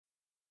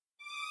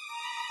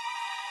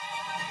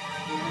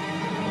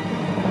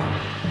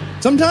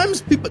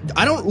Sometimes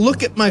I don't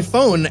look at my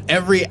phone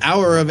every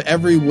hour of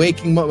every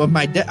waking moment of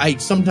my day. I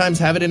sometimes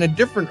have it in a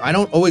different, I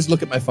don't always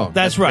look at my phone.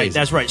 That's right.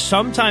 That's right.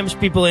 Sometimes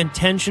people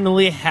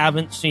intentionally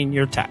haven't seen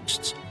your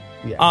texts.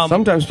 Yeah,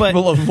 sometimes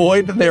people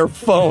avoid their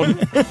phone.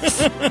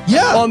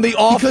 Yeah, on the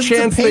off because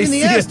chance it's a pain they in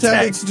the see ass a to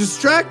have, text. it's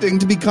distracting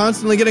to be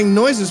constantly getting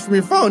noises from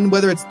your phone,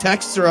 whether it's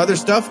texts or other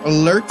stuff,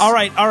 alerts. All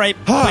right.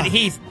 But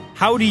Heath,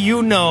 how do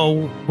you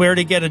know where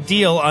to get a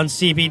deal on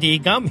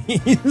CBD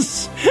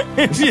gummies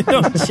if you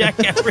don't check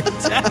every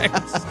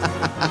text?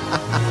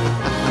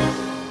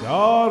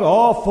 God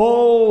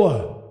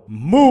awful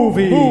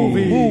movies.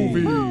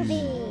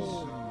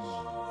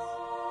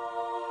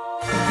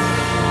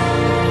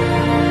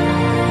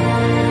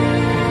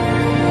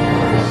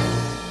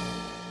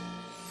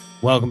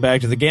 Welcome back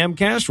to the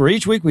GAMcast, where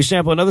each week we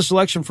sample another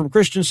selection from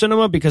Christian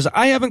cinema because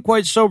I haven't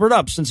quite sobered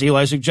up since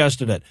Eli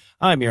suggested it.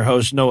 I'm your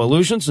host, Noah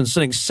Lugeons, and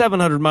sitting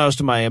 700 miles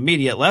to my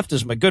immediate left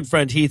is my good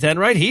friend Heath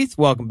Enright. Heath,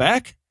 welcome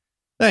back.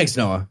 Thanks,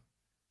 Noah.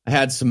 I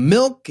had some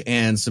milk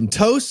and some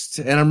toast,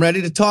 and I'm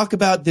ready to talk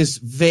about this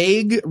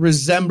vague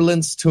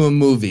resemblance to a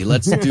movie.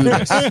 Let's do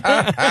this.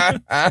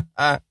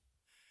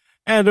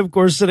 And, of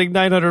course, sitting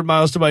 900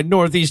 miles to my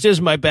northeast is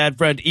my bad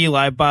friend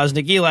Eli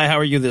Bosnick. Eli, how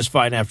are you this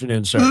fine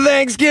afternoon, sir?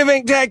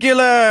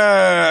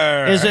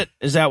 Thanksgiving-tacular! Is it?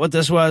 Is that what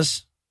this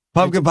was?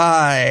 Pumpkin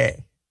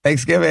pie.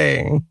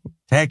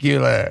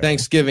 Thanksgiving-tacular.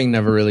 Thanksgiving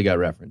never really got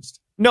referenced.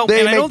 No,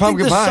 They and I make don't think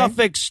the pumpkin pie.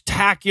 suffix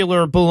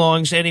tacular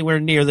belongs anywhere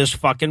near this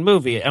fucking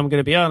movie. I'm going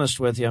to be honest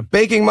with you.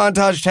 Baking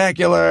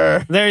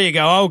montage-tacular. There you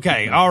go.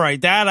 Okay. All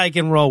right. That I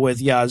can roll with.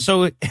 Yeah.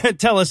 So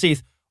tell us,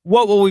 Heath,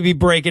 what will we be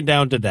breaking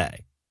down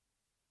today?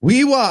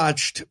 We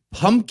watched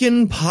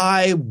Pumpkin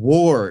Pie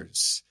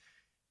Wars.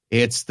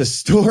 It's the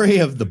story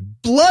of the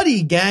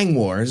bloody gang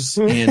wars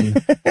in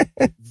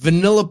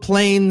Vanilla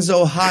Plains,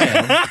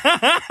 Ohio,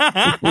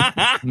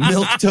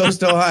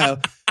 Milquetoast, Ohio,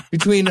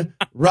 between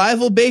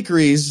rival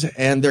bakeries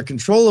and their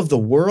control of the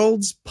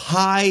world's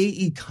pie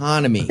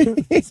economy.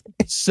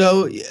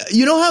 So,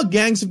 you know how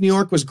Gangs of New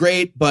York was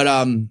great, but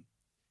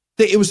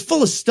it was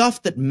full of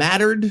stuff that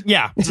mattered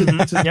Yeah. to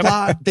the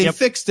plot. They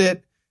fixed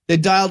it. They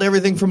dialed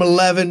everything from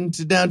 11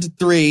 to down to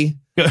 3.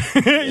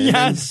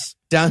 Yes.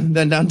 Down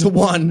to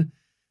 1,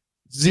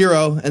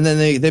 0, and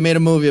then they made a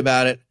movie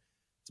about it.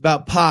 It's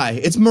about pie.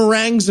 It's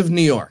Meringues of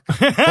New York.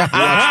 We watched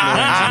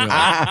Meringues of New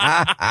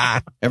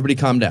York. Everybody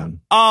calm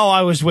down. Oh,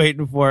 I was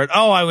waiting for it.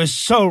 Oh, I was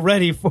so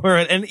ready for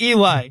it. And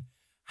Eli,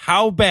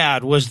 how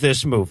bad was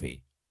this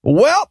movie?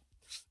 Well,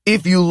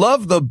 if you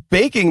love the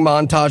baking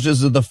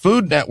montages of the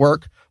Food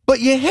Network, but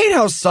you hate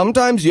how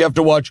sometimes you have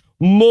to watch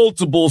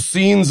multiple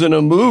scenes in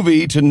a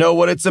movie to know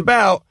what it's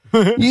about,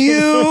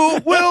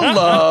 you will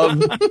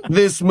love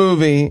this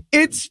movie.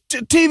 It's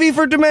TV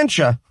for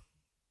dementia.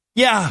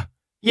 Yeah.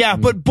 Yeah,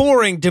 but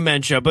boring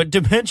dementia, but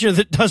dementia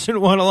that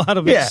doesn't want a lot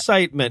of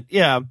excitement.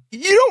 Yeah.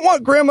 You don't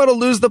want grandma to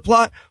lose the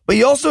plot, but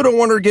you also don't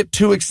want her to get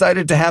too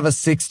excited to have a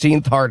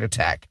 16th heart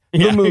attack.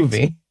 The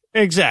movie.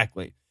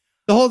 Exactly.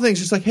 The whole thing's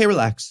just like, hey,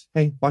 relax.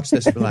 Hey, watch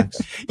this.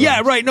 Relax.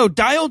 Yeah, right. No,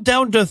 dialed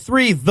down to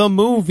 3. The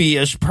movie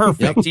is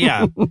perfect.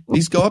 Yeah.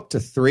 These go up to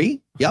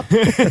 3. Yep.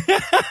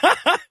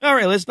 All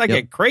right, let's not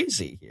get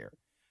crazy here.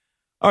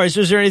 All right, so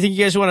is there anything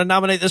you guys want to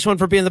nominate this one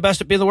for being the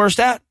best at being the worst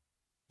at?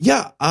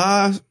 Yeah.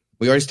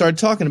 We already started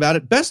talking about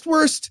it. Best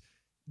worst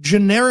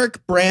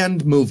generic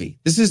brand movie.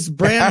 This is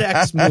brand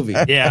X movie.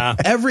 Yeah.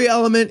 Every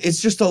element,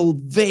 it's just a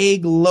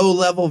vague,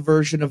 low-level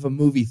version of a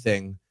movie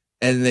thing.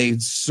 And they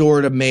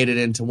sort of made it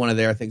into one of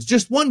their things.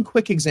 Just one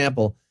quick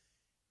example.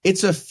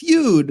 It's a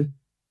feud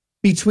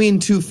between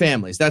two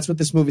families. That's what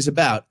this movie's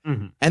about.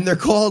 Mm-hmm. And they're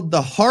called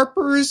the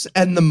Harpers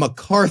and the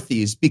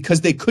McCarthys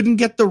because they couldn't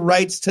get the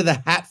rights to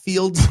the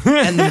Hatfields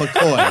and the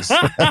McCoys.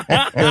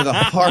 They're the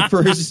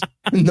Harpers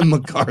and the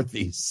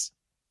McCarthys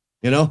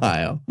in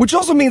Ohio. Which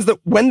also means that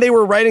when they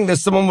were writing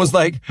this, someone was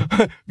like,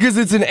 because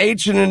it's an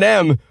H and an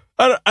M.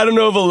 I don't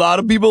know if a lot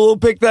of people will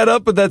pick that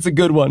up, but that's a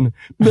good one.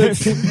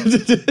 That's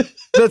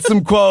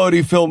some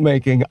quality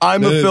filmmaking.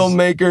 I'm a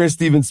filmmaker.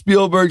 Steven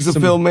Spielberg's a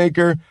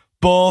filmmaker.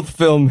 Both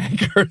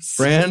filmmakers.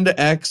 Brand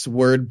X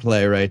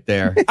wordplay right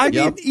there. I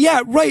mean,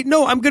 yeah, right.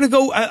 No, I'm going to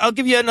go. I'll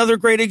give you another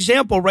great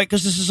example, right?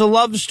 Because this is a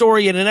love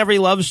story. And in every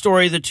love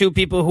story, the two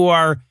people who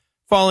are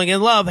falling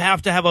in love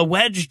have to have a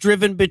wedge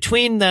driven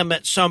between them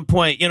at some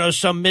point. You know,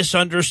 some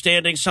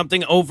misunderstanding,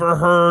 something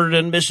overheard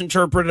and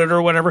misinterpreted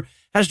or whatever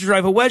has to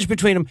drive a wedge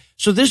between them.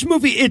 So this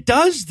movie, it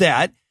does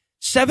that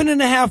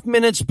 7.5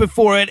 minutes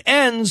before it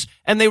ends,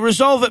 and they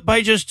resolve it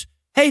by just,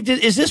 hey,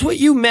 is this what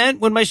you meant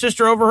when my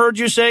sister overheard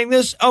you saying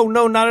this? Oh,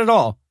 no, not at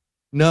all.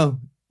 No.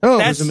 Oh,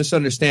 there's a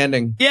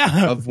misunderstanding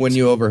of when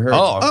you overheard.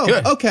 Oh,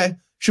 good. Okay.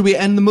 Should we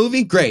end the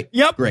movie? Great.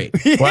 Yep. Great.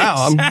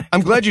 Wow. Exactly.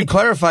 I'm glad you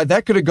clarified.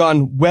 That could have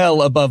gone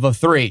well above a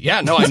 3.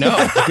 Yeah, no, I know.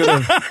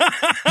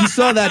 You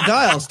saw that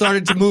dial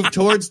started to move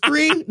towards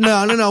 3?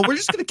 No. We're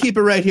just going to keep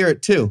it right here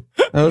at 2.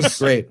 That was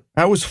great.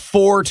 That was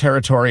 4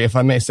 territory, if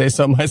I may say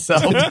so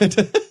myself.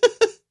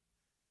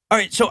 All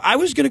right, so I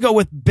was going to go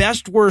with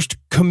best worst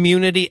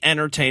community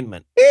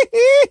entertainment.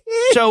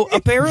 So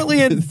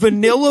apparently in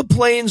Vanilla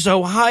Plains,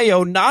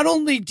 Ohio, not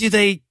only do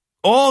they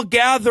all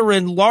gather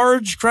in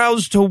large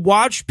crowds to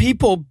watch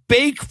people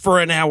bake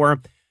for an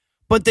hour,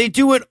 but they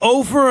do it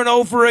over and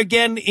over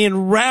again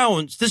in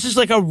rounds. This is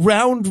like a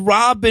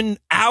round-robin,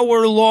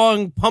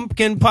 hour-long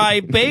pumpkin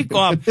pie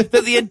bake-off that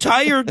the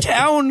entire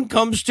town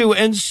comes to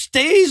and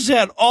stays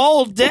at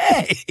all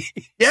day.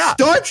 Yeah.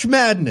 Starch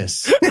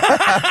madness.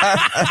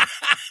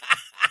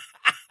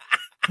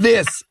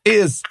 This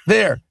is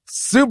their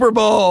Super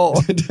Bowl.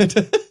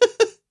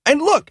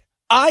 And look,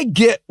 I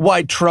get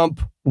why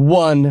Trump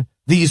won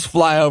these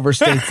flyover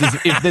states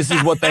if this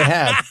is what they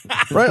have,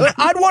 right? Like,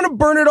 I'd want to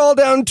burn it all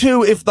down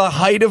too if the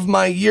height of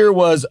my year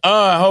was,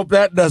 I hope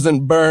that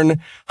doesn't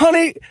burn.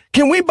 Honey,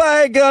 can we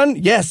buy a gun?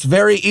 Yes,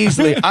 very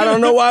easily. I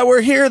don't know why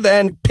we're here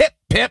then. Pip,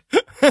 pip.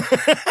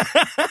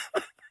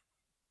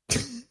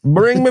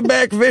 Bring me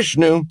back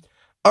Vishnu.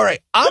 All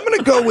right, I'm going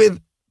to go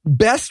with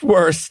best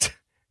worst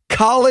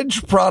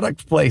college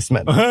product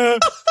placement.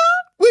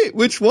 Wait,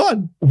 which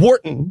one?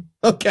 Wharton.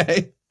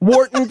 Okay.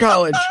 Wharton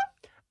College.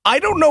 I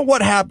don't know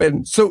what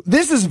happened. So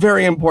this is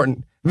very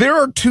important. There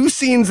are 2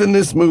 scenes in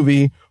this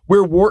movie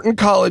where Wharton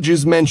College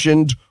is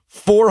mentioned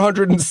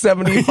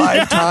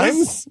 475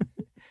 times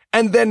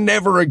and then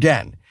never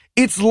again.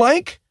 It's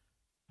like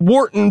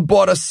Wharton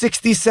bought a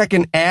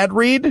 60-second ad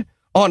read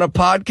on a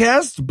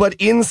podcast, but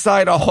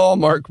inside a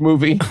Hallmark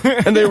movie.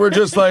 And they were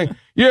just like,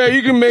 yeah,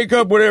 you can make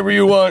up whatever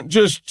you want.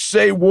 Just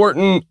say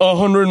Wharton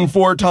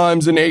 104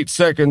 times in 8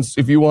 seconds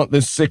if you want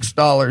this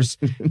 $6.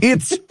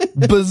 It's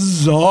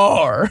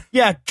bizarre.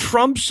 Yeah,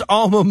 Trump's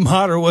alma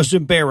mater was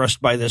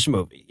embarrassed by this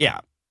movie.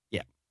 Yeah.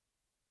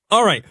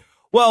 All right.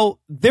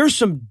 Well, there's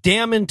some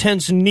damn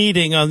intense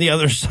kneading on the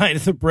other side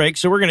of the break,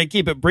 so we're going to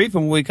keep it brief.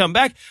 And when we come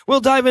back,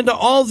 we'll dive into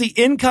all the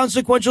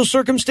inconsequential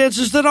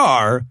circumstances that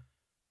are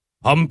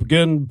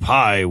Pumpkin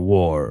Pie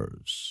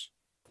Wars.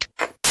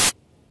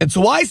 And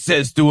so I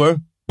says to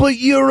her, but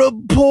you're a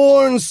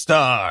porn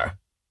star.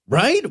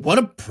 Right? What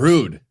a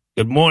prude.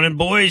 Good morning,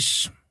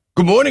 boys.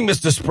 Good morning,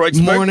 Mr.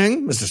 Spreitsberg.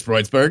 Morning, Mr.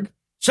 Spreitsberg.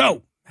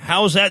 So,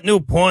 how's that new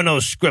porno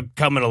script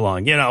coming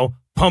along? You know,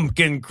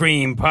 pumpkin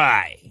cream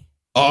pie.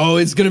 Oh,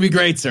 it's going to be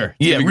great, sir.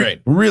 It's going to be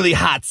great. Really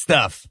hot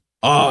stuff.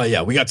 Oh,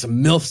 yeah. We got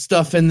some MILF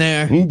stuff in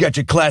there. You got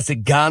your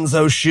classic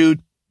gonzo shoot.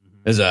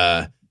 There's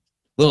a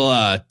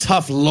little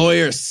tough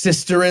lawyer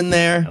sister in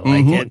there.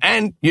 I like it.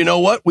 And you know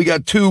what? We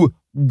got 2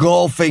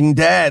 golfing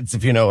dads,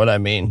 if you know what I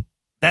mean.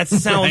 That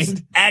sounds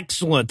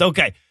excellent.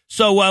 Okay.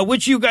 So,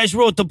 which of you guys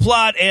wrote the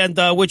plot and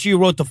which of you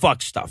wrote the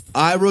fuck stuff?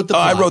 I wrote the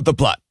plot. I wrote the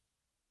plot.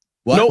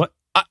 What? Nope. What?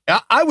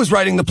 I was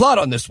writing the plot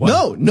on this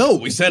one. No.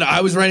 We said I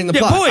was writing the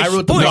plot. Boys, I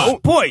wrote the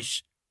plot.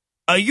 Boys,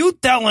 are you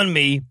telling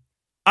me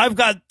I've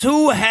got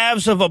 2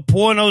 halves of a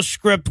porno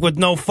script with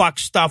no fuck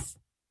stuff?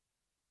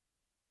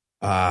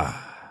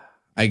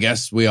 I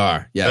guess we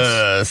are.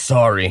 Yes.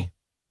 Sorry.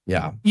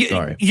 Yeah.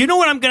 Sorry. You know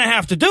what I'm going to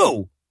have to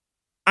do?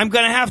 I'm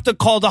going to have to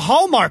call the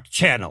Hallmark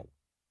Channel.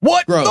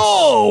 What? Gross.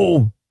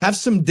 No. Have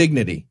some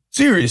dignity.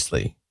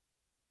 Seriously.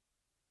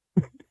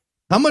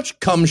 How much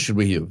cum should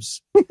we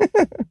use?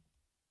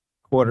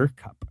 Quarter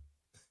cup.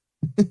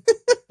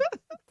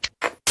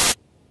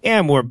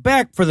 And we're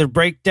back for the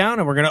breakdown,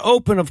 and we're going to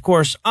open, of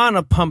course, on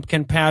a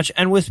pumpkin patch,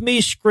 and with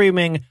me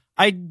screaming,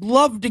 I'd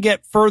love to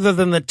get further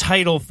than the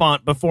title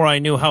font before I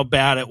knew how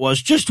bad it was,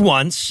 just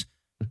once.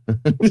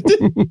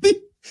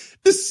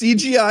 The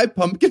CGI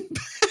pumpkin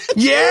patch.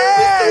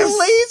 Yes! The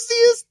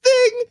laziest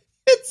thing.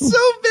 It's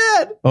so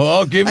bad. Oh,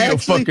 I'll give you a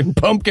fucking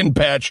pumpkin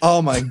patch.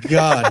 Oh, my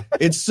God.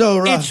 It's so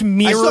rough. It's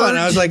mirrored. I saw it and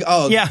I was like,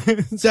 oh, yeah.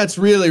 That's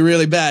really,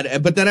 really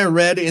bad. But then I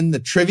read in the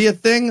trivia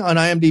thing on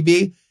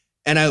IMDb,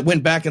 and I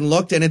went back and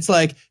looked, and it's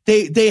like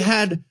they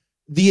had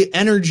the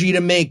energy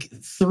to make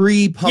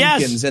 3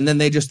 pumpkins, Yes. and then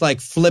they just like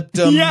flipped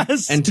them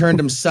Yes. and turned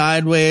them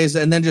sideways,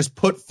 and then just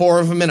put 4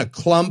 of them in a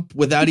clump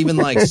without even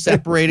like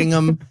separating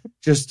them,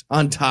 just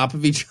on top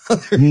of each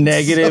other. It's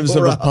Negatives so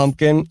of a rough.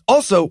 pumpkin.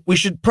 Also, we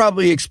should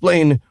probably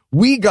explain,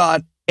 we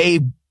got a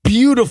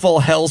beautiful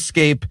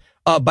hellscape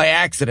by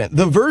accident.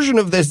 The version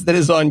of this that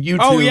is on YouTube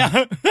Oh,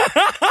 yeah.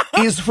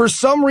 is for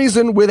some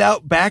reason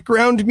without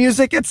background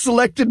music at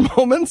selected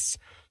moments.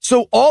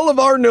 So all of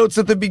our notes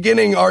at the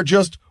beginning are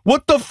just,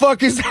 what the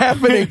fuck is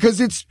happening?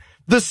 Because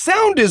the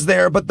sound is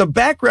there, but the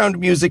background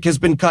music has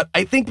been cut.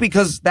 I think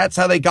because that's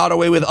how they got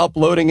away with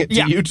uploading it to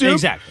Yeah, YouTube.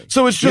 exactly.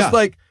 So it's just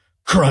like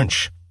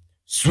crunch,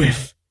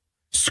 swift,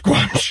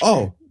 squanch.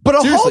 Oh, But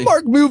a seriously.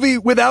 Hallmark movie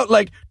without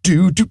like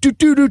do in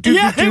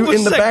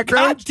the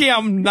background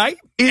Goddamn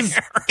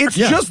nightmare. it's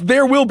Yeah. just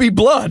there will be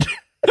blood.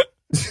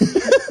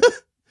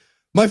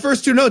 My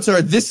first 2 notes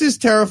are, this is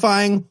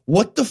terrifying.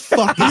 What the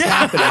fuck is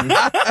happening?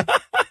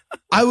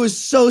 I was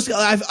so scared.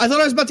 I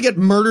thought I was about to get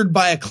murdered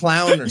by a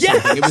clown or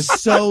something. It was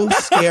so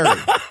scary.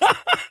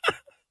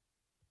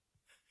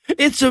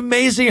 It's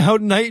amazing how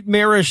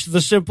nightmarish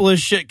the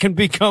simplest shit can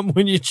become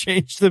when you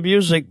change the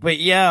music. But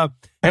yeah,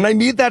 And I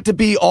need that to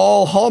be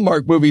all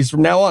Hallmark movies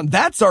from now on.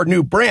 That's our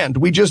new brand.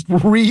 We just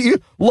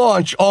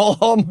relaunch all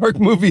Hallmark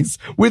movies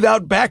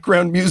without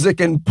background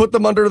music and put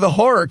them under the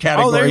horror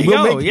category. Oh, there you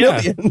we'll go. make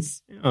Yeah.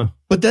 millions. Yeah.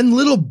 But then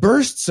little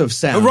bursts of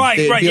sound. Right.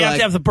 They'd be You have like,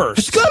 to have the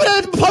burst.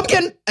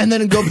 pumpkin, and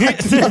then go back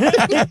to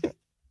nothing.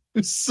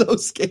 It's so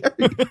scary.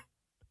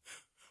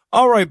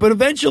 All right, but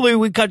eventually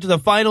we cut to the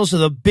finals of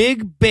the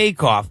Big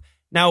Bake Off.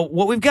 Now,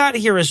 what we've got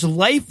here is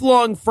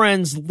lifelong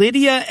friends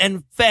Lydia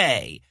and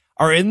Faye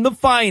are in the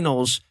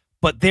finals,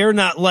 but they're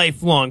not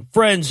lifelong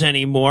friends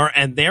anymore,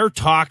 and they're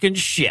talking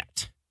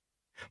shit.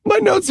 My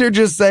notes here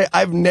just say,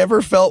 I've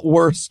never felt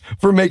worse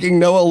for making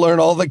Noah learn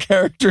all the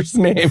characters'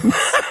 names.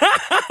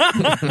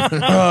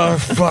 Oh,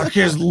 fuck,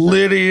 here's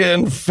Lydia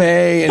and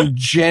Faye and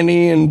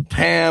Jenny and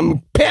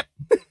Pam. Pip!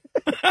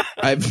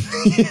 I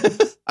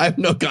have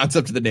no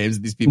concept of the names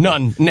of these people.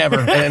 None. Never.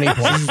 At any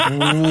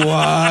point.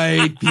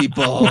 White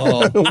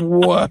people.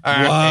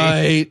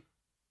 White.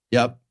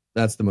 Yep,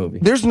 that's the movie.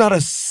 There's not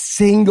a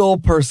single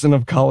person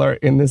of color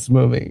in this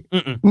movie.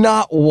 Mm-mm.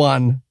 Not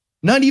one.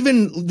 Not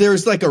even,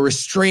 there's like a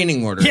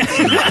restraining order.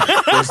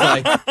 There's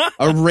like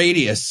a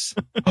radius.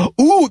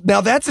 Ooh,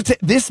 now that's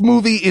this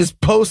movie is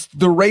post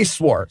the race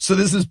war. So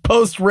this is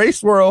post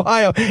race war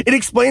Ohio. It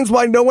explains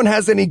why no one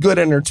has any good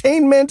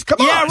entertainment.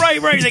 Come on. Yeah,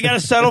 right. They got to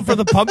settle for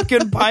the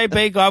pumpkin pie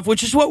bake off,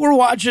 which is what we're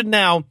watching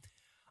now.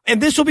 And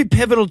this will be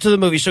pivotal to the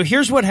movie. So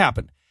here's what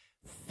happened.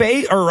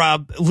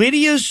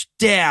 Lydia's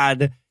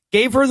dad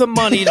gave her the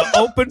money to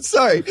open.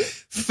 Sorry,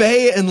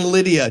 Faye and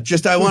Lydia.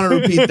 I want to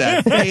repeat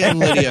that. Faye and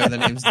Lydia are the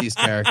names of these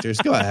characters.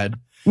 Go ahead.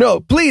 No,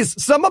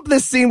 please sum up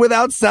this scene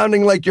without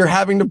sounding like you're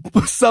having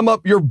to sum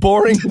up your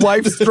boring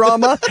wife's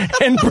drama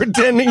and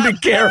pretending to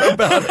care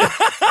about it.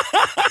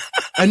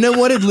 And then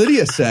what did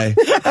Lydia say?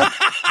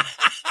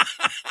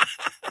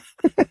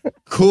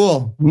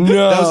 Cool. No.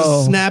 That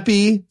was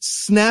a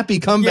snappy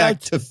comeback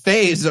to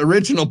Faye's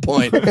original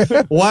point.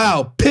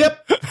 Wow. Pip.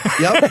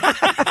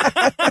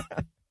 Yep.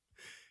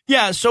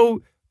 Yeah,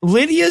 so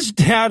Lydia's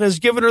dad has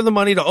given her the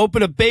money to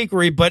open a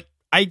bakery, but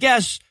I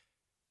guess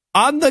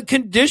on the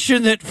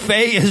condition that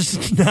Faye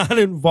is not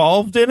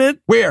involved in it.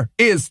 Where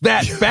is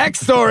that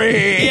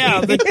backstory?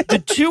 Yeah,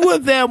 the two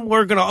of them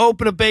were going to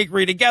open a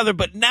bakery together,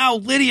 but now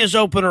Lydia's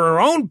opening her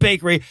own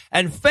bakery,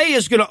 and Faye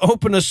is going to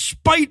open a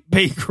spite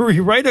bakery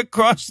right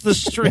across the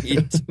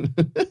street.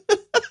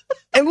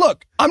 And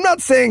look, I'm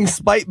not saying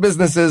spite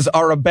businesses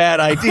are a bad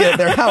idea.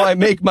 They're how I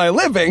make my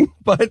living,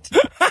 but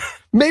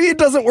maybe it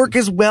doesn't work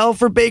as well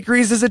for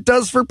bakeries as it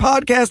does for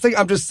podcasting.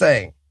 I'm just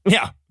saying.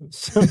 Yeah.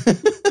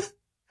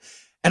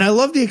 And I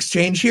love the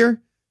exchange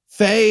here.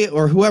 Faye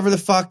or whoever the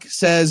fuck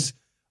says,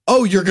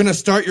 "Oh, you're going to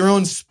start your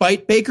own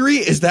spite bakery?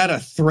 Is that a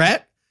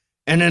threat?"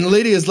 And then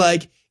Lydia's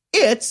like,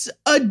 "It's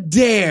a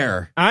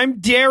dare." I'm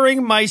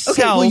daring myself.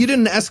 Okay, well, you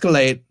didn't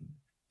escalate.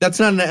 That's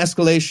not an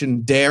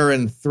escalation. Dare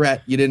and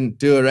threat. You didn't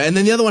do it. And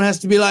then the other one has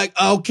to be like,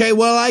 "Okay,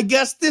 well, I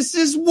guess this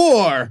is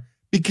war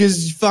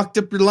because you fucked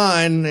up your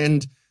line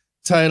and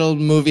title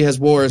movie has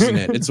wars in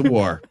it. It's a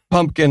war."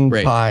 Pumpkin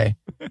pie.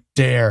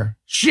 Dare.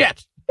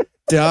 Shit.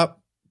 Yup.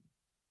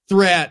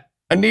 Threat.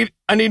 I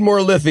need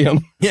more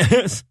lithium.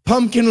 Yes.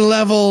 Pumpkin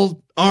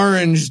level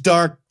orange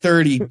dark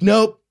 30.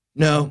 Nope.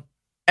 No.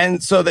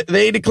 And so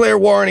they declare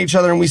war on each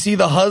other, and we see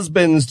the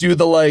husbands do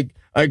the like,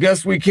 "I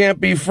guess we can't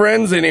be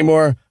friends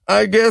anymore.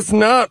 I guess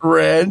not,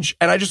 Reg."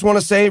 And I just want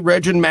to say,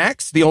 Reg and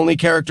Max, the only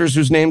characters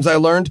whose names I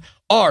learned,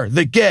 are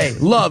the gay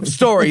love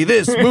story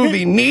this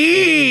movie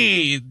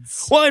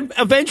needs. Well, and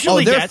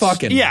eventually they're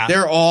fucking. Yeah.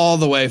 They're all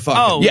the way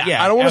fucking. Oh,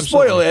 Yeah, I don't want to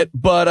spoil it,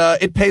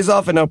 but it pays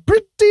off in a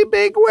pretty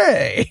big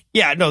way.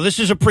 Yeah, no, this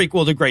is a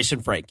prequel to Grace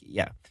and Frankie.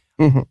 Yeah.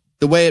 Mm-hmm.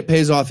 The way it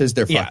pays off is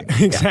they're fucking.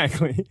 Yeah,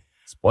 exactly.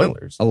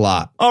 Spoilers. A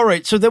lot. All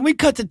right, so then we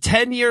cut to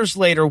 10 years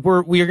later.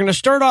 We are going to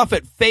start off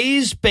at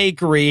Faye's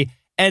Bakery,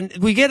 and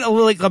we get a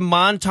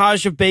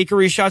montage of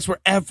bakery shots where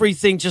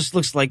everything just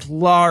looks like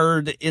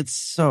lard. It's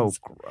so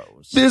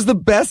gross. There's the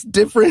best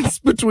difference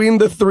between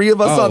the three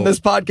of us on this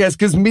podcast,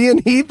 because me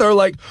and Heath are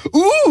like,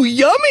 "Ooh,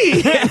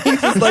 yummy!" And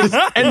Heath is like,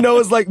 and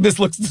Noah's like, "This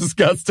looks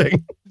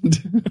disgusting."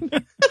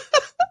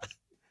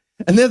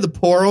 And they have the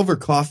pour over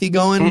coffee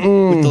going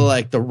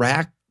with the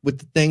rack with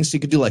the things, so you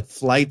could do like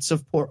flights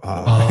of pour.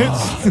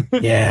 Oh,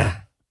 yeah.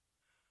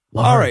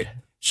 Lard. All right.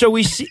 So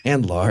we see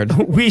and lard.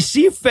 We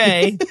see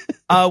Faye.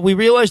 We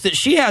realize that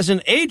she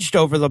hasn't aged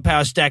over the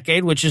past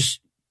decade, which is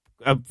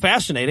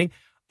fascinating.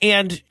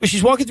 And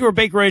she's walking through her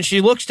bakery, and she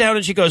looks down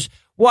and she goes,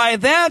 "Why,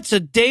 that's a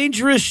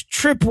dangerous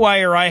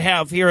tripwire I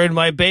have here in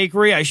my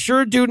bakery. I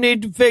sure do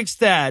need to fix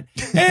that."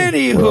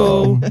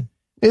 Anywho.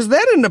 Is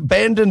that an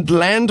abandoned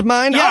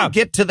landmine? Yeah. I'll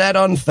get to that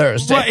on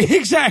Thursday. Right,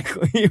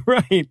 exactly.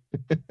 Right.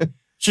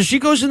 So she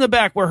goes in the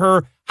back where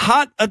her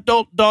hot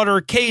adult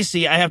daughter,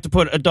 Casey, I have to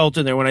put adult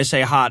in there when I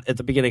say hot at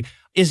the beginning,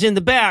 is in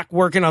the back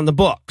working on the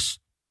books.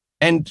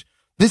 And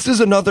this is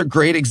another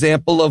great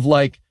example of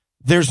like,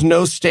 there's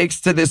no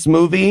stakes to this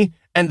movie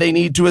and they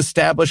need to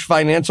establish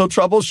financial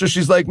trouble. So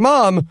she's like,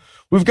 "Mom,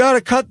 we've got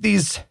to cut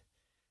these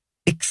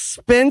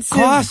expensive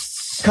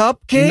costs,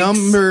 cupcakes."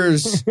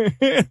 Numbers.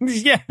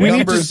 Yeah.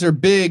 Numbers are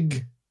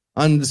big.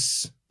 on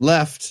this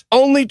left.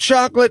 Only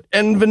chocolate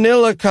and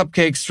vanilla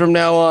cupcakes from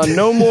now on.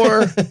 No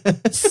more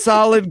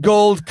solid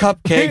gold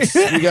cupcakes.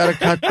 We got to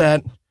cut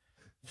that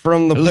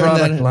from the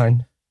product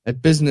line. At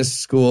business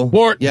school.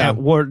 Wharton. Yeah. At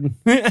Wharton.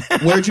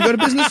 Where'd you go to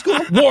business school?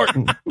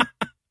 Wharton.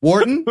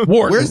 Wharton?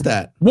 Wharton. Where's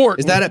that? Wharton.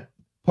 Is that a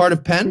part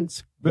of Penn?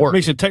 That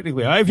makes it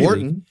technically Ivy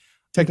Wharton. League.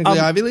 Technically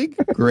Ivy League?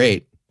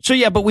 Great. So,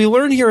 yeah, but we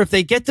learn here if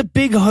they get the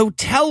big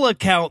hotel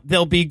account,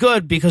 they'll be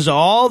good because of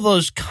all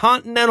those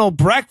continental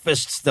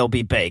breakfasts they'll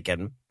be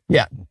baking.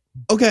 Yeah.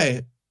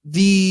 Okay.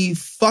 The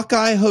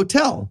Fuckeye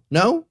Hotel.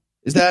 No?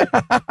 Is that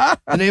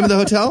the name of the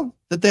hotel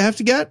that they have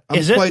to get?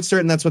 I'm quite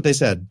certain that's what they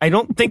said. I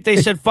don't think they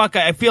said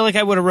Fuckeye. I feel like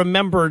I would have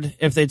remembered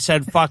if they'd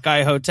said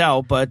Fuckeye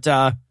Hotel, but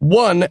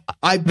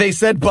they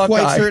said Buckeye.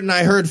 Quite certain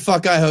I heard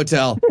Fuckeye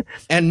Hotel.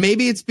 And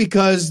maybe it's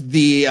because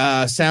the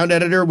sound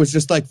editor was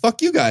just like,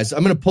 fuck you guys.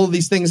 I'm going to pull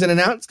these things in and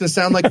out. It's going to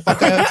sound like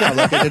Fuckeye Hotel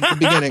like I did at the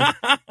beginning.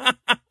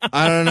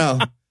 I don't know.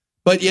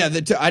 But yeah,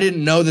 I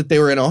didn't know that they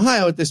were in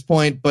Ohio at this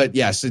point. But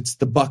yes, it's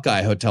the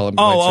Buckeye Hotel. I'm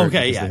quite certain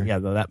okay. Yeah.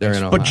 That they're in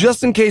Ohio. But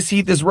just in case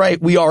Heath is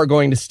right, we are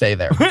going to stay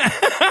there.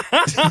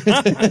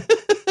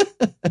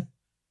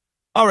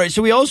 All right.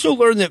 So we also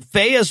learned that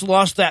Faye has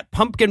lost that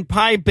pumpkin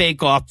pie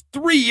bake-off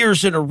 3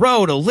 years in a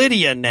row to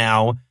Lydia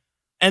now.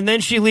 And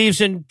then she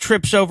leaves and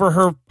trips over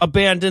her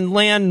abandoned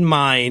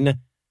landmine.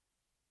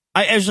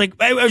 I was like,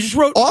 I just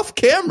wrote off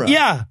camera.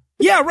 Yeah.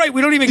 Yeah, right.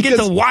 We don't even get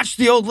to watch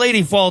the old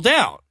lady fall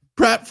down.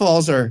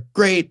 Pratfalls are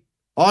great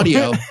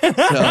audio. So.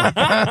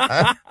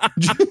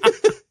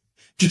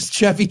 Just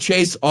Chevy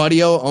Chase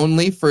audio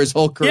only for his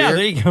whole career. Yeah,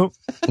 there you go.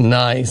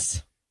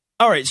 Nice.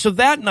 All right. So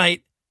that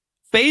night,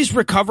 Faye's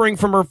recovering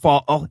from her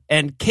fall,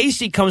 and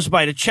Casey comes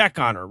by to check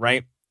on her,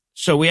 right?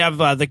 So we have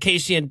the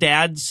Casey and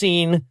Dad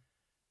scene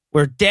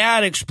where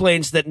Dad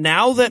explains that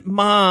now that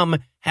Mom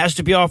has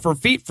to be off her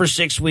feet for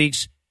 6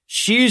 weeks,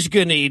 she's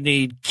going to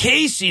need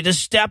Casey to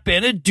step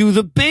in and do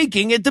the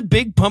baking at the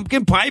big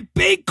pumpkin pie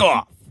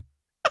bake-off.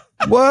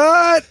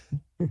 What?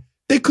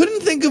 They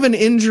couldn't think of an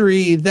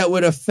injury that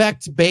would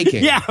affect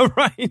baking. Yeah,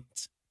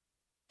 right.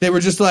 They were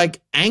just like,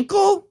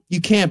 ankle?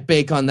 You can't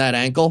bake on that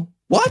ankle.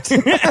 What?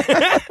 Did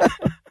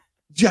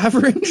you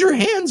ever injure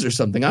hands or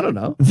something? I don't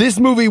know. This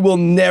movie will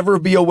never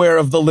be aware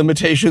of the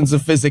limitations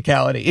of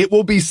physicality. It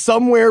will be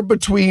somewhere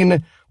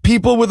between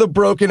people with a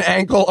broken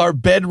ankle are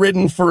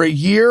bedridden for a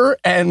year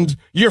and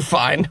you're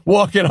fine.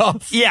 Walk it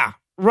off. Yeah,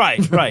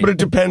 right. But it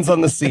depends on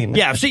the scene.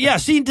 Yeah, so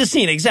scene to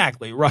scene.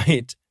 Exactly,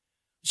 right.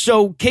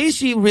 So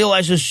Casey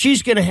realizes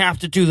she's going to have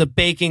to do the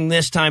baking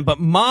this time, but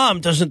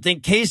Mom doesn't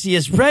think Casey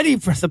is ready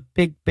for the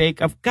big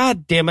bake-off.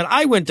 God damn it.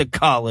 I went to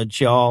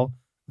college, y'all.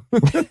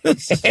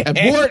 At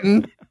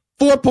Wharton.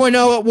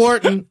 4.0 at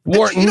Wharton.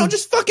 Wharton.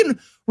 Just fucking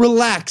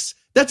relax.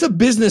 That's a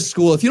business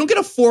school. If you don't get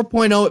a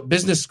 4.0 at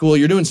business school,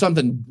 you're doing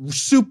something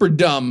super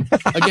dumb.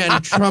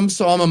 Again, Trump's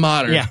alma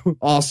mater. Yeah.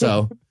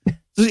 Also.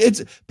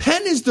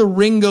 Penn is the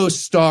Ringo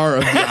Starr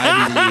of the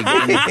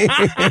Ivy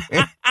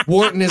League.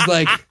 Wharton is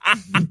like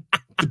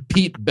the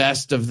Pete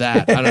Best of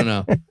that. I don't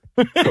know.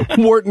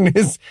 Wharton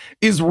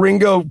is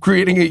Ringo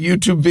creating a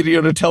YouTube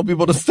video to tell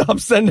people to stop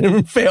sending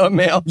him fan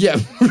mail. Yeah.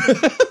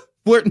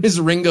 Wharton is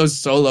Ringo's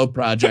solo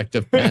project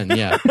of Penn.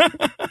 Yeah.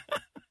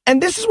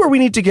 And this is where we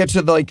need to get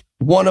to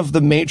one of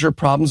the major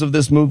problems of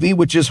this movie,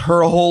 which is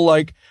her whole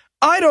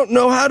I don't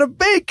know how to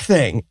bake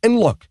thing. And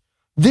look,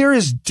 there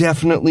is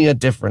definitely a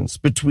difference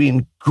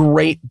between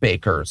great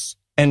bakers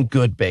and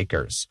good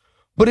bakers.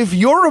 But if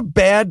you're a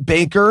bad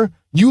baker,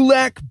 you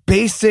lack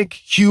basic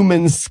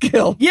human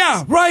skill.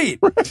 Yeah, right.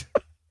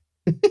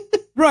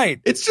 Right.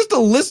 It's just a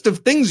list of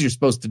things you're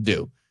supposed to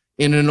do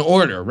in an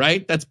order,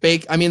 right? That's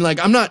bake. I mean,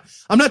 I'm not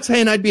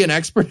saying I'd be an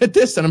expert at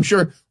this, and I'm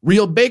sure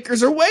real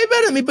bakers are way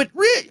better than me, but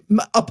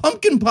a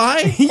pumpkin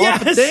pie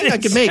off a thing, I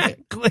can make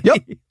it.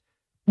 Yep.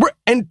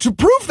 And to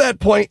prove that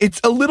point, it's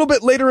a little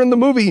bit later in the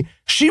movie.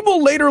 She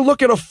will later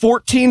look at a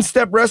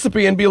 14-step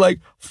recipe and be like,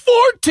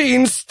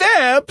 14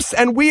 steps?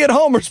 And we at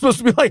home are supposed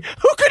to be like,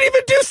 who could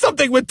even do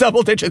something with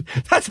double digits?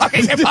 That's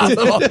fucking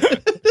impossible.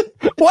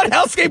 What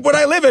hellscape would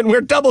I live in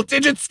where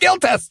double-digit skill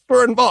tests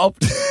were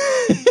involved?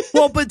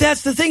 Well, but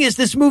that's the thing is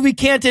this movie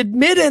can't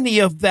admit any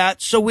of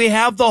that. So we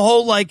have the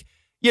whole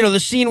the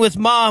scene with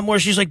Mom where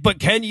she's like, but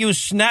can you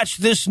snatch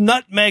this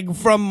nutmeg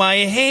from my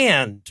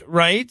hand?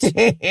 Right?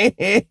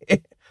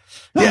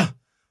 Yeah.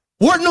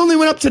 Wharton only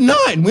went up to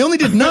 9. We only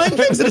did 9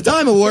 things at a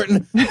time at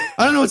Wharton. I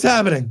don't know what's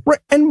happening. Right.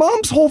 And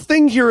Mom's whole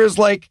thing here is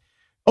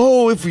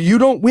oh, if you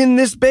don't win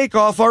this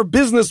bake-off, our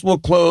business will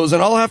close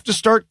and I'll have to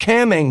start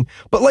camming.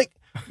 But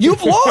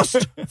you've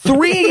lost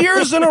 3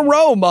 years in a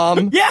row,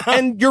 Mom. Yeah.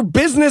 And your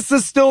business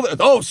is still there.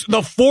 Oh, so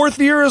the 4th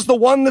year is the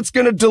one that's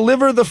going to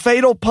deliver the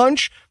fatal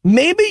punch.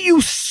 Maybe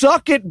you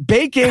suck at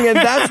baking and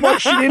that's why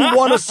she didn't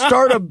want to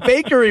start a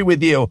bakery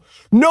with you.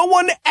 No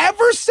one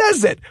ever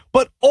says it,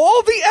 but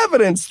all the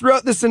evidence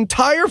throughout this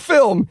entire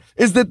film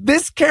is that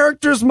this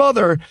character's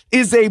mother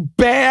is a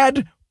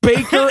bad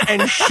baker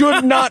and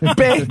should not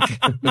bake.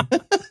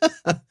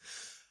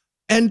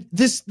 And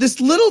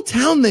this little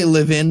town they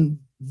live in,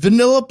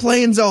 Vanilla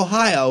Plains,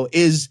 Ohio,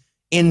 is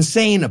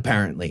insane,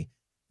 apparently.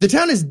 The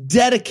town is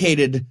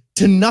dedicated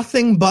to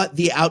nothing but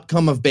the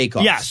outcome of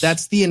bake-offs. Yes.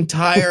 That's the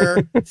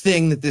entire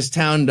thing that this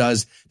town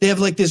does. They have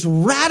like this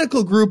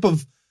radical group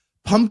of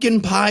pumpkin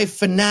pie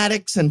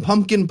fanatics and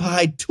pumpkin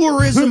pie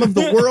tourism of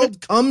the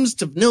world comes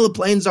to Vanilla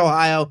Plains,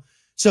 Ohio.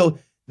 So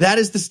that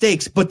is the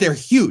stakes, but they're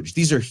huge.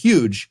 These are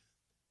huge.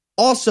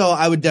 Also,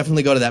 I would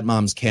definitely go to that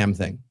mom's cam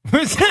thing.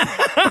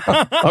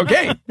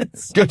 Okay.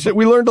 Good.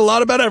 We learned a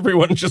lot about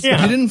everyone just You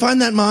didn't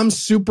find that mom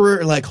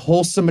super like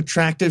wholesome,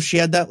 attractive? She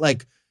had that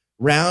like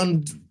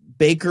round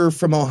baker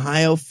from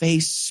Ohio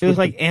face. She was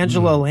like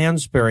Angela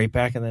Lansbury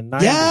back in the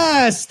 90s.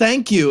 Yes,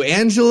 thank you.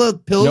 Angela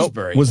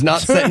Pillsbury. Nope, was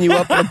not setting you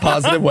up in a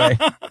positive way.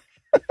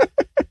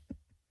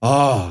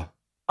 Oh.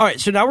 All right,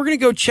 so now we're going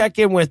to go check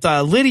in with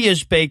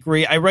Lydia's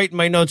Bakery. I write in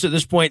my notes at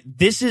this point,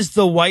 this is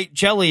the white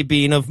jelly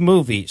bean of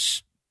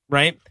movies,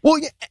 right? Well,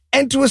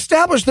 and to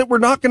establish that we're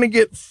not going to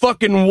get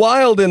fucking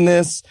wild in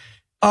this,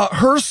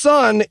 her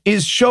son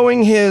is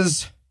showing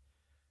his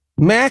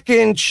mac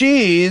and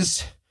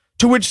cheese,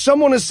 to which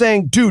someone is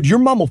saying, dude, your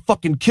mom will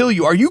fucking kill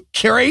you. Are you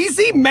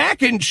crazy?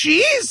 Mac and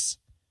cheese?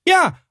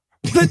 Yeah.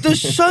 The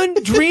son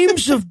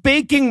dreams of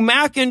baking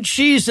mac and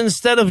cheese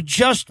instead of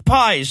just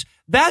pies.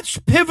 That's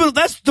pivotal.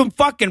 That's the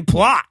fucking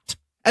plot.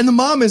 And the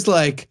mom is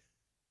like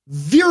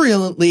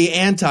virulently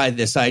anti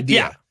this idea.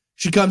 Yeah.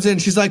 She comes in,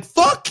 she's like,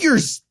 fuck your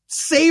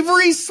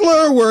savory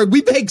slur word.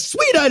 We bake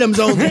sweet items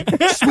only.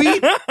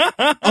 Sweet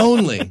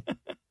only.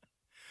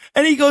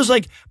 And he goes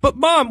like, but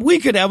mom, we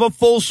could have a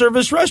full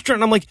service restaurant.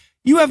 And I'm like,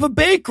 you have a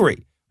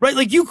bakery, right?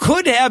 Like you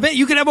could have it.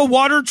 You could have a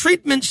water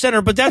treatment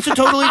center, but that's a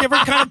totally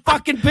different kind of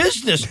fucking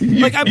business.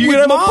 Like I'm You with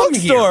can have a mom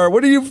bookstore. here.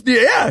 What do you?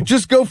 Yeah,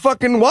 just go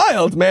fucking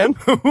wild, man.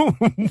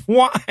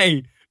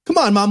 Why? Come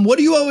on, mom. What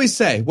do you always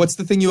say? What's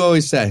the thing you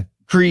always say?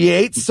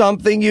 Create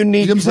something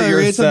unique for Create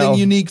yourself. something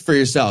unique for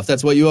yourself.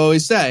 That's what you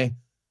always say.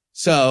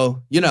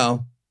 So, you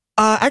know.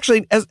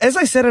 Actually, as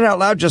I said it out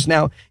loud just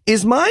now,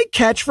 is my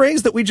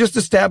catchphrase that we just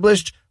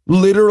established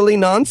literally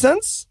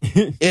nonsense?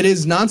 It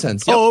is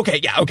nonsense. Oh, okay.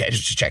 Yeah, okay.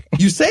 Just checking.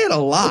 You say it a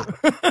lot.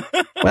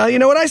 Well, you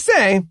know what I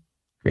say?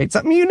 Create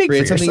something unique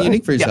Create for something yourself.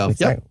 unique for yourself.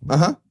 Yeah,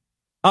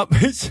 Yep.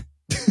 exactly.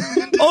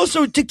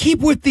 Also, to keep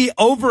with the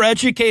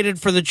overeducated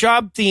for the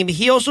job theme,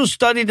 he also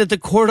studied at the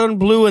Cordon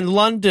Bleu in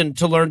London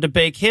to learn to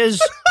bake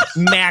his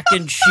mac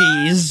and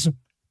cheese.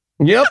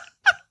 Yep.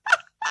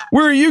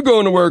 Where are you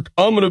going to work?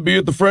 I'm going to be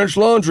at the French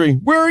Laundry.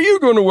 Where are you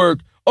going to work?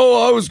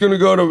 Oh, I was going to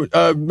go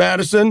to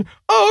Madison.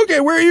 Oh, okay.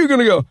 Where are you going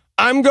to go?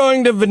 I'm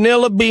going to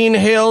Vanilla Bean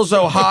Hills,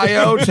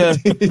 Ohio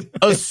to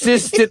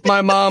assist at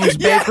my mom's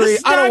bakery.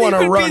 Yes, I don't want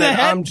to run the it.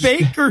 head I'm just,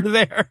 baker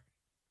there.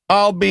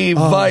 I'll be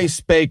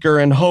vice baker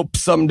and hope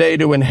someday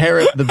to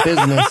inherit the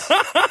business.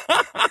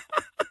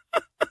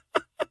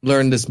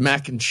 Learn this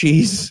mac and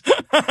cheese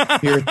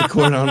here at the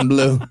Cordon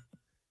Bleu.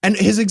 And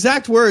his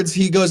exact words,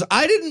 he goes,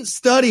 I didn't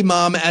study,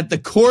 Mom, at the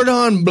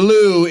Cordon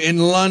Bleu in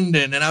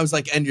London. And I was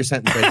like, end your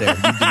sentence right there.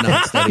 You did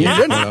not study at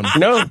the Cordon Bleu.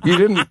 No, you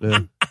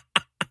didn't.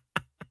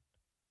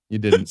 You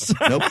didn't.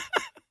 Nope.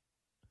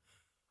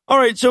 All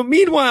right, so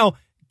meanwhile,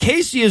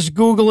 Casey is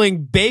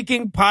Googling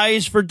baking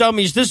pies for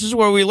dummies. This is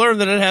where we learn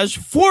that it has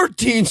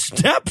 14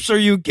 steps. Are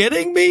you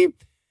kidding me?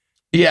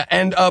 Yeah,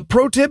 and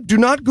pro tip, do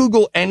not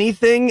Google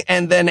anything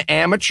and then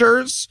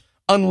amateurs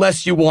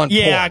unless you want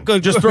porn.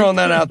 Good. Just throwing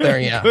that out there,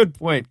 yeah. Good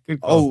point.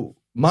 Good call. Oh,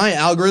 my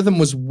algorithm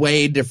was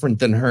way different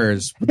than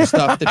hers. The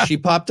stuff that she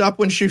popped up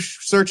when she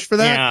searched for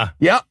that,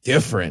 Yeah. Yep.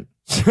 different.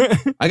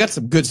 I got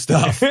some good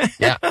stuff.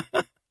 Yeah.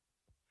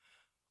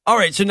 All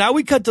right, so now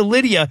we cut to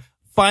Lydia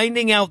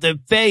finding out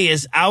that Faye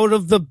is out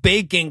of the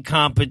baking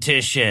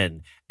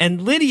competition.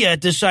 And Lydia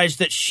decides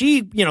that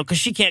she, because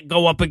she can't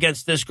go up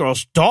against this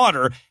girl's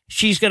daughter,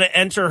 she's going to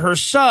enter her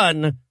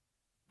son,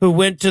 who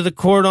went to the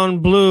Cordon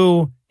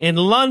Bleu in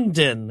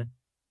London,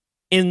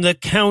 in the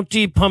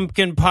County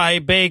Pumpkin Pie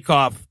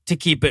Bake-Off to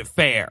keep it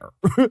fair.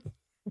 Who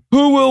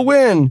will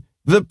win?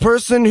 The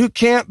person who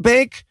can't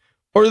bake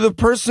or the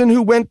person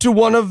who went to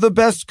one of the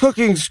best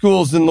cooking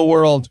schools in the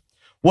world?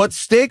 What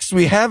stakes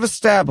we have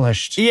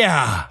established.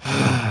 Yeah.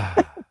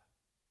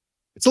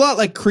 It's a lot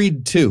like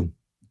Creed 2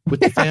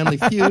 with the Family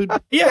Feud.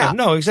 Yeah,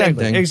 no,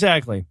 exactly. thing.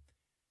 Exactly.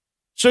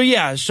 So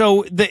yeah,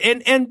 so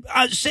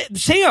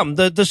Sam,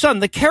 the son,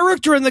 the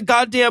character in the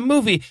goddamn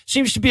movie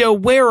seems to be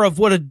aware of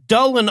what a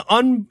dull and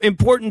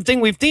unimportant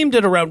thing we've themed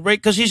it around, right?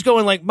 Because he's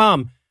going like,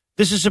 Mom,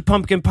 this is a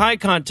pumpkin pie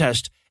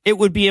contest. It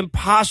would be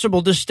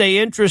impossible to stay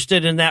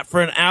interested in that for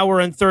an hour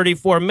and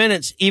 34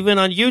 minutes, even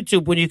on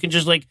YouTube, when you can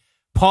just like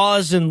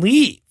pause and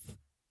leave.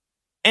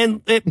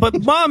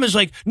 But Mom is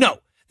like, no.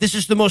 This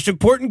is the most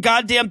important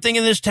goddamn thing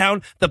in this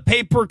town. The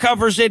paper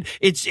covers it.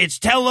 It's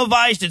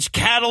televised. It's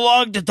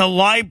cataloged at the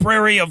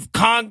Library of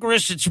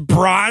Congress. It's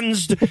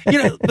bronzed.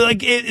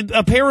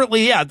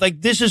 Apparently, yeah.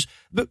 Like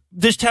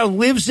this town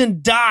lives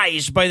and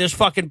dies by this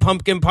fucking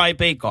pumpkin pie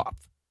bake-off.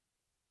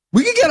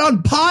 We could get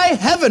on Pie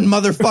Heaven,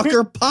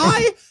 motherfucker.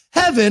 Pie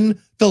Heaven,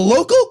 the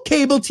local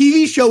cable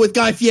TV show with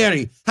Guy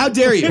Fieri. How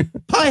dare you?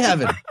 Pie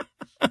Heaven.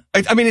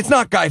 I mean, it's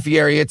not Guy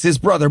Fieri, it's his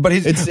brother, but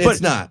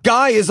it's not.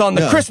 Guy is on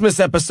the Christmas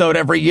episode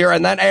every year,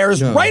 and that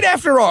airs right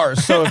after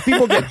ours. So if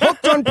people get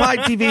hooked on Pie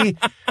TV,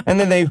 and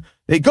then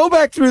they go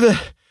back through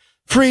the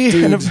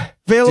free and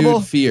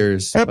available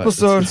fears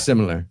episode. It's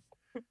similar.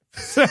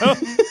 So,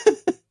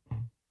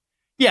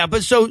 yeah,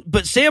 but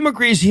Sam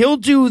agrees he'll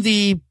do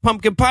the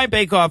pumpkin pie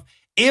bake-off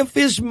if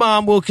his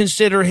mom will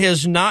consider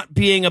his not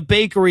being a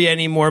bakery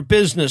anymore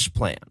business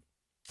plan.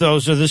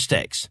 Those are the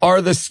stakes.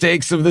 Are the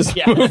stakes of this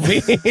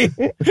movie.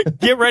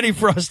 Get ready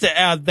for us to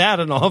add that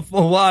an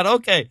awful lot.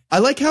 Okay. I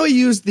like how he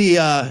used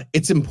the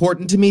it's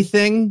important to me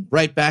thing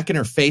right back in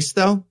her face,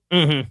 though.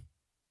 Mm-hmm.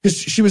 Because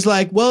she was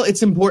like, well,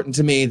 it's important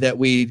to me that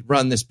we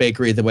run this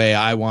bakery the way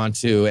I want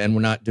to, and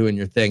we're not doing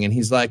your thing. And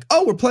he's like,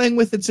 oh, we're playing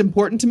with it's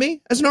important to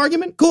me as an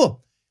argument?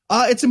 Cool.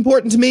 It's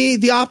important to me,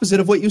 the opposite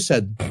of what you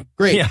said.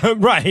 Great. Yeah,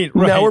 right.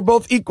 Now we're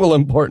both equal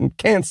important.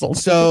 Cancel.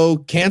 So,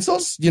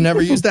 cancels? You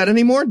never use that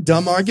anymore?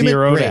 Dumb argument?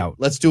 Zeroed Great. out.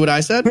 Let's do what I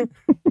said.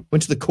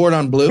 Went to the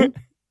cordon bleu.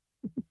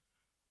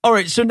 All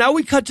right, so now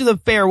we cut to the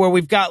fair where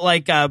we've got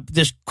like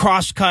this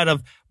cross cut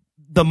of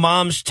the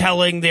moms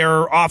telling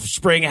their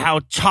offspring how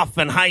tough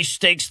and high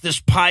stakes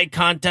this pie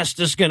contest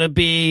is going to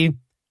be,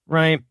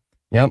 right?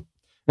 Yep.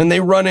 And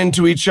they run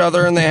into each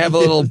other and they have a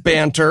little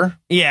banter.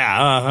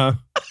 Yeah,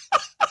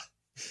 uh-huh.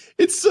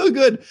 It's so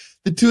good.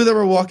 The two of them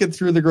are walking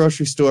through the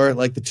grocery store,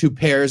 like the two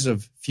pairs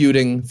of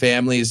feuding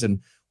families,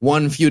 and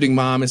one feuding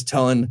mom is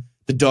telling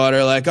the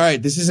daughter, like, all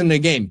right, this isn't a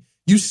game.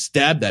 You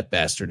stab that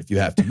bastard if you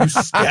have to. You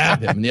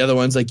stab him. And the other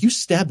one's like, you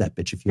stab that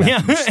bitch if you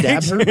have to. You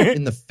stab her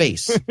in the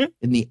face,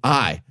 in the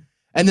eye.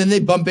 And then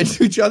they bump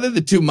into each other, the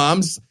two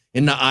moms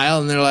in the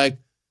aisle, and they're like,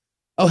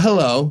 oh,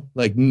 hello,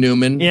 like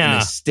Newman. Yeah.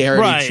 And they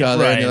stare at each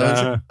other. Right, and the other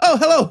one's like, oh,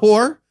 hello,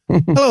 whore.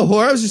 Hello,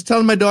 whore. I was just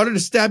telling my daughter to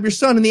stab your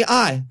son in the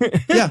eye.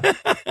 Yeah.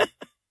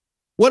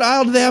 What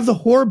aisle do they have the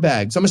whore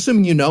bags? I'm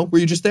assuming you know. Were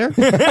you just there?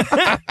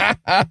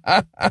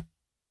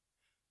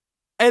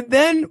 And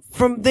then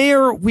from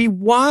there, we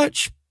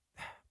watch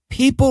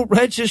people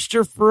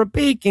register for a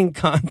baking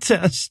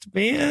contest,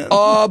 man.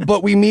 Oh,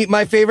 but we meet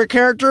my favorite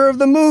character of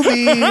the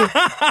movie.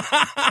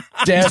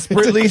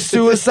 Desperately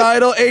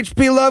suicidal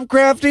H.P.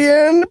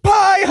 Lovecraftian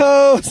pie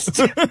host.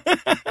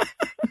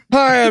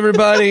 Hi,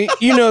 everybody.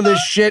 You know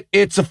this shit.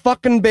 It's a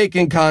fucking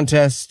baking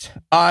contest.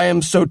 I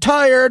am so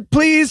tired.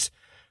 Please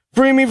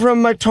free me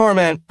from my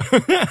torment.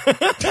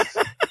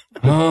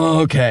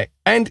 Okay.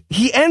 And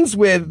he ends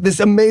with this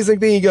amazing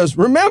thing. He goes,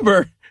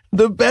 remember,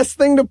 the best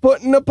thing to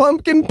put in a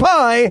pumpkin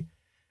pie,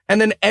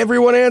 and then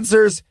everyone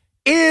answers,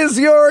 is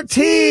your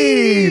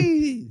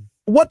teeth.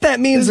 What that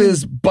means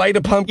is bite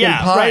a pumpkin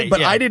pie, right,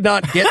 but I did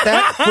not get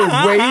that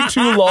for way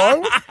too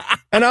long.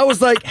 And I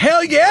was like,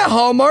 hell yeah,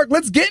 Hallmark,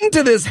 let's get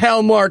into this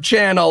Hallmark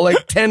channel.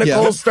 Like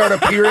tentacles start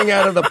appearing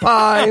out of the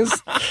pies.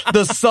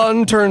 The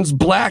sun turns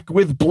black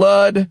with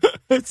blood.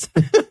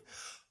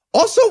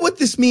 Also, what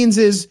this means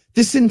is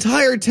this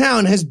entire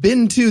town has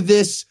been to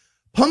this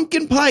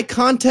pumpkin pie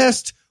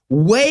contest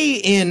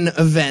weigh-in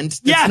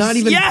event that's not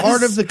even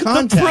part of the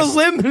contest. The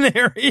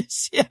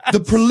preliminaries, yes.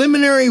 The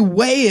preliminary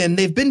weigh-in,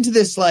 they've been to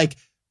this like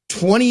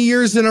 20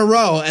 years in a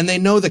row, and they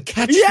know the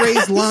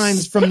catchphrase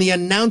lines from the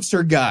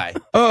announcer guy.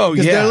 Oh,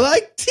 yeah. They're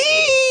like,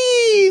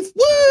 teeth!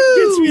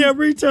 Woo! Gets me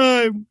every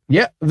time.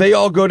 Yeah, they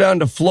all go down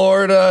to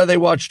Florida. They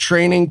watch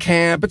Training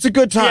Camp. It's a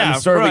good time.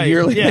 It's sort of a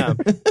yearly. Yeah.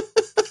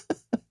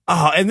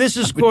 Oh, and this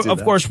is,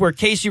 of course, where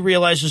Casey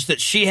realizes that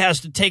she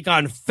has to take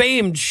on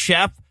famed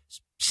chef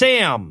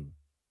Sam.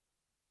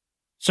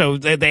 So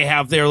they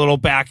have their little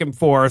back and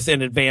forth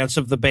in advance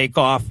of the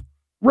bake-off.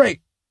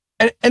 Right.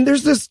 And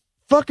there's this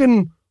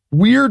fucking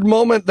weird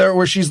moment there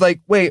where she's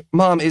like, wait,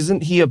 Mom,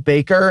 isn't he a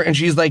baker? And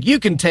she's like, you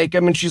can take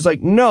him. And she's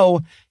like,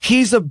 no,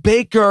 he's a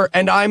baker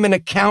and I'm an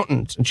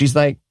accountant. And she's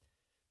like,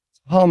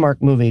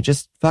 Hallmark movie,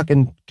 just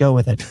fucking go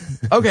with it.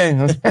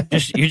 Okay.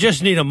 You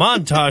just need a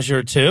montage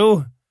or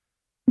two.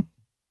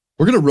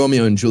 We're going to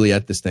Romeo and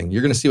Juliet this thing.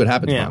 You're going to see what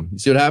happens, Mom. You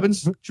see what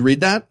happens? Did you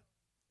read that?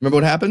 Remember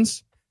what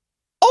happens?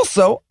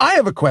 Also, I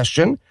have a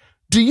question.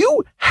 Do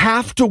you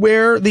have to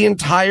wear the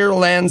entire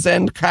Land's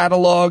End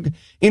catalog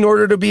in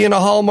order to be in a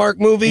Hallmark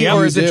movie? Yeah,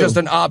 or is it just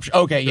an option?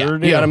 Okay, Sure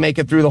do. You got to make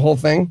it through the whole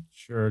thing?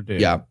 Sure do.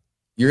 Yeah.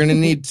 You're going to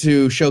need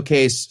to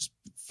showcase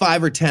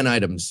 5 or 10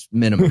 items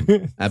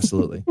minimum.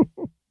 Absolutely.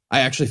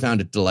 I actually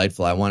found it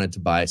delightful. I wanted to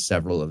buy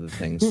several of the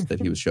things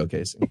that he was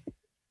showcasing.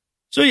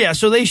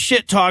 So they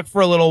shit talk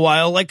for a little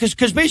while, like,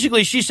 cause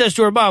basically she says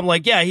to her mom,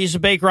 like, yeah, he's a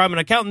baker, I'm an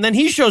accountant. Then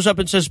he shows up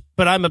and says,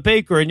 but I'm a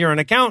baker and you're an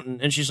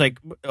accountant. And she's like,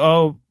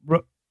 oh,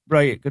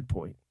 right. Good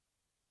point.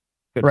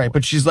 Good point.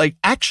 But she's like,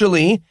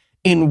 actually,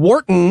 in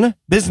Wharton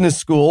Business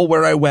School,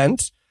 where I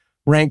went,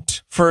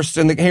 ranked first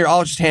in the, here,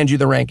 I'll just hand you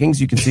the rankings.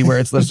 You can see where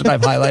it's listed.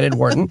 I've highlighted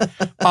Wharton.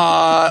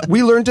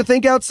 We learned to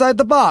think outside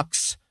the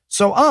box.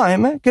 So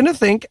I'm going to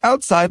think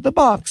outside the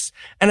box.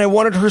 And I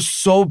wanted her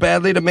so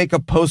badly to make a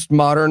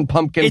postmodern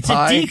pumpkin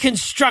pie. It's a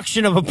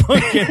deconstruction of a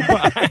pumpkin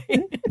pie.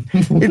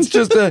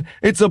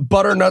 It's a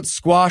butternut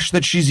squash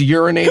that she's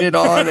urinated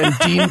on, and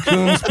Dean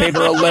Koontz paid her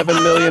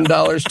 $11 million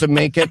to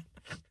make it.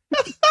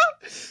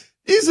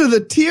 These are the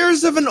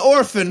tears of an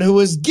orphan who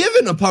was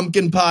given a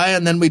pumpkin pie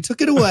and then we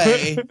took it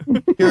away.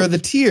 Here are the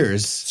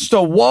tears. Just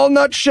a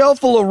walnut shell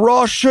full of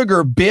raw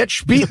sugar,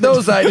 bitch. Beat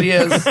those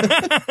ideas.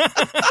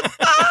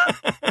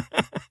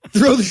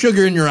 Throw the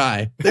sugar in your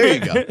eye. There you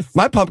go.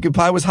 My pumpkin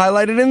pie was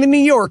highlighted in the New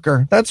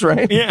Yorker. That's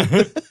right.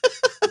 Yeah.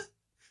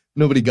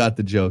 Nobody got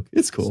the joke.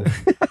 It's cool.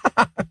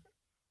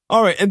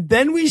 All right. And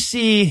then we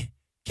see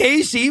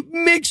Casey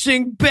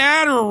mixing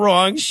batter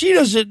wrong. She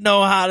doesn't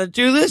know how to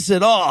do this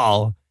at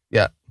all.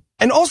 Yeah.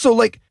 And also,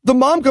 like, the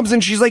mom comes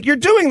in, she's like, you're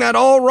doing that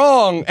all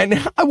wrong.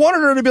 And I wanted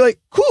her to be like,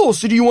 cool.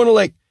 So do you want to,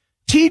 like,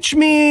 teach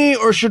me,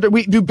 or should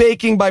we do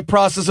baking by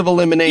process of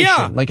elimination?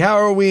 Yeah. Like, how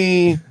are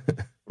we?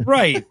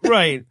 Right.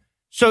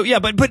 So yeah,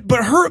 but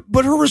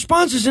her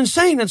response is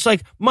insane. It's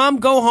like, Mom,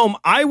 go home.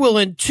 I will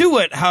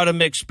intuit how to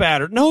mix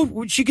batter.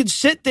 No, she could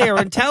sit there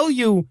and tell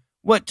you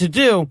what to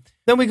do.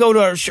 Then we go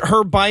to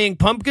her buying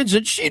pumpkins,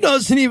 and she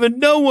doesn't even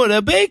know what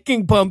a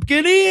baking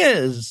pumpkin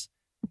is.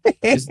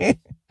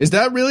 Is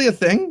that really a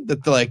thing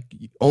that like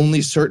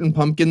only certain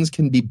pumpkins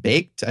can be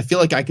baked? I feel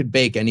like I could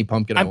bake any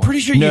pumpkin. I'm pretty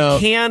sure you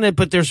can,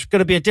 but there's going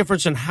to be a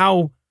difference in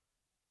how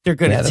they're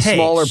going to taste. The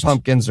smaller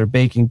pumpkins are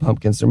baking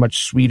pumpkins. They're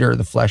much sweeter.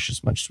 The flesh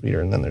is much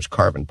sweeter. And then there's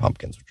carving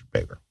pumpkins, which are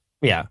bigger.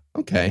 Yeah.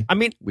 Okay. I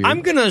mean, Weird.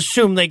 I'm going to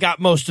assume they got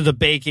most of the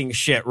baking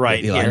shit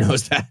right Eli here.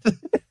 knows that.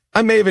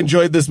 I may have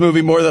enjoyed this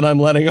movie more than I'm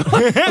letting on.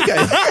 Okay.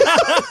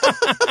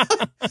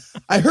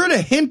 I heard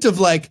a hint of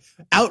like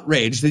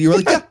outrage that you were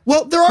like, yeah,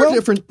 well, there are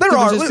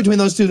differences between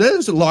those two.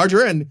 There's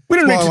larger and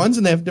smaller ones,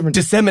 and they have different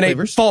disseminate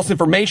flavors. False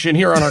information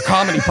here on our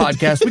comedy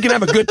podcast. We can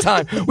have a good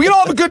time. We can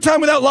all have a good time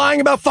without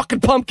lying about fucking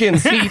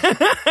pumpkins.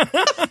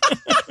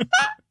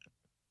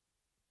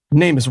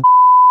 Name is.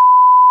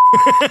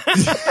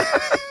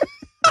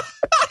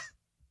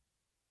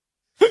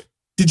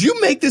 Did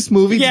you make this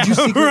movie? Yeah, Did you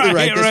secretly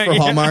write this for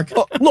Hallmark?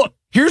 Oh, look,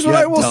 here's what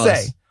I will tell say.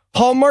 us.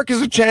 Hallmark is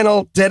a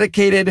channel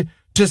dedicated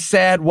to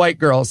sad white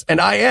girls, and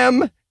I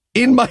am,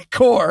 in my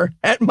core,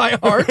 at my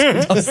heart,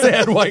 a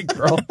sad white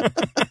girl.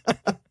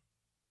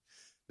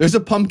 There's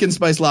a pumpkin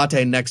spice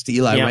latte next to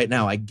Eli Yep. right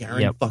now. I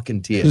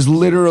guarantee it. There's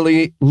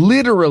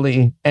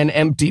literally an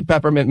empty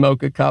peppermint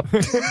mocha cup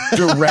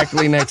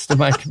directly next to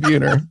my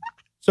computer.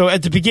 So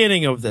at the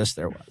beginning of this,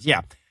 there was.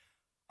 Yeah.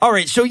 All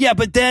right. So, yeah,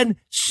 but then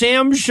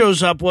Sam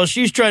shows up while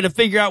she's trying to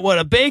figure out what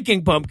a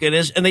baking pumpkin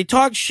is, and they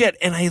talk shit.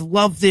 And I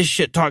love this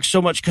shit talk so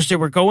much because they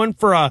were going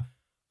for a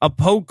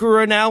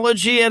poker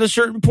analogy at a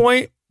certain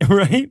point,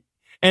 right?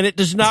 And it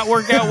does not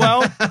work out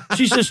well.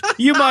 She says,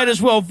 you might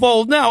as well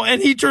fold now.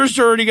 And he turns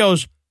to her and he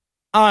goes,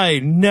 I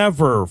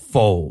never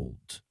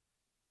fold.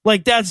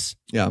 Like, that's...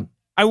 Yeah.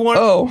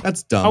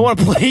 That's dumb. I want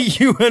to play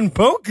you in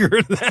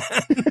poker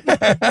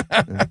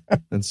then.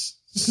 That's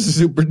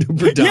super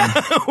duper dumb.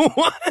 Yeah,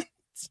 what?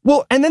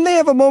 Well, and then they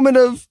have a moment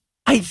of,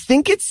 I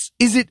think is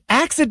it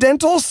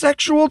accidental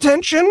sexual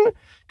tension?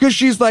 Because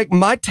she's like,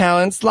 my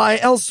talents lie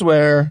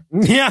elsewhere.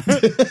 Yeah.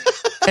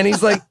 And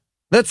he's like,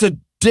 that's a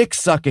dick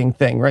sucking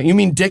thing, right? You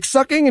mean dick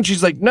sucking? And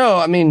she's like, no,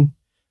 I mean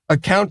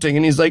accounting.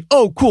 And he's like,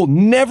 oh, cool.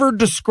 Never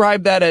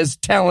describe that as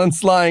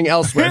talents lying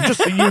elsewhere,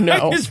 just so you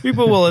know. Because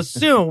people will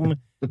assume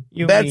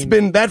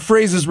that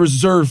phrase is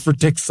reserved for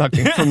dick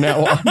sucking from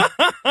now on.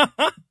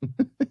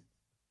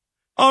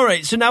 All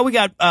right, so now we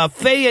got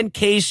Faye and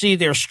Casey.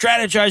 They're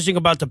strategizing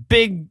about the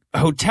big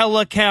hotel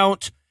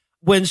account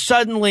when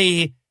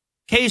suddenly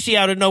Casey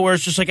out of nowhere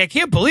is just like, I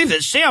can't believe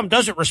that Sam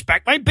doesn't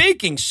respect my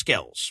baking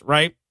skills,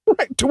 right?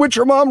 Right. To which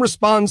her mom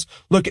responds,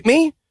 look at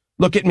me.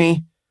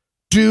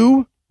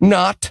 Do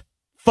not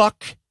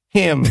fuck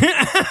him.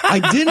 I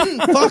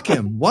didn't fuck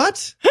him.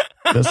 What?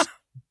 Just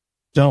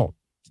don't.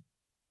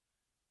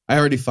 I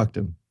already fucked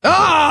him.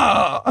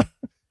 Ah!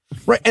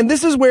 Right. And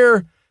this is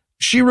where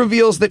she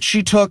reveals that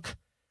she took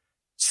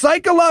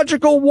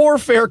psychological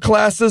warfare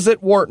classes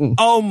at Wharton.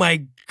 Oh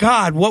my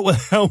God. What the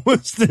hell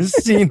was this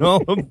scene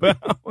all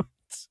about?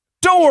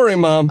 Don't worry,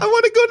 Mom. I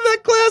want to go to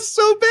that class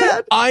so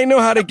bad. I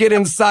know how to get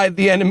inside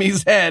the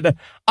enemy's head.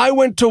 I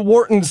went to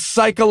Wharton's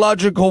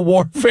psychological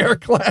warfare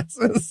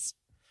classes.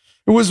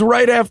 It was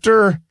right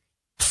after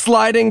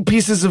sliding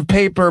pieces of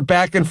paper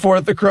back and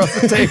forth across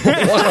the table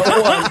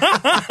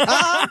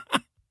 101.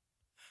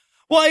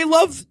 Well, I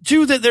love,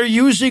 too, that they're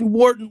using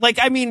Wharton. Like,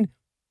 I mean,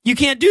 you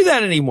can't do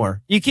that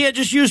anymore. You can't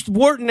just use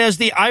Wharton as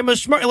the I'm a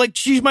smart. Like,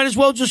 she might as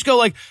well just go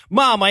like,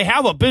 Mom, I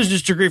have a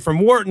business degree from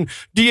Wharton.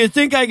 Do you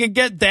think I could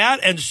get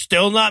that and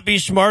still not be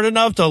smart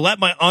enough to let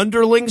my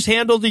underlings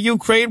handle the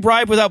Ukraine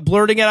bribe without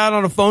blurting it out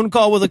on a phone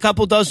call with a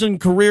couple dozen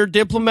career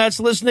diplomats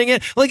listening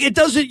in? Like, it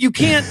doesn't, you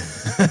can't.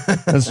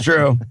 That's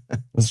true.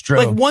 That's true.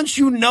 Like, once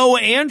you know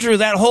Andrew,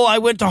 that whole I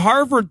went to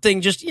Harvard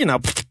thing just,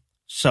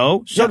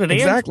 so did Andrew.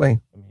 Exactly.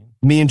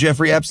 Me and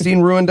Jeffrey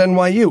Epstein ruined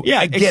NYU. Yeah,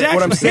 I get exactly. it.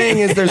 What I'm saying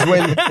is there's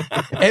when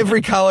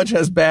every college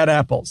has bad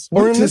apples.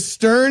 Or to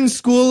Stern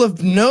School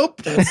of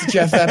Nope. That's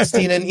Jeff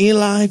Epstein and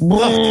Eli.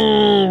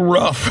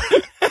 Rough.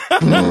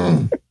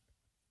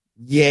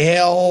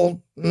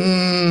 Yale.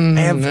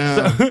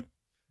 No.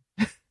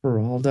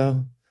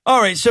 Geraldo.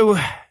 All right, so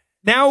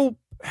now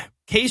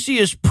Casey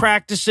is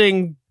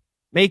practicing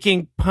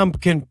making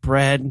pumpkin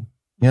bread.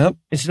 Yep.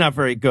 It's not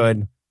very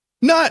good.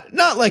 Not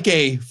like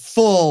a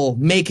full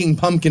making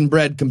pumpkin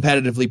bread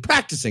competitively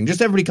practicing.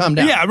 Just everybody calm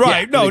down. Yeah,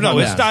 right. No,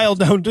 it's dialed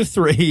down to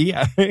 3.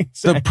 Yeah,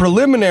 exactly. The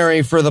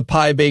preliminary for the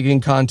pie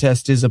baking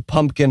contest is a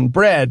pumpkin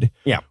bread.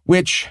 Yeah.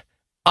 Which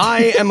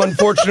I am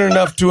unfortunate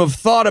enough to have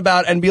thought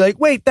about and be like,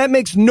 wait, that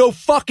makes no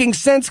fucking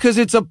sense because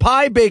it's a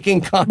pie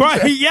baking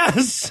contest. Right,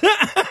 yes.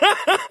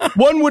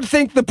 One would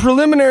think the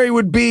preliminary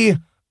would be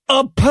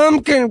a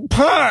pumpkin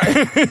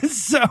pie.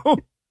 So...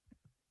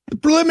 The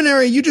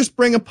preliminary, you just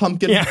bring a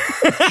pumpkin,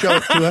 show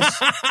it to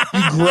us.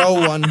 You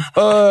grow one.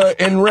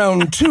 And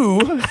round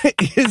 2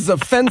 is a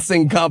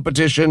fencing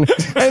competition,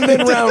 and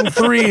then round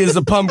 3 is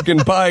a pumpkin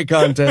pie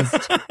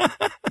contest.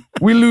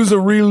 We lose a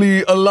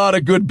lot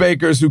of good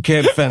bakers who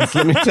can't fence,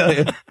 let me tell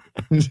you.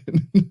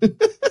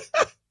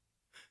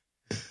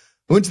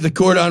 Went to the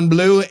Cordon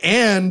Bleu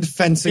and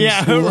fencing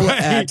school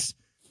at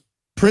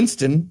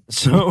Princeton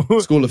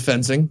School of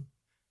Fencing.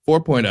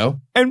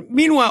 4.0. And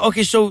meanwhile,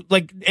 okay, so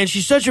and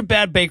she's such a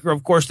bad baker,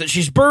 of course, that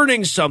she's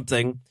burning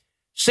something.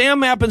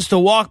 Sam happens to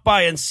walk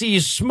by and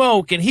sees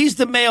smoke, and he's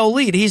the male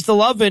lead. He's the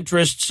love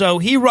interest, so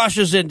he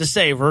rushes in to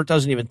save her,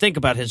 doesn't even think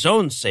about his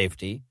own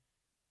safety.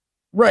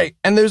 Right.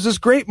 And there's this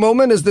great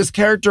moment as this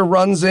character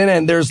runs in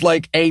and there's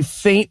like a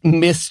faint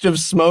mist of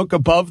smoke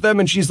above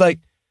them. And she's like,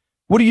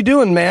 what are you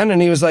doing, man?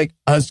 And he was like,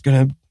 I was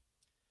going to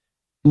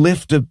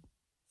lift a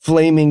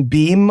flaming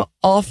beam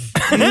off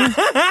you.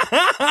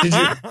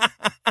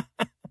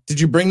 Did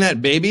you bring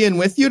that baby in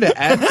with you to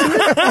add to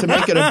it to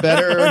make it a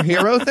better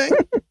hero thing?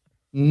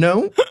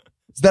 No.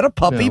 Is that a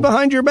puppy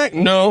behind your back?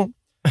 No.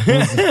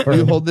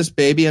 You hold this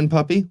baby and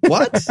puppy?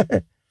 What?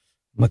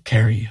 I'ma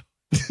carry you.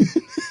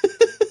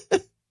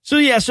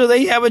 So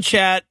they have a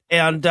chat,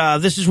 and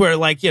this is where,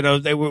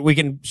 we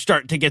can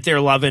start to get their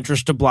love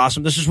interest to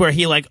blossom. This is where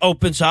he,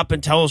 opens up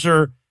and tells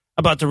her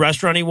about the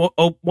restaurant he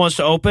wants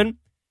to open.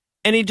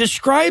 And he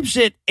describes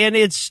it, and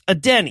it's a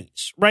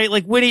Denny's, right?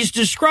 Like, when he's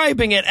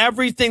describing it,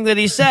 everything that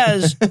he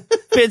says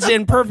fits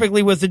in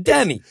perfectly with the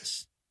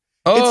Denny's.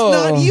 Oh. It's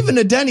not even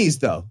a Denny's,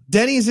 though.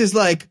 Denny's is,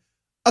 like,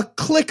 a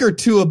click or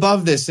two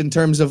above this in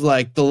terms of,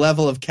 like, the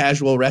level of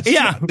casual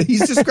restaurant. Yeah.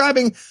 He's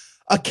describing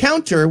a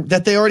counter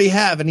that they already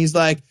have, and he's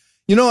like,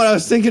 you know what I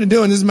was thinking of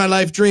doing? This is my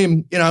life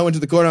dream. You know, I went to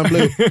the Cordon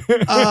Bleu.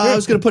 I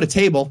was going to put a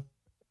table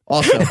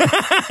also.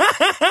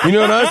 You know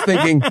what I was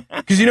thinking?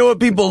 Because you know what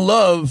people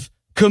love?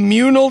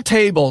 Communal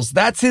tables.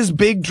 That's his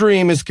big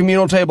dream, is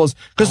communal tables.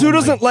 Because who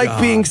doesn't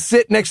like being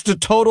sit next to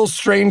total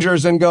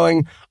strangers and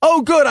going,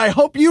 oh, good, I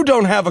hope you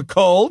don't have a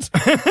cold.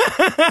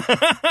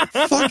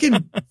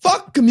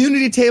 Fuck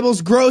community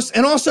tables, gross.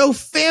 And also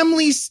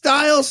family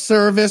style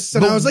service.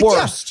 And I was like,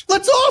 worst. Yeah,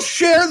 let's all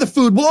share the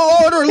food.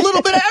 We'll order a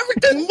little bit of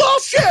everything. We'll all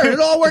share it.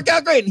 It'll all work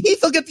out great. And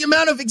Heath will get the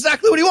amount of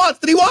exactly what he wants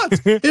that he wants.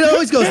 It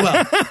always goes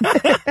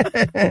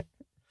well.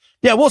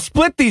 Yeah, we'll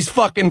split these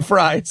fucking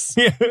fries.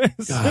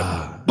 Yes.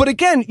 But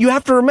again, you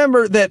have to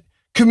remember that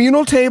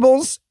communal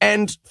tables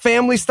and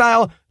family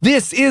style,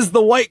 this is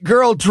the white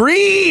girl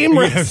dream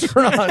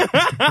restaurant.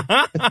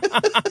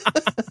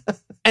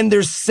 And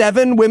there's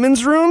 7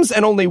 women's rooms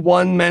and only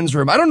 1 men's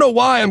room. I don't know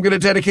why I'm going to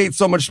dedicate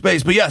so much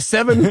space, but yeah,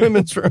 7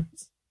 women's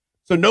rooms.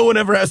 So no one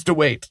ever has to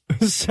wait.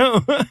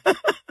 So,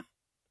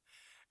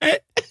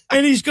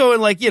 and he's going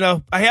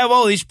I have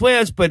all these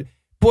plans, but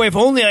boy, if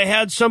only I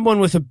had someone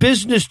with a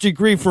business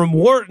degree from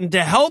Wharton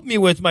to help me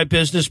with my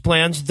business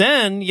plans,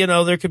 then,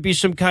 there could be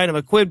some kind of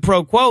a quid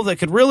pro quo that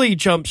could really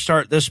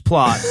jumpstart this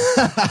plot.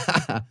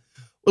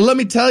 Well, let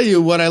me tell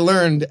you what I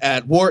learned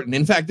at Wharton.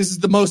 In fact, this is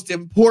the most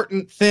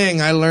important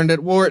thing I learned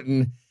at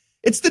Wharton.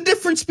 It's the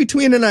difference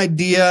between an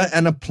idea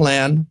and a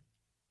plan.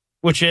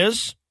 Which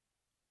is?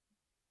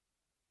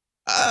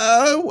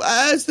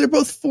 As they're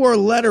both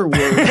 4-letter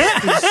words.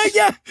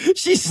 Yeah,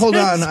 hold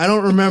on, I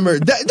don't remember.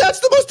 That's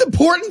the most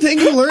important thing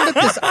you learned at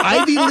this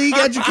Ivy League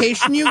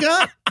education you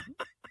got?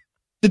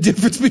 The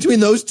difference between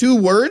those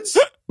 2 words?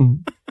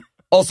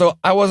 Also,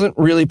 I wasn't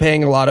really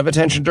paying a lot of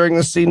attention during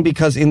this scene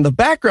because in the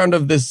background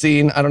of this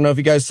scene, I don't know if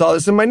you guys saw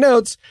this in my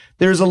notes,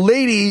 there's a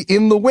lady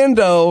in the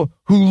window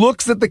who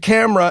looks at the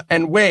camera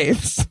and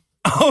waves.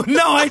 Oh,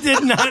 no, I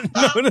did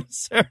not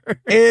notice her.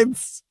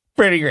 It's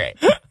pretty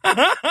great.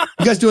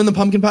 You guys doing the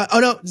pumpkin pie? Oh,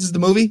 no, this is the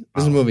movie?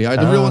 This is the movie. All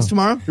right, the real one's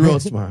tomorrow? The real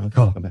one's tomorrow.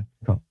 Okay,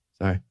 cool.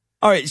 Sorry.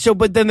 All right, so,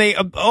 but then they,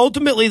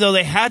 ultimately, though,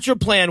 they hatch a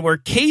plan where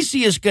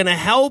Casey is going to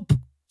help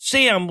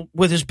Sam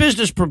with his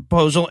business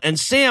proposal, and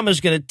Sam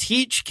is going to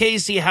teach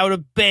Casey how to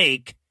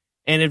bake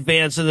in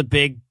advance of the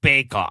big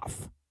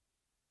bake-off.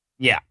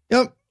 Yeah.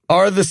 Yep.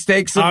 Are the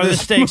stakes of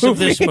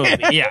this movie?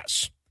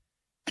 Yes.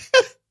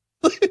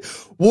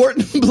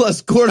 Wharton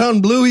plus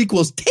Cordon Bleu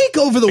equals take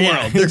over the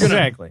world. They're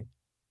exactly.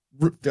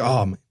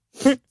 Oh, man.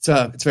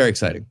 It's very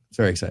exciting. It's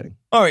very exciting.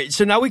 All right,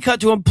 so now we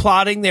cut to them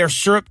plotting their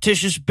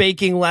surreptitious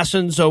baking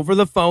lessons over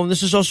the phone.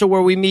 This is also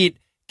where we meet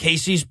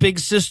Casey's big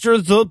sister,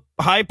 the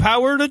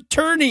high-powered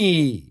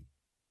attorney.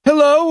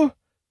 Hello,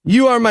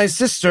 you are my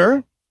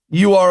sister.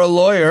 You are a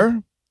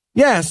lawyer.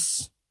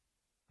 Yes.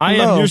 I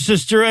am your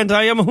sister, and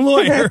I am a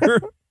lawyer.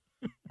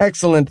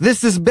 Excellent.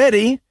 This is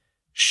Betty.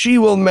 She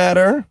will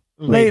matter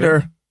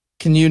later.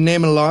 Can you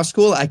name a law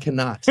school? I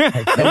cannot.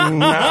 I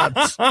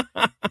cannot.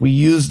 We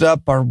used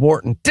up our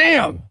Wharton.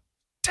 Damn.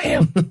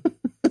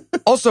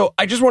 Also,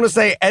 I just want to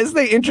say, as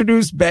they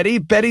introduce Betty,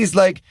 Betty's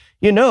like,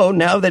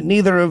 now that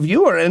neither of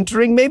you are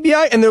entering, maybe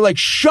I... And they're like,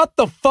 shut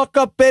the fuck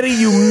up, Betty,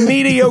 you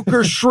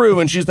mediocre shrew.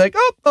 And she's like,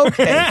 oh,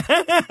 okay.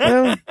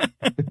 Well,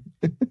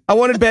 I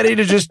wanted Betty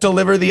to just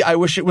deliver the I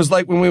wish it was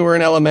like when we were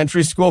in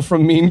elementary school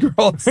from Mean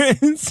Girls.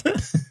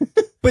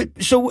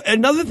 But so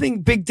another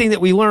big thing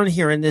that we learn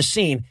here in this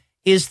scene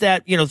is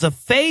that, the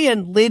Faye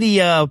and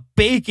Lydia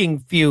baking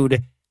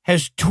feud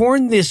has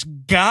torn this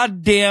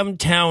goddamn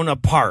town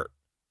apart.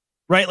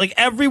 Right? Like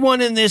everyone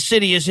in this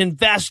city is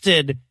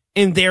invested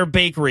in their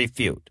bakery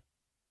feud.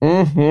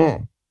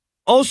 Mm-hmm.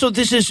 Also,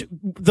 this is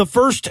the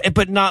first,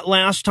 but not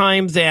last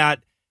time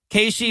that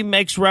Casey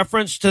makes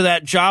reference to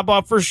that job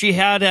offer she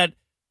had at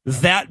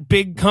that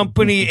big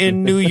company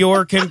in New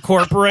York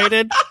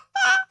Incorporated.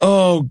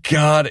 Oh,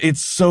 God.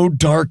 It's so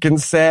dark and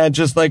sad.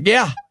 Just like,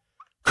 yeah,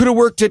 could have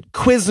worked at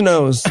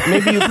Quiznos.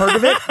 Maybe you've heard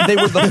of it. They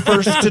were the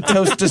first to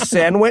toast a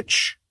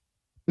sandwich.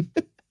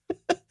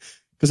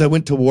 Because I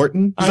went to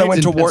Wharton. I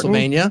went to Wharton.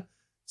 Pennsylvania.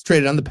 It's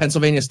traded on the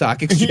Pennsylvania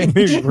Stock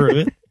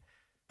Exchange.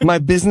 My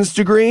business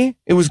degree,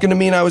 it was going to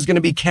mean I was going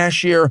to be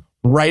cashier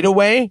right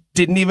away.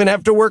 Didn't even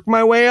have to work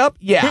my way up.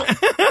 Yeah.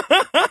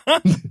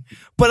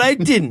 But I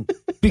didn't,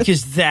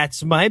 because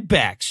that's my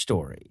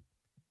backstory.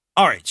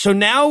 All right. So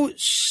now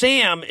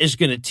Sam is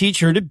going to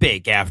teach her to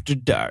bake after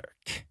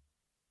dark.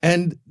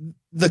 And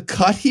the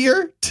cut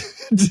here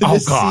oh,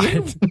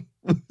 God.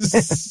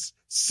 Was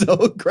so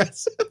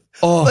aggressive.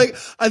 Oh. Like,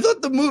 I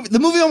thought the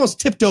movie almost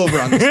tipped over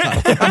on this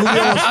cut. The movie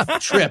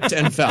almost tripped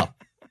and fell.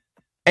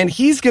 And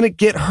he's going to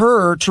get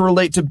her to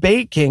relate to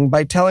baking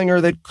by telling her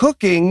that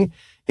cooking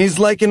is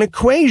like an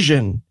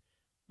equation.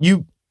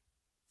 You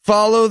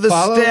follow the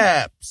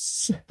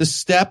steps. The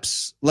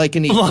steps like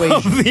an equation.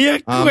 Love the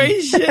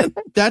equation.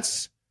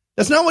 That's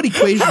not what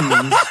equation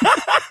means.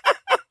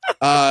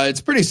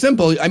 It's pretty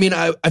simple. I mean,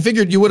 I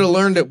figured you would have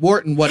learned at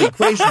Wharton what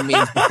equation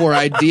means before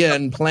idea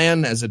and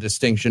plan as a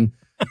distinction.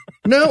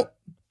 No,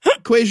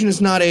 equation is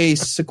not a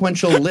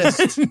sequential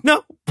list.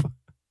 Nope.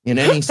 In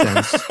any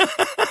sense.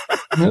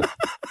 Nope.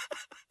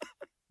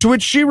 To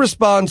which she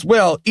responds,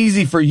 well,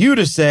 easy for you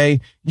to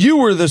say. You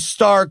were the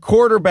star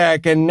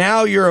quarterback and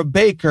now you're a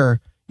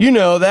baker. You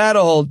know that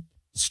old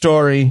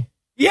story.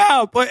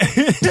 Yeah, but...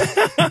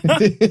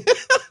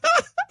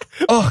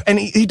 Oh, and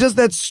he does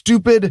that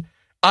stupid...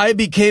 I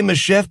became a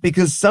chef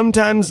because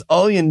sometimes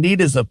all you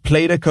need is a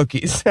plate of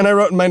cookies. And I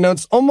wrote in my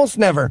notes, almost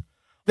never.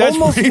 That's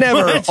almost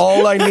never much.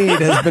 All I need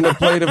has been a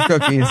plate of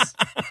cookies.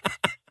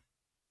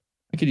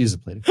 I could use a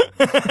plate of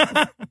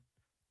cookies.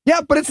 Yeah,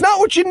 but it's not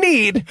what you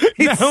need.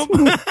 No.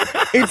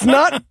 It's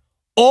not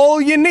all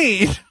you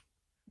need.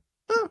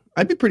 Oh,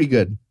 I'd be pretty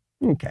good.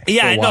 Okay.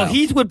 Yeah, no,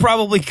 he would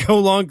probably go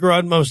longer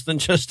on most than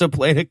just a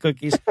plate of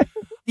cookies.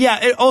 Yeah,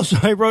 and also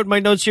I wrote in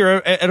my notes here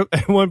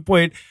at one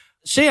point,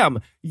 Sam,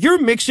 you're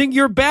mixing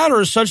your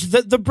batter such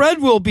that the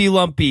bread will be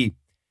lumpy.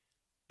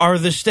 Are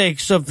the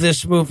stakes of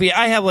this movie?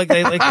 I have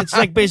it's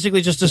like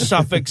basically just a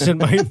suffix in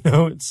my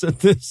notes at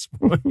this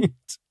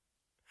point.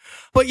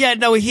 But yeah,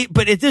 no,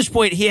 but at this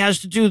point he has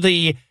to do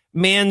the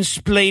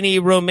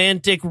mansplainy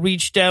romantic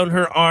reach down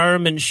her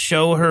arm and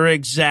show her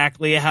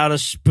exactly how to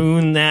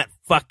spoon that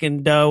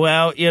fucking dough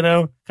out,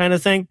 kind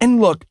of thing.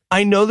 And look,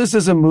 I know this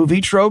is a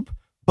movie trope,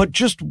 but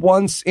just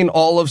once in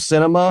all of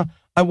cinema,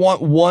 I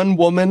want one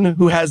woman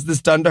who has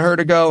this done to her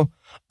to go,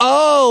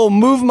 oh,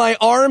 move my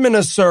arm in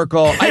a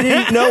circle. I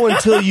didn't know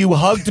until you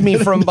hugged me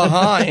from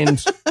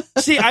behind.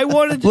 See, I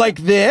wanted like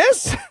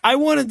this. I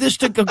wanted this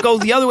to go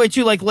the other way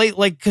too,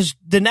 because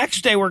the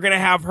next day we're going to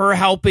have her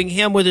helping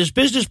him with his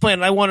business plan.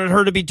 And I wanted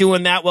her to be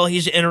doing that while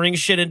he's entering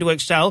shit into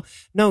Excel.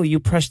 No,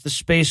 you press the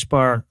space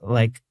bar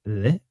like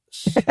this.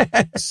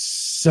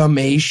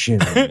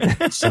 Summation. Okay.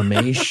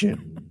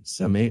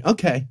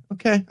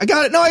 I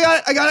got it. No,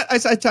 I got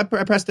it.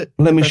 I pressed it.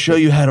 Let me show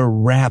you how to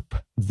wrap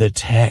the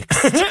text.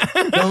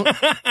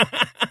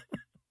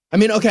 I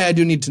mean, okay, I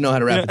do need to know how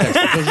to wrap the text,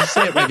 because just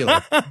say it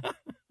regularly.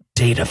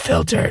 Data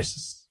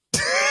filters.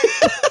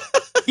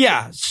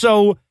 Yeah,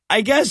 so I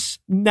guess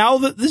now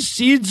that the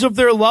seeds of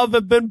their love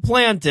have been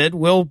planted,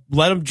 we'll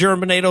let them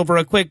germinate over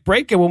a quick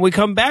break. And when we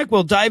come back,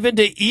 we'll dive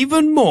into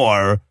even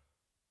more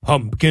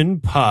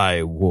Pumpkin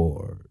Pie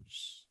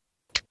Wars.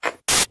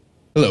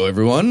 Hello,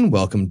 everyone.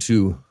 Welcome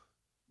to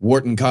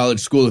Wharton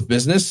College School of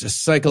Business,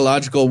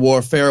 Psychological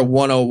Warfare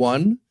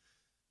 101.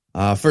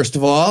 First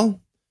of all,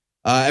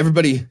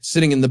 everybody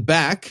sitting in the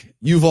back,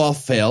 you've all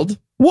failed.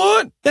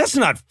 What? That's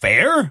not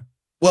fair.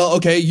 Well,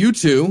 okay, you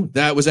two,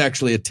 that was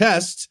actually a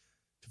test.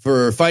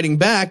 For fighting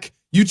back,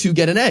 you two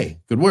get an A.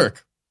 Good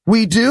work.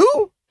 We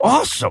do?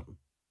 Awesome.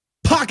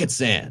 Pocket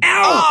sand.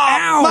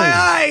 Ow! My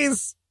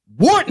eyes!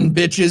 Wharton,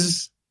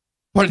 bitches.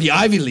 Part of the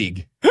Ivy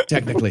League,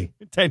 technically.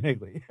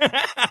 Technically.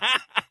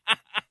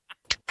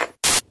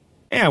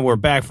 And we're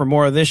back for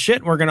more of this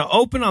shit. We're going to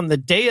open on the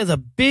day of the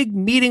big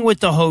meeting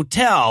with the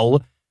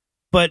hotel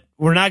but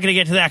we're not going to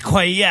get to that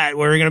quite yet.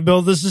 We're going to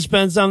build the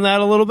suspense on that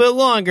a little bit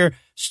longer.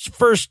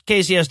 First,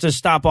 Casey has to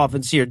stop off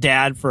and see her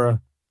dad for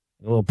a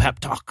little pep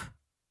talk.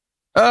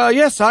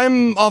 Yes,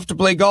 I'm off to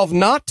play golf,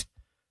 not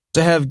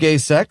to have gay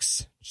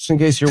sex, just in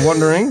case you're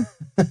wondering.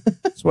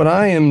 That's what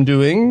I am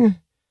doing.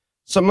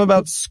 Something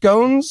about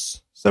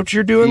scones? Is that what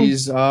you're doing?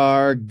 These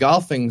are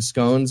golfing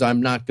scones.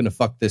 I'm not going to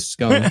fuck this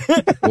scone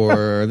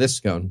or this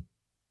scone.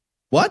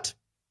 What?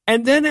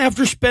 And then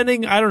after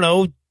spending, I don't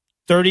know,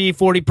 30,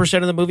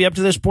 40% of the movie up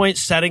to this point,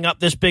 setting up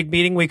this big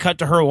meeting, we cut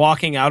to her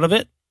walking out of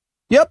it.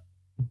 Yep.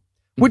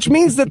 Which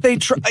means that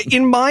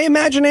in my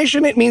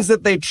imagination, it means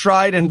that they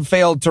tried and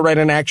failed to write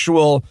an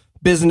actual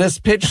business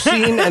pitch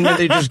scene and then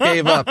they just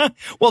gave up.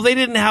 Well, they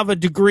didn't have a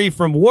degree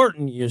from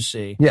Wharton, you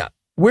see. Yeah.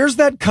 Where's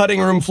that cutting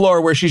room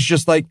floor where she's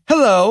just like,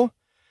 hello.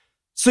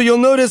 So you'll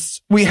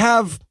notice we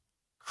have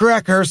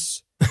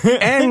crackers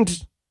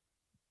and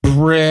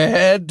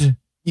bread.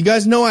 You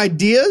guys know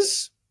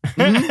ideas?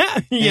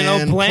 You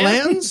know,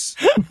 plans?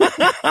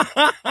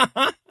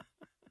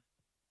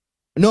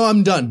 No,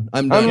 I'm done.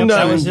 I'm done.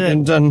 That was it.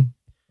 I'm done.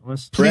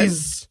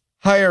 Please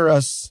hire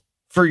us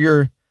for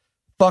your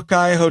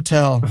Buckeye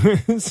Hotel.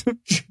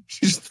 She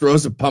just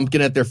throws a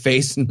pumpkin at their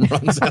face and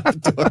runs out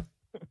the door.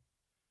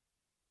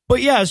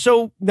 But yeah,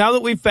 so now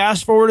that we've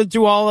fast forwarded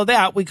through all of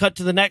that, we cut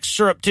to the next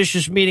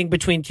surreptitious meeting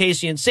between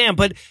Casey and Sam.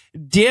 But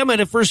damn it,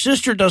 if her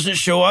sister doesn't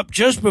show up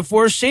just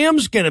before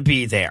Sam's going to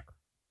be there.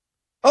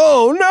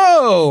 Oh,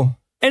 no.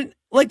 And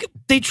like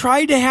they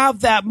tried to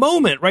have that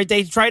moment, right?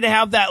 They tried to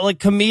have that like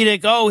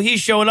comedic, oh,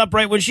 he's showing up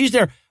right when she's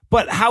there.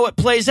 But how it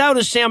plays out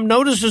is Sam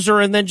notices her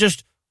and then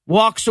just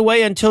walks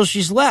away until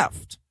she's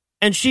left.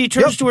 And she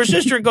turns to her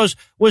sister and goes,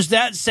 was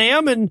that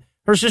Sam? And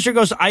her sister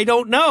goes, I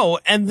don't know.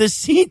 And the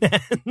scene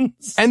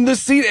ends. And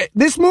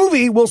this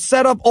movie will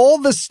set up all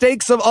the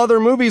stakes of other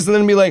movies and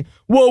then be like,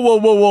 whoa, whoa,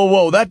 whoa, whoa,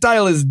 whoa. That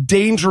dial is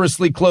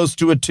dangerously close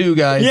to a 2,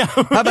 guys. Yeah.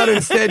 How about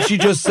instead she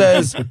just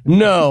says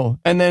no,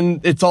 and then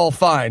it's all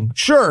fine.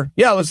 Sure.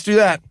 Yeah, let's do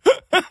that.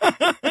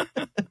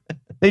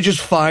 They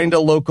just find a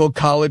local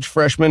college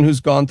freshman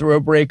who's gone through a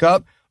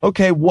breakup.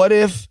 Okay, what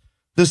if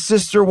the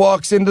sister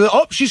walks into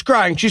oh, she's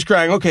crying. She's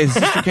crying. Okay, the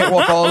sister can't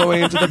walk all the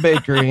way into the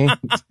bakery.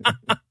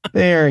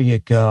 There you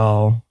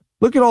go.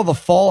 Look at all the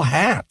fall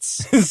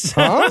hats.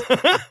 Huh?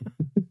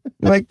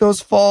 You like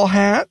those fall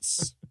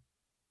hats?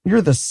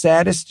 You're the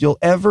saddest you'll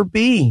ever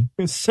be.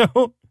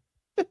 So,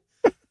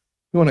 you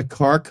want a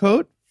car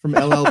coat from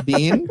LL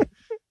Bean?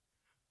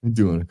 I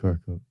do want a car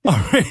coat. All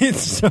right,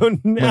 so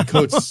now my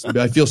coat's,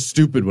 I feel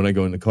stupid when I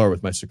go in the car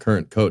with my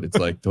current coat. It's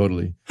like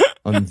totally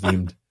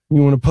unthemed.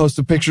 You want to post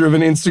a picture of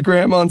an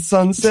Instagram on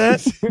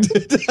Sunset?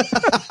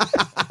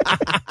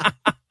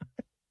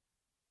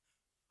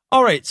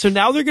 All right, so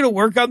now they're going to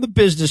work on the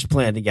business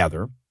plan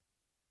together.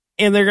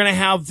 And they're going to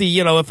have the,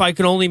 if I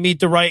could only meet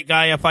the right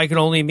guy, if I could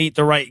only meet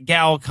the right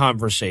gal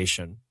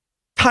conversation.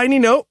 Tiny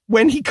note,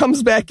 when he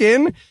comes back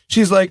in,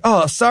 she's like,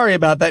 oh, sorry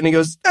about that. And he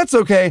goes, that's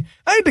okay.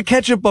 I had to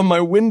catch up on my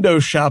window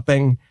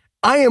shopping.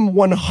 I am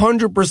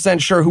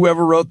 100% sure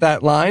whoever wrote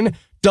that line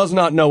does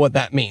not know what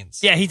that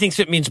means. Yeah, he thinks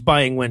it means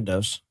buying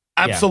windows.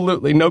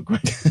 Absolutely. Yeah. No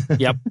question.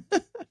 Yep.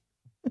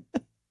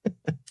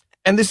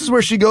 And this is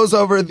where she goes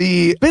over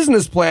the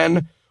business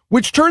plan,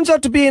 which turns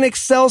out to be an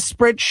Excel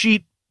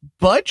spreadsheet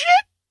budget.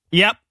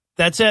 Yep.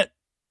 That's it.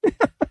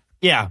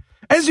 Yeah.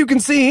 As you can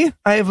see,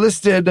 I have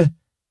listed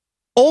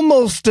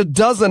almost a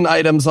dozen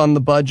items on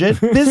the budget.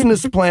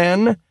 Business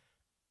plan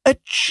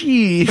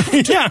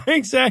achieved. Yeah,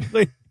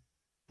 exactly.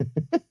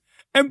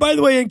 And by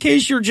the way, in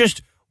case you're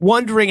just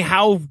wondering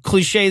how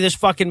cliche this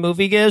fucking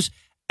movie is,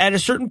 at a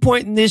certain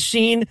point in this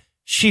scene,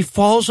 she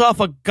falls off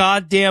a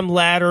goddamn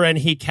ladder and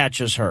he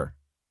catches her.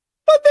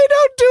 But they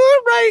don't do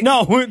it right.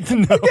 No.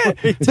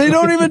 Again, they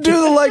don't even do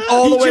the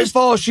all the way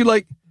fall. She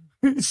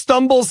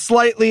stumbles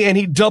slightly and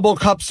he double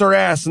cups her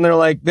ass and they're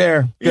like,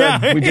 there, good,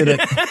 yeah. We did it.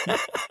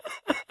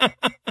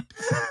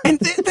 And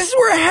this is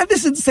where I had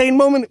this insane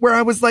moment where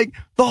I was like,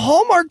 the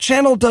Hallmark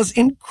Channel does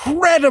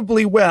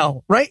incredibly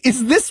well, right?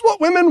 Is this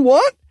what women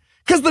want?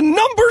 Because the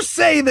numbers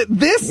say that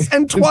this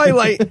and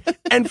Twilight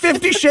and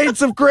 50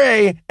 Shades of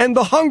Grey and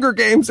The Hunger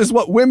Games is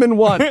what women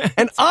want.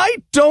 And I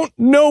don't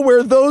know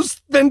where those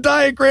Venn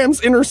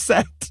diagrams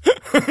intersect.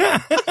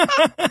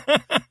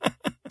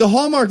 The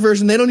Hallmark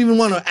version, they don't even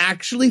want to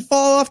actually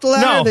fall off the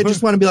ladder. No. They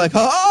just want to be like,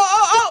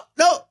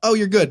 no,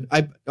 you're good.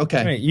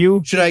 Okay. Right,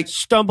 you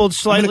stumbled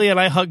slightly and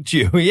I hugged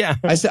you. Yeah.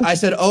 I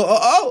said,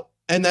 oh,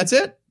 and that's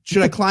it.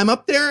 Should I climb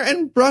up there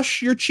and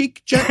brush your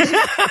cheek gently?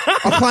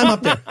 I'll climb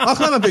up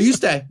there. You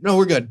stay. No,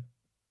 we're good.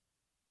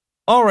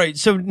 All right.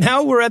 So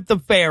now we're at the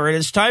fair and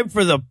it's time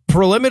for the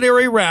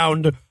preliminary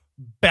round,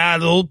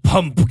 Battle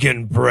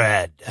Pumpkin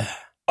Bread.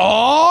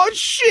 Oh,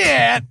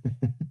 shit.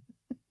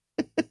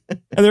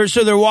 And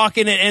they're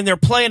walking it and they're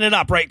playing it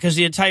up, right? Because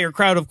the entire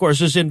crowd, of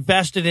course, is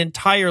invested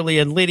entirely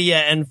in Lydia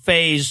and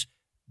Faye's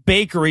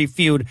bakery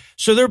feud.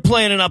 So they're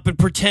playing it up and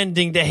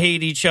pretending to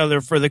hate each other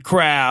for the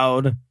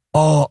crowd.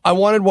 Oh, I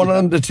wanted one of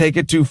them to take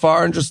it too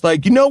far and just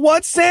you know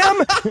what, Sam?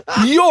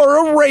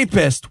 You're a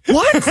rapist.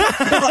 What?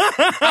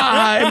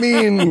 I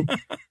mean,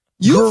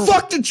 You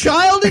fucked a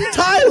child in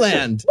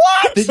Thailand.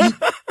 What?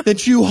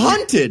 That you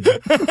hunted.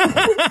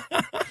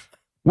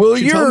 Well,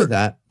 She told me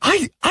that.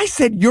 I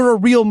said you're a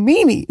real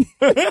meanie.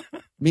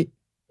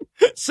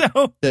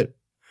 So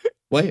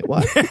Wait,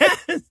 what?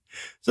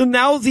 So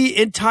now the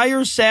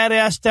entire sad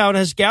ass town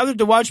has gathered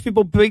to watch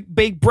people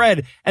bake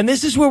bread. And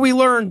this is where we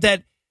learned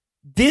that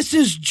this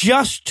is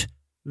just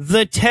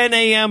the 10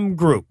 a.m.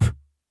 group.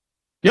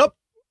 Yep.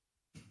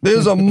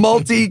 There's a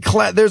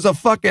there's a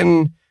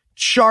fucking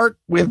chart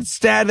with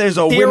there's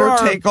a winner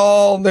take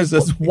all. There's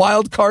this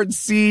wild card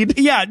seed.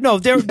 Yeah, no,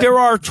 there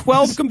are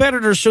 12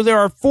 competitors. So there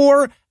are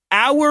 4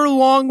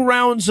 hour-long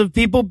rounds of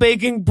people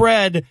baking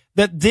bread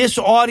that this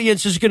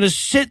audience is going to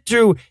sit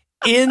through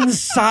in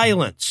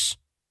silence.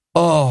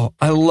 Oh,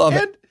 I love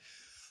it.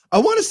 I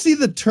want to see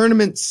the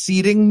tournament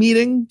seeding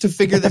meeting to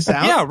figure this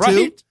out. Yeah,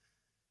 right.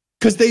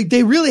 Because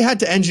they really had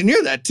to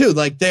engineer that too.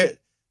 Like they're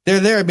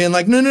there being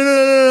like,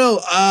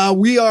 no.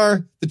 We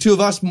are the two of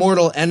us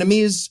mortal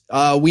enemies.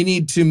 We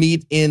need to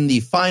meet in the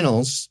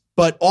finals,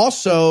 but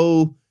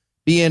also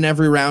be in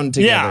every round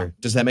together. Yeah.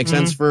 Does that make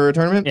sense for a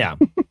tournament? Yeah.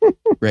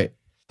 Great.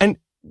 And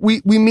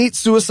we meet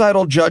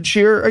Suicidal Judge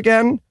here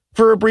again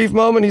for a brief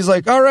moment. He's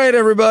like, all right,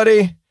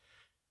 everybody,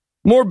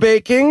 more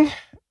baking.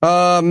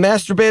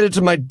 Masturbated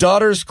to my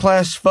daughter's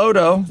class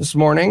photo this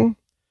morning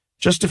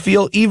just to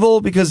feel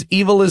evil because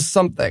evil is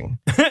something.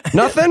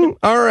 Nothing?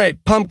 All right,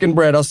 pumpkin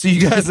bread. I'll see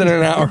you guys in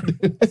an hour.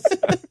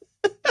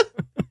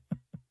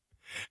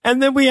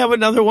 And then we have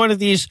another one of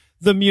these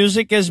the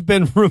music has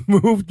been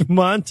removed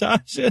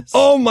montages.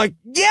 Oh my,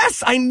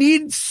 yes, I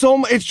need so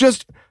much. It's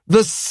just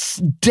the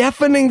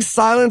deafening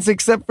silence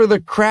except for the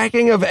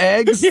cracking of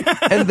eggs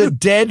and the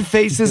dead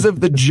faces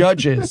of the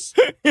judges.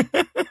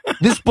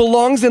 This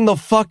belongs in the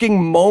fucking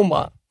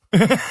MoMA.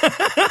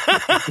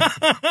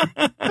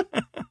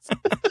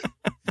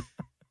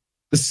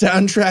 The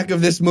soundtrack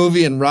of this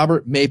movie and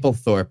Robert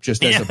Mapplethorpe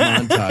just as a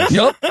montage.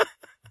 Yep.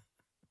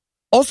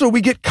 Also,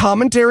 we get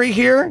commentary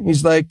here.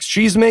 He's like,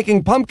 she's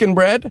making pumpkin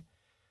bread.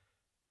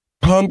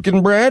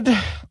 Pumpkin bread.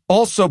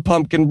 Also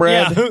pumpkin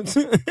bread.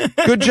 Yeah.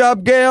 Good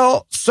job,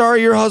 Gail.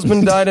 Sorry your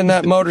husband died in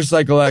that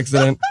motorcycle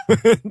accident. And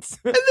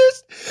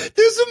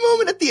there's a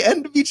moment at the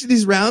end of each of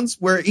these rounds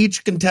where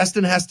each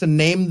contestant has to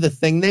name the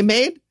thing they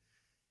made.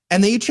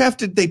 And they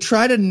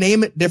try to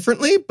name it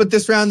differently, but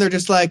this round they're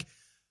just like,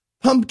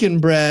 pumpkin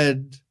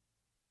bread.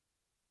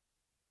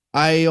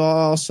 I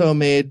also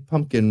made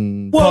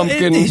pumpkin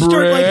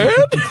bread.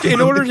 In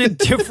order to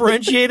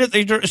differentiate it,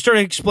 they started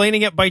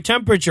explaining it by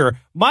temperature.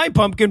 My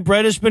pumpkin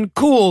bread has been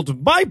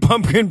cooled. My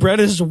pumpkin bread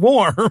is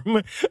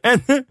warm.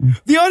 And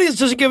the audience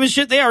doesn't give a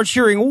shit. They are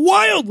cheering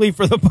wildly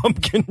for the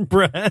pumpkin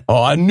bread.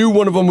 Oh, I knew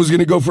one of them was going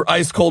to go for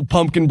ice cold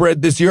pumpkin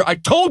bread this year. I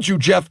told you,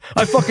 Jeff.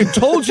 I fucking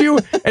told you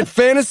at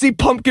Fantasy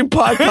Pumpkin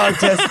Pie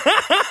Contest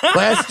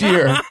last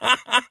year.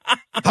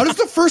 How does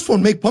the first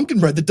one make pumpkin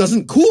bread that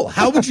doesn't cool?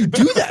 How would you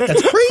do that?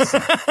 That's crazy.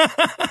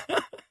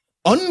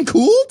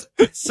 Uncooled?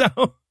 So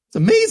it's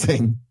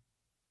amazing.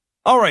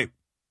 All right.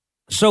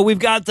 So we've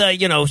got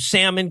the,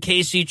 Sam and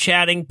Casey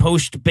chatting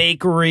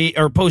post-baking.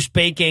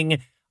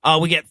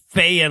 We get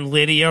Faye and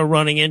Lydia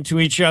running into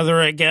each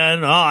other again.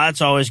 Oh,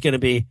 that's always going to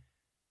be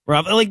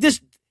rough. Like this,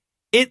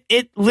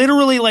 it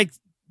literally, like,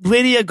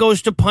 Lydia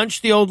goes to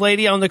punch the old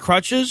lady on the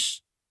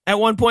crutches at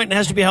one point and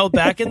has to be held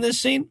back in this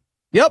scene.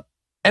 Yep.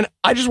 And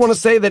I just want to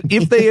say that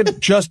if they had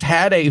just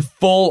had a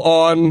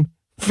full-on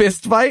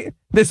fist fight,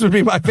 this would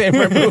be my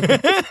favorite movie.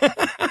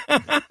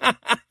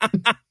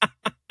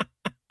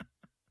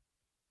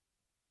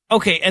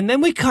 Okay, and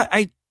then we cut,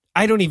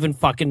 I don't even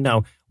fucking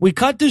know. We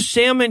cut to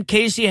Sam and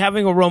Casey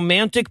having a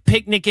romantic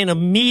picnic in a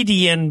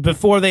median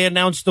before they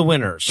announced the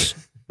winners.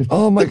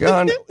 Oh my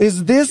God.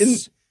 Is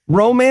this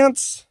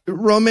romance?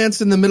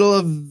 Romance in the middle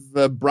of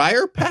a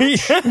briar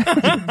patch?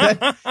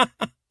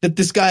 That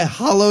this guy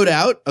hollowed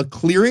out a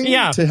clearing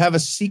to have a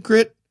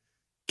secret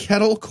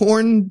kettle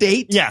corn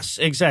date? Yes,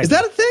 exactly. Is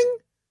that a thing?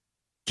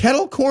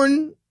 Kettle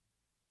corn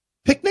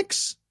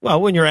picnics? Well,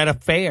 when you're at a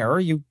fair,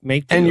 you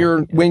make...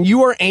 And when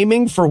you are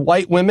aiming for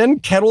white women,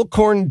 kettle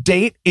corn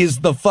date is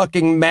the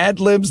fucking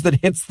Mad Libs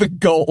that hits the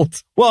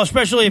gold. Well,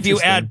 especially if you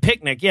add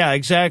picnic. Yeah,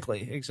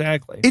 exactly.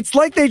 It's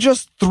like they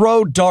just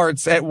throw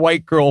darts at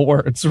white girl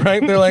words,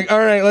 right? They're like, all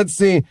right, let's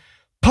see.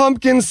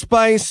 Pumpkin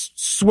spice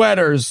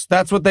sweaters.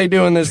 That's what they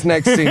do in this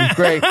next scene.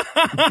 Great.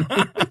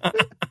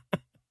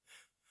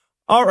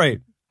 All right.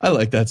 I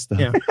like that stuff.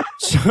 Yeah.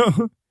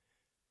 So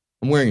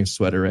I'm wearing a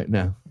sweater right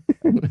now.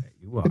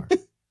 You are.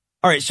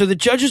 All right. So the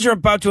judges are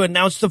about to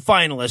announce the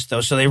finalists,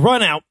 though. So they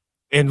run out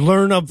and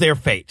learn of their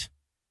fate.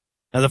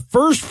 Now, the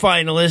first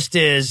finalist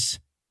is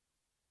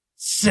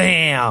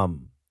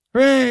Sam.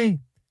 Hooray.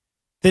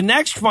 The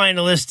next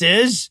finalist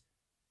is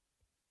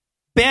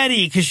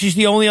Betty, because she's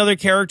the only other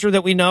character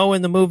that we know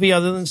in the movie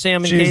other than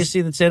Sam and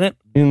Casey that's in it.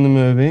 In the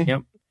movie.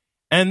 Yep.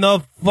 And the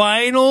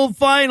final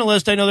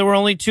finalist, I know there were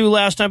only 2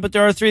 last time, but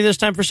there are 3 this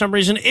time for some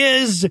reason,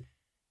 is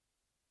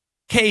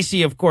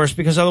Casey, of course,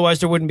 because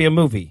otherwise there wouldn't be a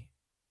movie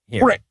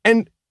here. Right.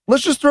 And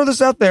let's just throw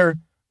this out there,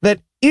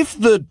 that if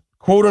the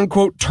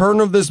quote-unquote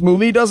turn of this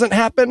movie doesn't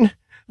happen,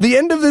 The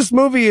end of this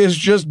movie is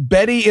just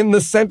Betty in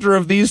the center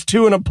of these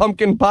two in a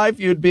pumpkin pie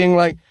feud being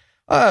like,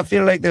 oh, I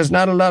feel like there's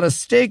not a lot of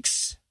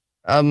stakes.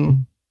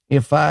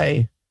 If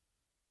I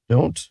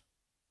don't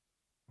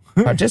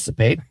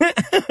participate,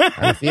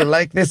 I feel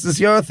like this is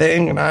your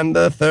thing and I'm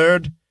the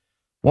third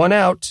one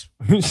out.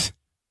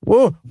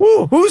 Whoa,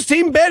 who's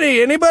Team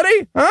Betty?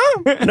 Anybody?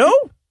 Huh? No?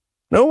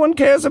 No one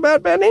cares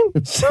about Betty?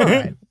 All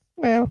right.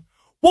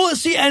 Well,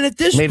 see, and at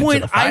this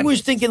point, I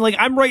was thinking, like,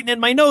 I'm writing in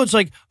my notes,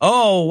 like,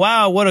 oh,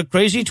 wow, what a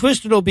crazy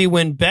twist it'll be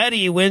when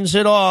Betty wins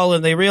it all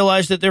and they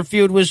realize that their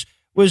feud was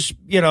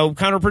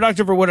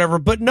counterproductive or whatever.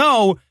 But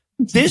no,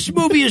 this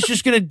movie is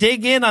just going to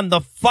dig in on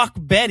the fuck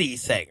Betty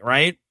thing,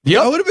 right?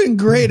 Yeah, it would have been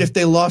great if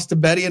they lost to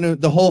Betty and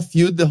the whole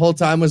feud the whole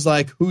time was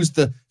like, who's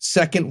the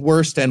second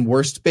worst and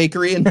worst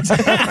bakery in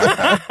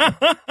town?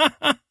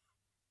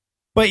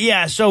 But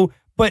yeah,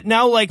 but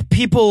now, like,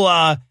 people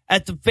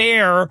at the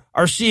fair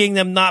are seeing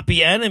them not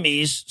be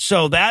enemies,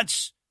 so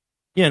that's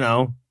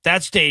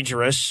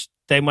dangerous.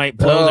 They might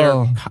blow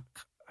their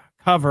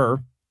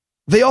cover.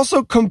 They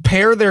also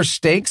compare their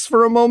stakes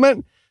for a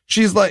moment.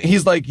 He's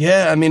like,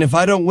 yeah, I mean, if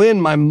I don't win,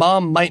 my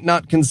mom might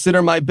not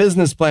consider my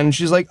business plan. And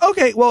she's like,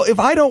 okay, well, if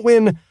I don't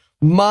win,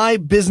 my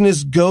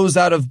business goes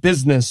out of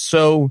business.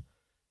 So,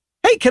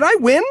 hey, can I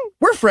win?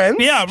 We're friends.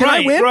 Yeah, can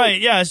I win?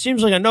 Right. Yeah, it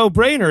seems like a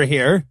no-brainer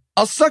here.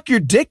 I'll suck your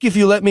dick if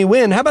you let me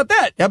win. How about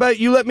that? How about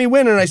you let me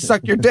win and I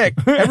suck your dick?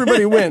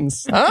 Everybody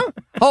wins. Huh?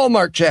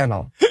 Hallmark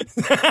Channel.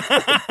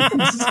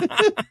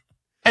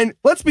 And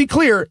let's be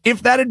clear,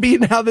 if that had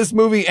been how this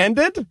movie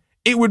ended,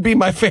 it would be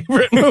my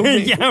favorite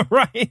movie. Yeah,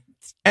 right.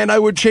 And I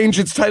would change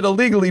its title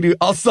legally to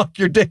I'll suck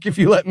your dick if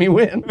you let me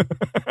win.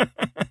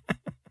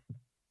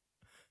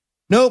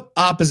 Nope,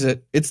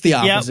 opposite. It's the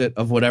opposite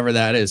of whatever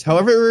that is.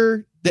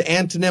 However, the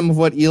antonym of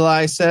what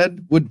Eli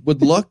said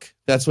would look,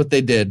 that's what they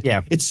did.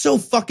 Yeah. It's so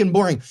fucking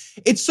boring.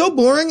 It's so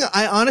boring,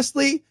 I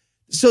honestly...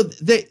 So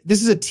this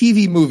is a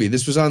TV movie.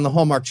 This was on the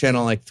Hallmark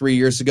Channel like 3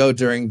 years ago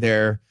during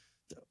their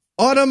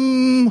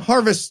Autumn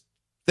Harvest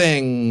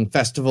thing,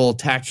 festival,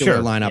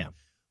 tacular lineup. Yeah.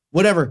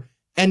 Whatever.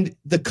 And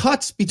the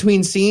cuts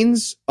between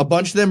scenes, a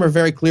bunch of them are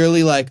very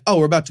clearly like, oh,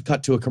 we're about to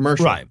cut to a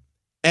commercial. Right.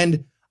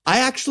 And I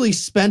actually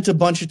spent a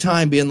bunch of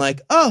time being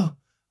like, oh,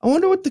 I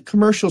wonder what the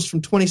commercials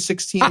from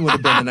 2016 would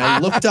have been. And I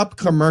looked up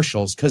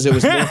commercials because it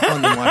was more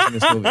fun than watching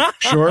this movie.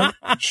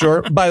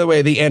 Sure. By the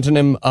way, the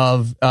antonym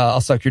of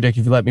I'll suck your dick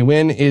if you let me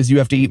win is you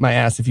have to eat my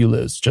ass if you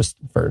lose, just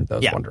for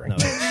those wondering. No,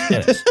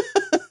 it is.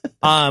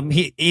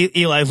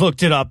 Eli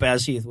looked it up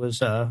as Heath was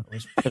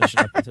finishing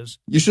up with his.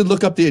 You should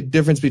look up the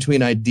difference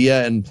between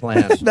idea and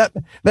plan.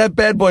 that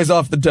bad boy's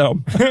off the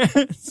dome.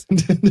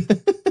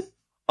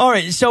 All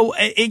right, so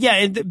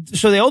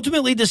so they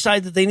ultimately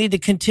decide that they need to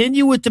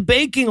continue with the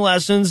baking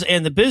lessons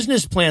and the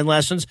business plan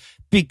lessons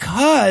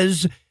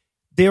because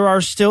there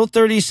are still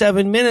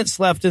 37 minutes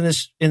left in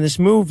this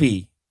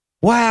movie.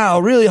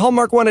 Wow, really?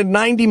 Hallmark wanted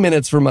 90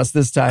 minutes from us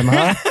this time,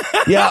 huh?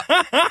 Yeah.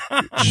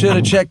 Should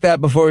have checked that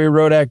before we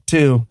wrote Act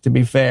 2, to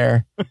be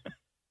fair.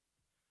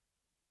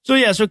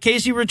 So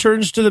Casey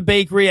returns to the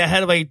bakery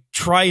ahead of a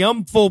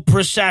triumphal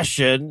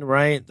procession,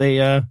 right?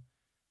 They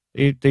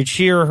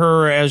cheer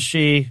her as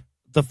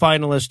the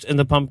finalist in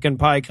the pumpkin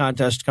pie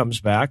contest,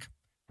 comes back.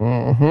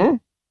 Mm-hmm.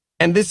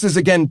 And this is,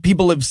 again,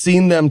 people have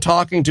seen them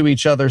talking to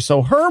each other,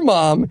 so her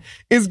mom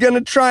is going to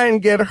try and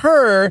get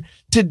her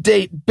to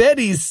date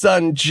Betty's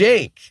son,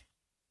 Jake.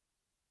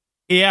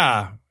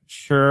 Yeah,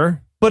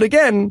 sure. But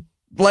again,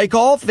 like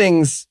all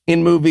things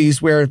in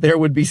movies where there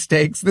would be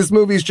stakes, this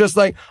movie's just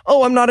like,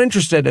 oh, I'm not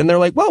interested. And they're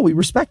like, well, we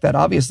respect that.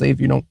 Obviously, if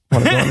you don't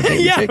want to go on a date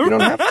with Jake, you don't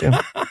have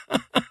to.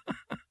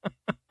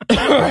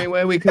 Any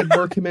way we could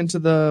work him into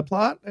the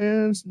plot?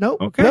 And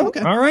nope. Okay. No? Okay.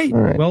 All right.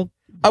 Well,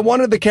 I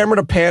wanted the camera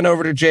to pan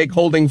over to Jake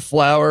holding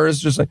flowers,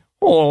 just like,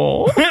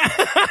 oh.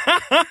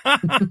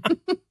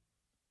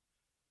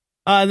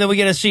 And then we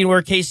get a scene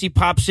where Casey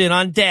pops in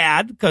on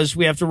Dad because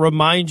we have to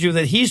remind you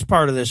that he's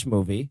part of this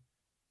movie.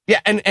 Yeah,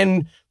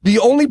 and the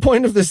only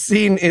point of this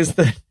scene is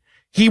that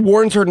he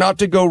warns her not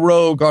to go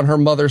rogue on her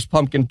mother's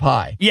pumpkin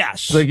pie.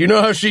 Yes. It's like, you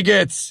know how she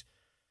gets.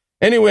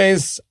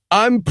 Anyways,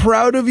 I'm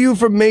proud of you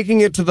for making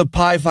it to the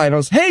pie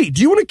finals. Hey,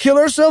 do you want to kill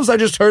ourselves? I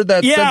just heard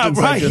that sentence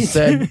I just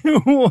said.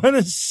 What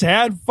a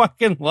sad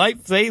fucking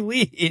life they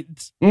lead.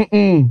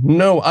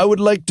 No, I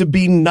would like to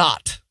be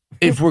not.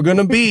 If we're going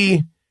to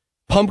be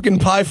pumpkin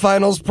pie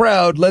finals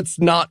proud, let's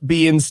not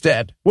be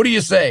instead. What do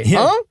you say?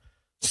 Yeah. Huh?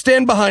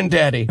 Stand behind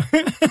Daddy.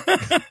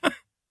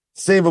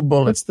 Save a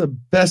bullet. What's the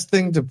best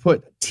thing to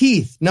put?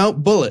 Teeth. No,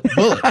 bullet.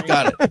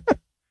 Got it.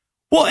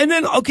 Well, and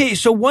then, okay,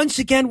 so once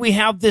again, we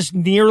have this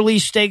nearly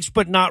stakes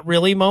but not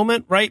really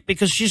moment, right?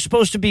 Because she's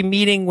supposed to be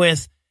meeting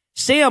with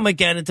Sam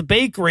again at the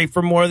bakery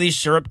for more of these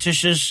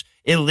surreptitious,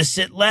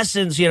 illicit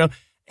lessons,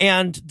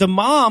 and the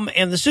mom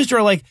and the sister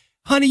are like,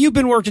 honey, you've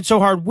been working so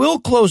hard. We'll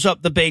close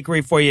up the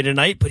bakery for you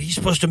tonight, but he's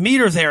supposed to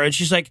meet her there. And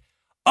she's like,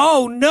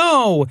 oh,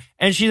 no.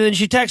 And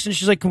she texts and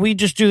she's like, can we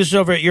just do this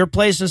over at your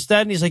place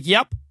instead? And he's like,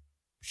 yep,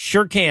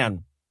 sure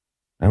can.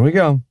 There we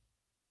go.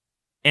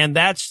 And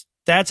that's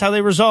how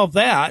they resolve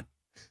that.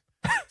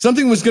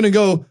 something was going to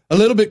go a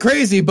little bit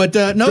crazy, but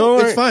no,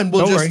 it's fine.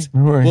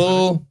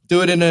 We'll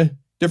do it in a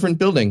different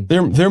building.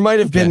 There might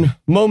have been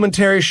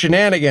momentary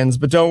shenanigans,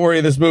 but don't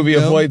worry, this movie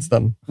avoids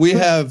them. We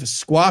have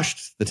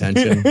squashed the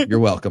tension. You're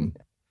welcome.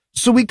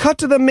 So we cut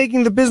to them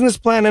making the business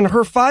plan, and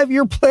her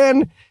 5-year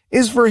plan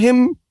is for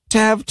him to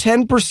have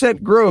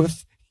 10%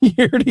 growth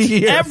year to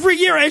year. Every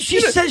year. And she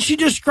says she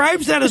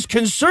describes that as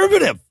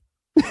conservative.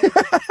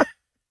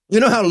 You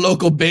know how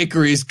local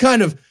bakeries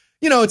kind of,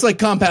 it's like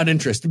compound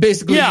interest.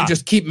 Basically, you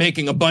just keep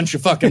making a bunch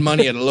of fucking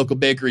money at a local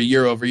bakery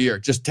year over year,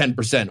 just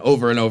 10%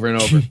 over and over and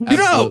over.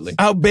 Absolutely. You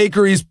know how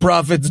bakeries'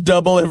 profits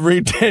double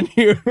every 10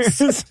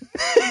 years?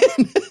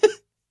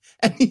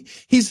 And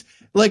he's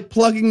like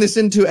plugging this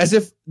into as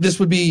if this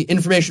would be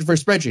information for a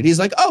spreadsheet. He's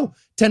like,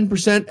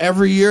 10%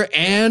 every year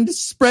and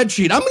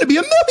spreadsheet. I'm going to be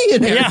a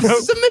millionaire. Yeah.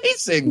 This is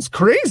amazing. It's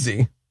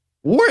crazy.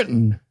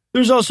 Wharton.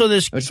 There's also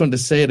this. I just wanted to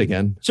say it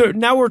again. So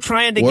now we're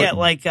trying to get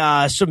like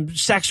some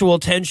sexual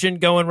tension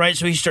going, right?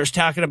 So he starts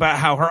talking about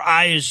how her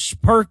eyes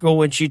sparkle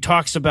when she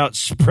talks about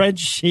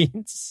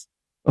spreadsheets.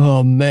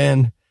 Oh,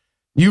 man.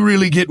 You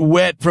really get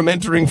wet from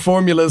entering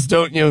formulas,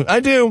 don't you?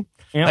 I do.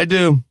 Yep. I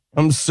do.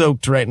 I'm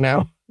soaked right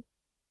now.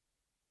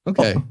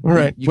 Okay. All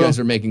right. You guys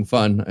are making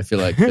fun. I feel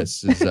like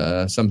this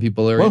is some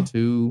people are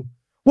into.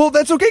 Well,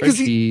 that's okay because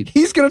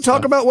he's going to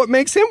talk about what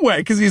makes him wet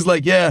because he's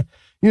like, yeah,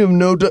 you have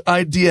no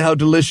idea how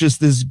delicious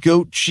this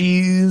goat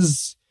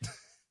cheese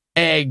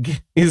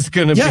egg is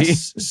going to be.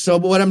 Yes. So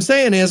what I'm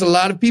saying is a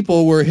lot of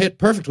people were hit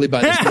perfectly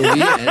by this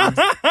movie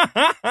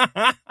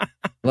and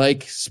like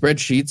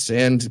spreadsheets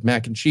and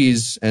mac and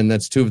cheese. And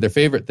that's two of their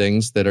favorite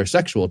things that are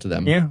sexual to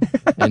them. Yeah.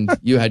 And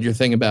you had your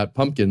thing about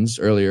pumpkins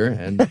earlier.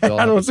 And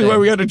I don't see why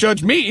we got to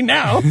judge me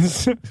now.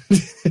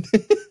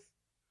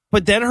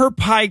 But then her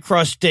pie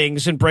crust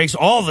dings and breaks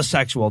all the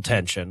sexual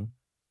tension.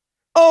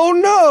 Oh,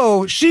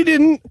 no. She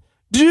didn't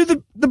do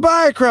the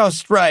pie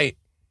crust right.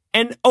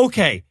 And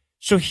okay.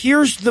 So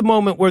here's the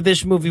moment where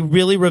this movie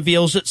really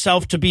reveals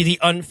itself to be the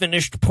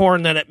unfinished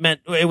porn that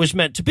it was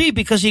meant to be,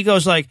 because he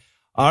goes like,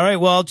 all right,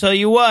 well, I'll tell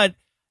you what,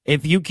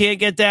 if you can't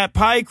get that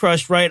pie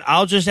crust right,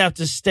 I'll just have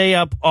to stay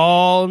up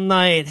all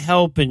night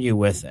helping you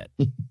with it.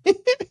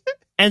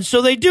 And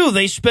so they do.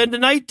 They spend a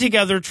night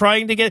together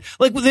trying to get,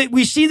 like,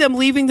 we see them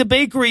leaving the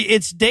bakery.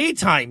 It's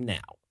daytime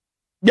now.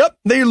 Yep,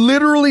 they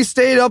literally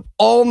stayed up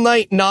all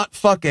night not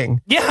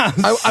fucking. Yeah.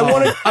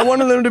 I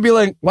wanted them to be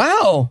like,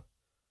 wow.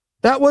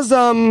 That was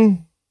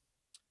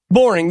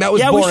boring. That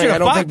was boring. I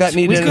don't think that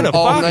needed an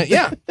all night.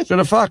 Yeah, should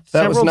have fucked.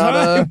 That was not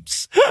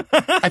times.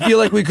 I feel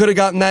like we could have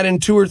gotten that in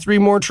 2 or 3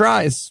 more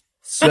tries.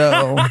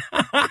 So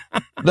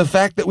the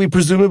fact that we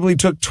presumably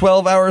took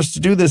 12 hours to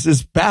do this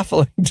is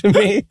baffling to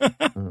me.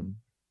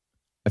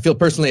 I feel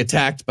personally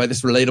attacked by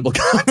this relatable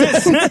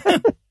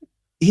content.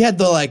 He had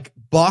the like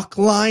Bach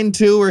line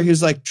too, where he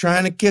was like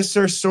trying to kiss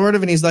her, sort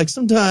of, and he's like,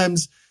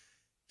 sometimes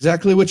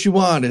exactly what you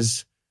want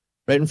is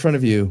right in front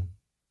of you.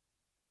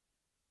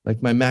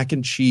 Like my mac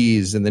and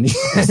cheese, and then he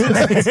and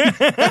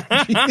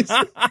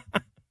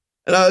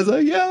I was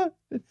like, yeah.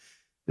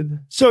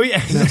 So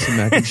yeah, some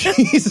mac and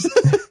cheese.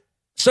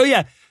 So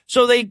yeah,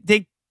 so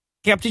they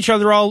kept each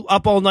other all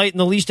up all night in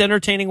the least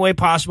entertaining way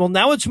possible.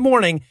 Now it's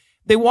morning.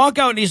 They walk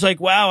out, and he's like,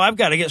 "Wow, I've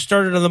got to get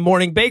started on the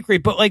morning bakery."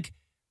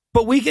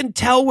 But we can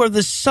tell where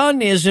the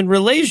sun is in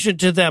relation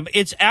to them.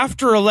 It's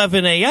after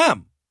 11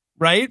 a.m.,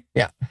 right?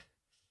 Yeah.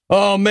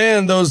 Oh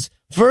man, those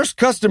first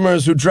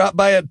customers who drop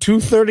by at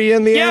 2:30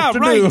 in the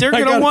afternoon. Yeah, right. They're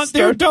going to want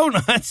their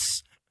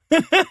donuts.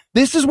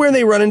 This is where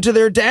they run into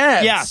their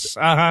dads. Yes.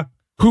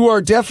 Who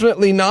are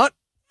definitely not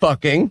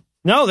fucking.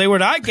 No, they were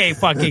not gay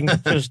fucking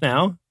just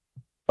now.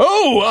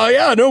 Oh,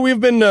 yeah. No, we've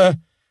been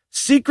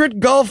secret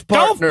golf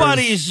partners. Golf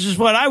buddies is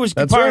what I was.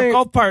 Right.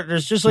 Golf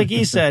partners, just like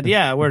he said.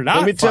 Yeah, we're not.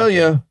 Let me tell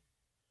you,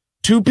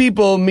 2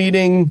 people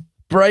meeting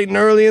bright and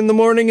early in the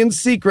morning in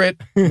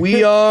secret.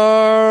 We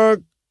are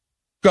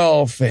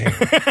golfing.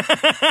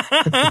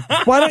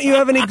 Why don't you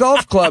have any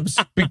golf clubs?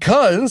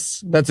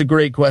 Because that's a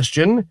great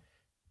question.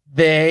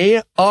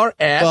 They are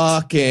at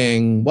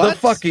fucking what? The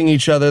fucking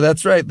each other.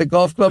 That's right. The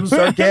golf clubs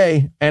are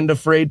gay and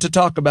afraid to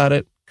talk about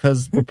it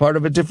because we're part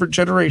of a different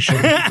generation.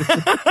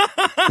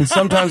 And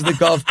sometimes the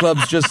golf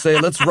clubs just say,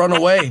 "Let's run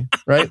away."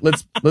 Right?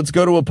 Let's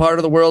go to a part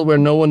of the world where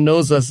no one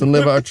knows us and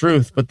live our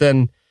truth. But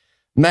then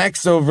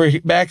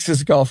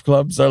Max's golf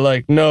clubs are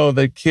like, no,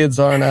 the kids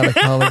aren't out of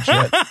college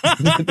yet.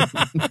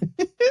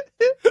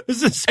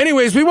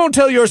 Anyways, we won't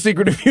tell your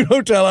secret if you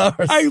don't tell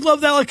ours. I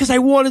love that because I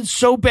wanted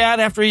so bad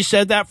after he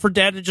said that for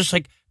Dad to just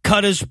like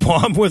cut his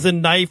palm with a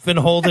knife and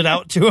hold it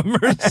out to him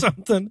or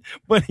something.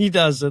 But he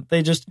doesn't.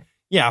 They just,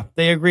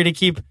 they agree to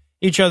keep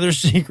each other's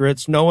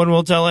secrets. No one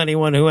will tell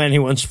anyone who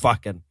anyone's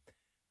fucking.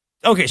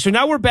 Okay, so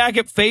now we're back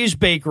at Faye's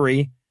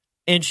Bakery,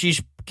 and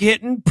she's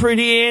getting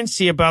pretty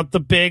antsy about the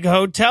big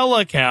hotel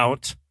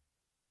account,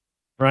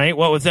 right?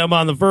 What with them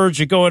on the verge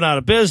of going out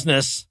of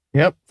business.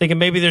 Yep. Thinking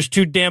maybe there's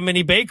too damn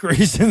many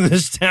bakeries in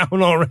this town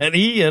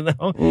already,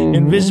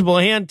 Invisible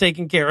hand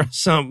taking care of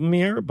something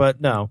here,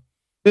 but no.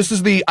 This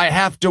is the I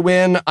have to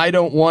win, I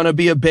don't want to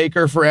be a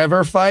baker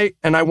forever fight.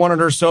 And I wanted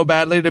her so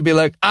badly to be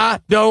like, I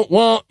don't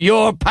want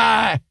your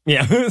pie.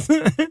 Yeah.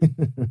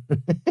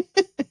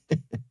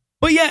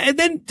 But yeah, and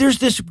then there's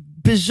this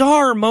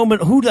bizarre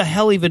moment. Who the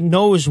hell even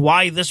knows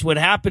why this would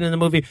happen in the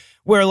movie?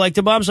 Where like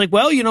the mom's like,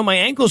 well, you know, my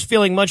ankle's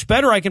feeling much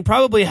better. I can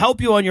probably help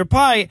you on your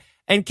pie.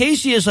 And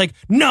Casey is like,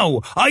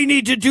 no, I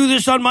need to do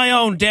this on my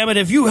own. Damn it.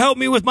 If you help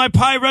me with my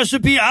pie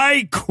recipe,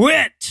 I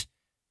quit.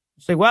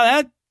 It's like,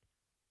 well,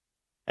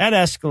 that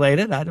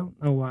escalated. I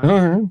don't know why.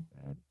 Uh-huh.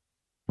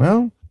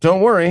 Well, don't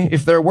worry.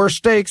 If there were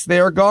stakes, they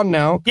are gone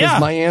now. Because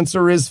my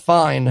answer is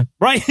fine.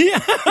 Right. Yeah.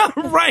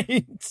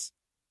 Right.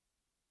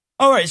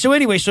 All right. So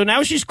anyway, so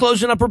now she's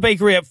closing up her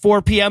bakery at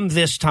 4 p.m.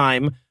 this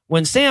time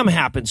when Sam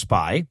happens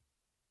by.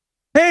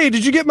 Hey,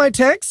 did you get my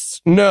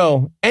texts?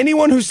 No.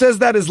 Anyone who says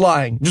that is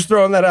lying. Just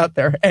throwing that out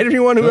there.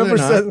 Anyone who ever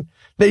says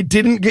they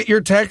didn't get your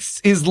texts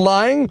is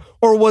lying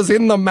or was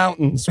in the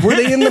mountains. Were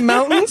they in the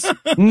mountains?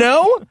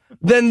 No?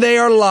 Then they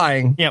are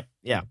lying. Yep.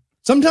 Yeah.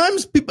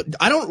 Sometimes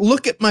I don't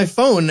look at my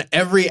phone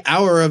every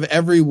hour of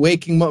every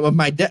waking moment of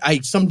my day. I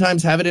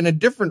sometimes have it in I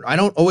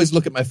don't always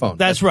look at my phone.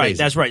 That's right. crazy.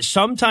 That's right.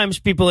 Sometimes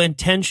people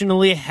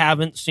intentionally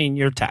haven't seen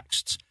your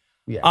texts.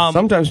 Yeah.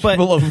 Sometimes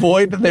people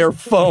avoid their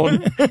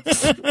phone.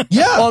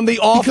 Yeah. On the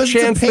off because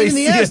chance it's a pain they in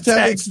the see ass a to have-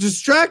 text. It's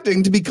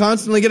distracting to be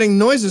constantly getting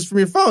noises from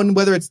your phone,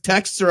 whether it's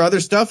texts or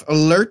other stuff,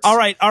 alerts. All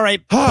right.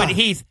 But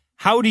Heath,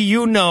 how do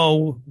you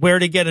know where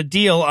to get a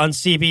deal on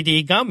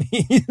CBD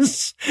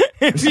gummies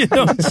if you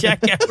don't check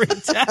every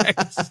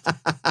text?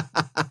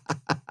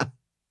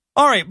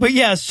 All right. But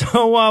yeah,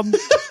 so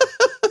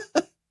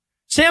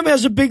Sam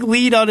has a big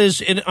lead on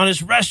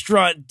his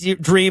restaurant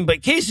dream,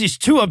 but Casey's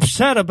too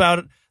upset about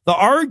it. The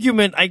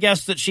argument, I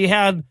guess, that she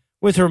had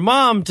with her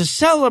mom to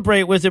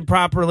celebrate with him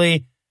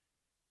properly.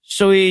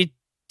 So he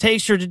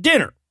takes her to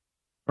dinner,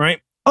 right?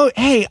 Oh,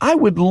 hey, I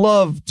would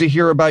love to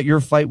hear about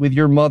your fight with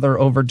your mother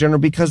over dinner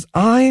because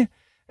I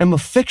am a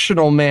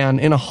fictional man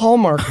in a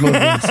Hallmark movie.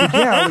 So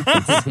yeah,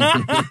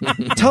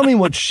 tell me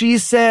what she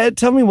said.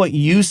 Tell me what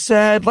you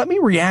said. Let me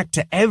react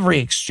to every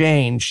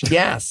exchange.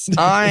 Yes,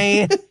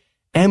 I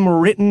am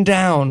written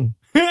down.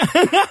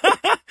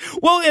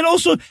 Well, and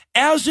also,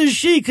 as is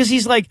she, because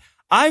he's like,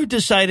 I've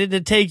decided to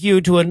take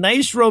you to a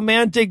nice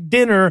romantic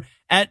dinner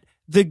at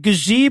the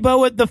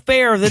gazebo at the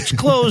fair that's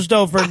closed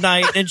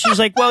overnight. And she's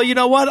like, well, you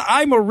know what?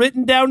 I'm a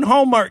written down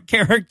Hallmark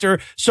character,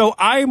 so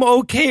I'm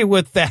okay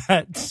with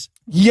that.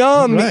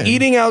 Yum, Right.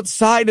 eating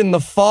outside in the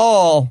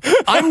fall.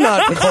 I'm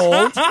not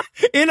cold.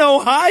 In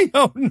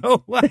Ohio,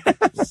 no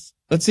less.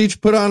 Let's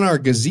each put on our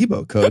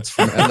gazebo coats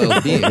from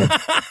LL Bean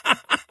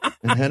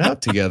and head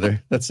out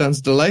together. That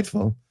sounds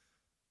delightful.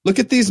 Look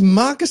at these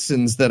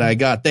moccasins that I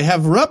got. They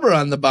have rubber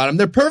on the bottom.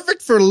 They're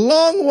perfect for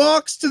long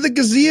walks to the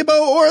gazebo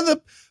or the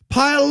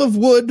pile of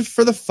wood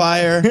for the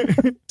fire.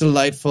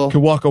 Delightful.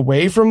 Could walk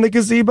away from the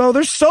gazebo.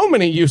 There's so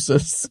many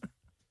uses.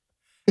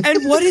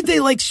 And what did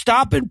they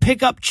stop and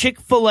pick up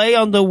Chick-fil-A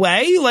on the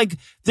way?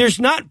 There's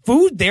not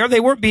food there.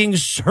 They weren't being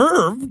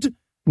served.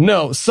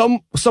 No,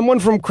 someone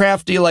from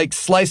Crafty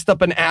sliced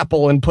up an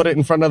apple and put it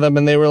in front of them,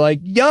 and they were like,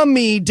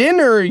 "Yummy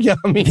dinner,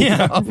 yummy."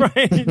 Yeah, yum.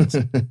 right.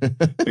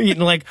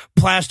 Eating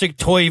plastic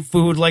toy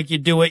food like you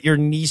do at your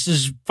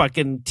niece's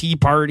fucking tea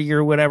party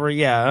or whatever.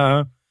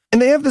 Yeah.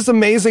 And they have this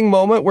amazing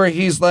moment where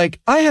he's like,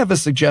 "I have a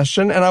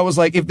suggestion," and I was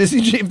like, "If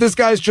this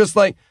guy's just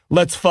like,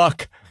 let's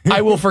fuck,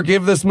 I will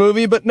forgive this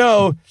movie." But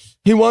no,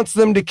 he wants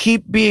them to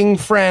keep being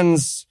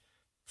friendship.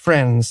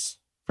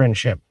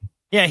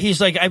 Yeah,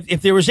 he's like,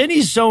 if there was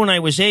any zone I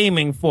was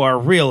aiming for,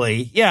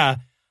 really, yeah.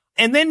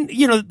 And then,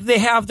 they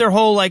have their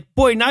whole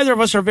boy, neither of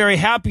us are very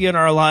happy in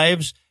our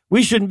lives.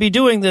 We shouldn't be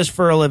doing this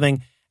for a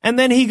living. And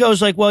then he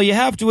goes well, you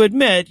have to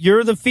admit,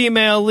 you're the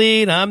female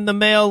lead, I'm the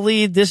male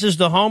lead. This is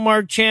the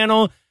Hallmark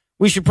Channel.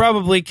 We should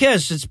probably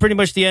kiss. It's pretty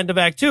much the end of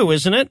Act 2,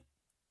 isn't it?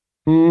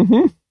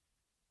 Mm-hmm.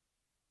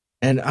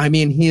 And I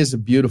mean, he is a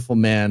beautiful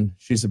man.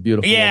 She's a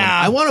beautiful woman.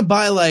 I want to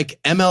buy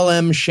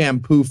MLM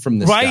shampoo from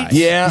this guy.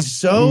 Yeah. He's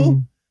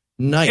so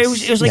nice. It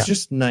was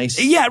just nice.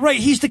 Yeah, right.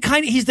 He's the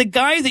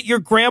guy that your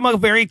grandma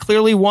very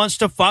clearly wants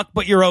to fuck,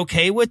 but you're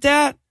okay with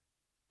that.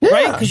 Yeah,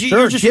 right? Because you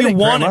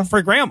want it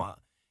for grandma.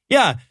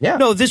 Yeah.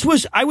 No, this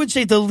was, I would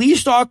say, the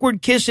least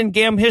awkward kiss in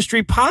GAM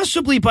history,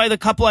 possibly by the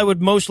couple I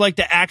would most like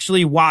to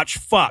actually watch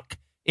fuck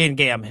in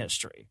GAM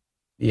history.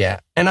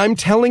 Yeah. And I'm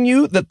telling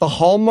you that the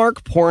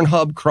Hallmark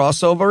Pornhub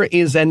crossover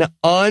is an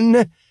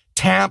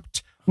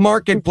untapped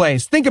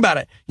marketplace. Think about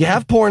it. You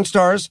have porn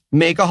stars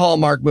make a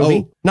Hallmark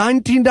movie.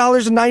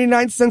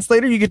 $19.99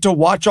 later, you get to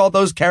watch all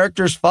those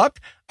characters fuck.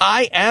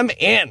 I am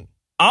in.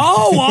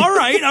 Oh, all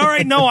right. All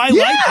right. No, I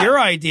like your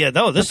idea,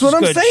 though. This is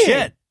good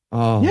shit.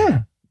 Oh,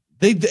 yeah.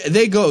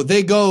 They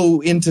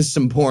go into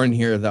some porn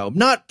here, though.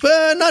 Not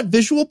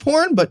visual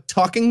porn, but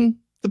talking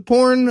the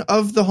porn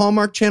of the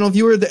Hallmark Channel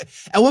viewer.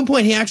 At one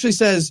point, he actually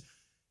says,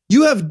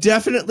 "You have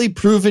definitely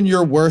proven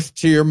your worth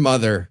to your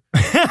mother."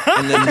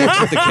 And then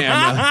looks at the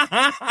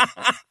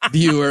camera.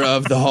 "Viewer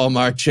of the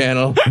Hallmark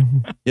Channel.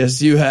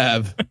 Yes, you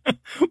have."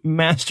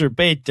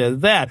 Masturbate to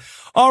that.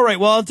 All right.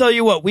 Well, I'll tell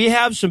you what, we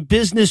have some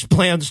business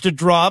plans to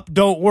draw up.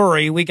 Don't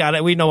worry. We got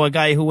it. We know a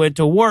guy who went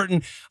to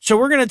Wharton. So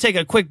we're going to take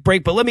a quick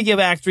break, but let me give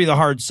Act 3 the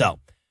hard sell.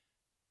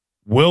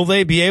 Will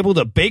they be able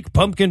to bake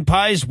pumpkin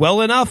pies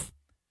well enough?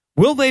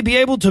 Will they be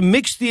able to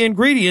mix the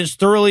ingredients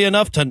thoroughly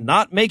enough to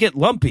not make it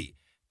lumpy?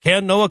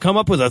 Can Noah come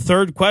up with a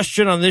third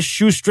question on this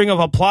shoestring of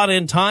a plot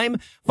in time?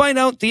 Find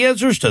out the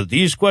answers to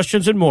these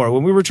questions and more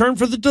when we return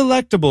for the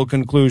delectable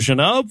conclusion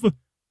of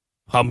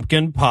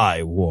Pumpkin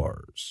Pie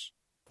Wars.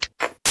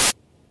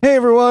 Hey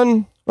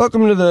everyone,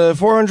 welcome to the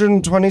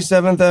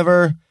 427th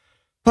ever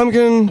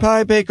Pumpkin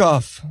Pie Bake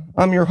Off.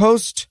 I'm your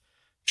host,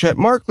 Chet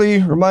Markley,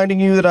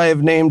 reminding you that I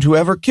have named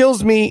whoever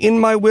kills me in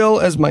my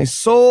will as my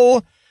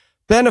sole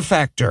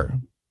benefactor.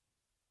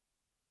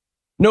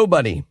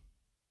 Nobody.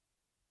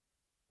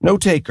 No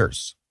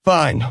takers.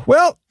 Fine.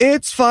 Well,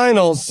 it's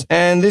finals,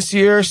 and this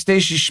year,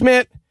 Stacy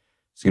Schmidt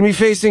is going to be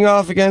facing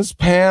off against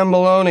Pam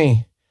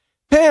Maloney.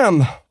 Pam,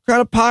 what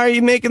kind of pie are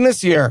you making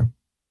this year?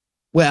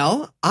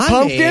 Well, I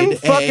pumpkin? made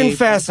Fucking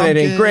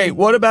fascinating. pumpkin. Great.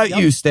 What about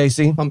you,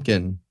 Stacy?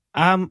 Pumpkin.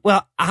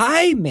 Well,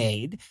 I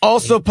made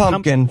Also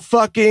pumpkin.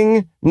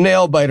 Fucking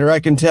nail biter,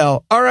 I can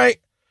tell. All right.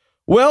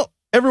 Well,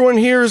 everyone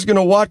here is going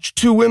to watch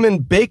two women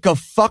bake a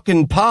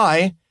fucking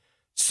pie.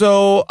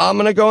 So I'm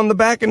going to go in the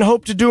back and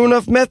hope to do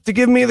enough meth to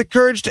give me the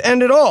courage to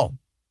end it all.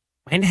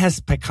 Mine has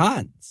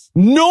pecans.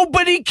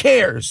 Nobody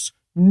cares.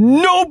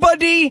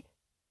 Nobody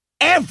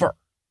ever.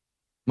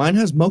 Mine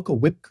has mocha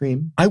whipped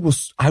cream. I will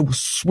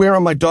swear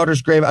on my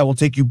daughter's grave, I will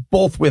take you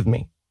both with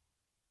me.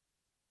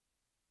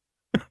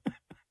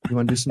 You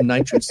want to do some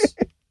nitrous?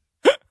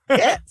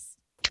 Yes.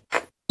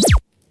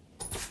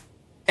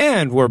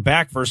 And we're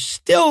back for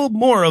still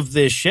more of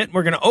this shit.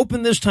 We're going to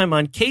open this time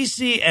on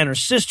Casey and her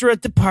sister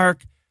at the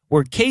park,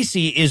 where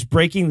Casey is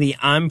breaking the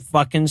I'm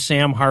fucking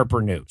Sam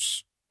Harper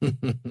news.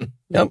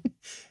 Yep.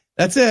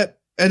 That's it.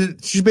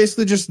 And she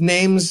basically just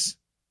names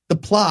the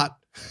plot.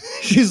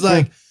 She's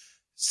like,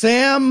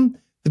 Sam,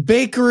 the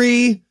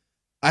bakery,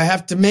 I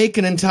have to make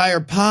an entire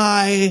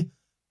pie.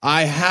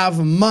 I have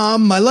a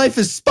mom. My life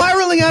is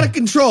spiraling out of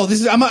control.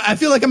 I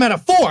feel like I'm at a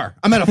 4.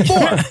 I'm at a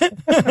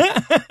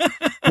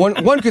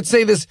 4. One could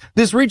say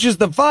this reaches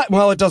the 5.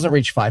 Well, it doesn't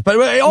reach 5, but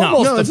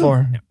almost the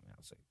 4.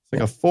 It's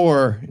like a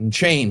 4 and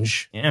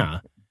change.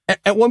 Yeah.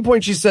 At one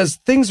point, she says,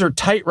 things are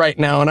tight right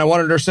now, and I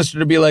wanted her sister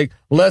to be like,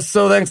 less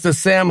so thanks to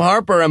Sam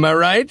Harper, am I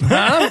right?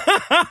 Huh?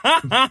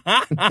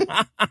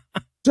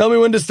 Tell me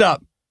when to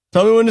stop.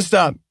 Tell me when to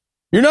stop.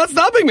 You're not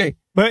stopping me.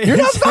 But You're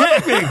not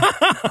stopping me.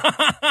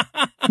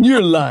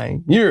 You're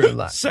lying. You're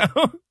lying. So,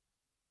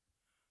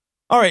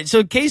 all right.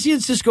 So Casey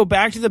and Sis go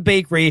back to the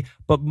bakery,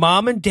 but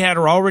mom and dad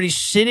are already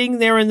sitting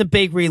there in the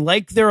bakery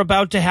like they're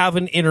about to have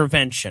an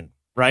intervention,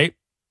 right?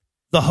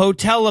 The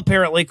hotel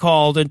apparently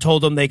called and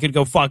told them they could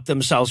go fuck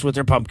themselves with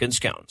their pumpkin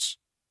scones.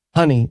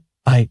 Honey,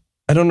 I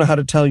don't know how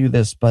to tell you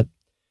this, but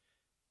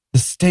the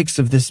stakes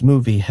of this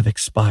movie have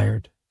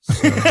expired. So.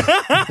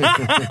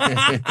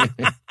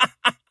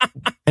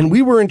 And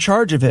we were in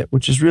charge of it,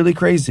 which is really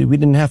crazy. We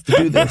didn't have to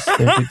do this.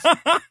 There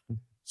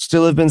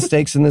still have been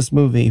stakes in this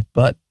movie,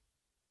 but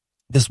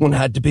this one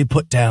had to be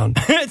put down.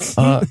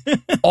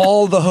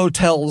 All the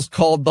hotels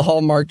called the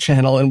Hallmark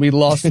Channel, and we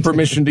lost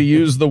permission to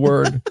use the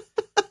word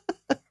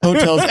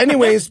hotels.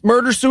 Anyways,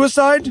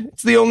 murder-suicide?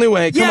 It's the only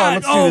way. Come on,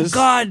 let's do this. Oh,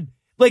 God.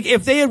 Like,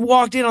 if they had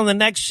walked in on the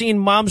next scene,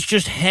 mom's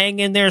just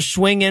hanging there,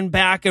 swinging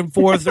back and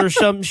forth or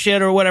some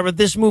shit or whatever,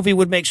 this movie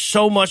would make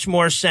so much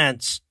more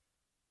sense.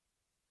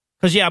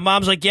 Because, yeah,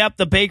 mom's like, yep,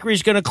 the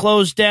bakery's going to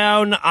close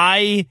down.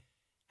 I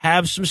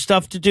have some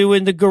stuff to do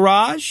in the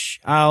garage.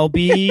 I'll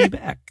be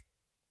back.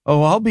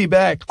 Oh, I'll be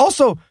back.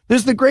 Also,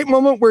 there's the great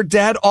moment where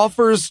dad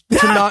offers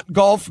to not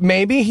golf,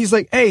 maybe. He's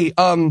like, hey,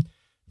 do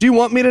you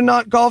want me to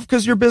not golf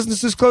because your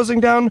business is closing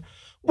down?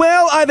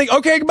 Well, I think,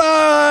 okay,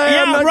 goodbye.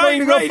 Yeah, I'm not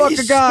going to go fuck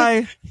a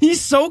guy. He's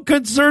so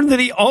concerned that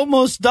he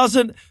almost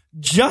doesn't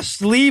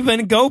just leave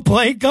and go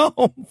play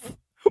golf.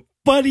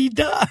 But he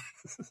does.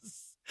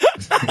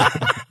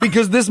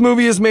 Because this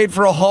movie is made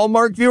for a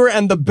Hallmark viewer,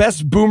 and the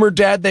best boomer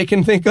dad they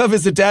can think of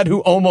is a dad who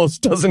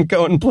almost doesn't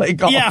go and play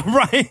golf. Yeah,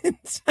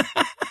 right.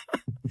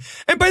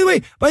 And by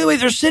the way,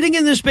 they're sitting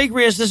in this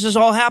bakery as this is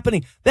all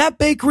happening. That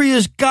bakery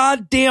is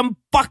goddamn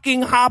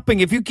fucking hopping.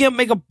 If you can't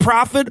make a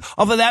profit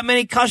off of that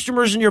many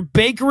customers in your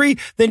bakery,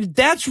 then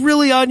that's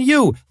really on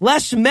you.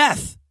 Less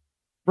meth,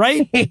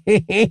 right?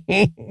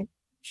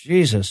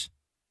 Jesus.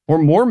 Or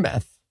more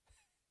meth.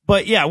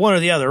 But yeah, one or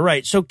the other,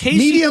 right? So Casey,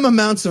 medium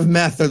amounts of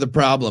meth are the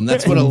problem.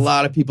 That's what a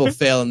lot of people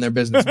fail in their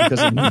business,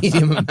 because of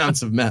medium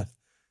amounts of meth.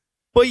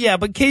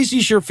 But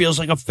Casey sure feels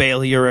like a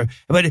failure.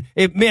 But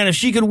if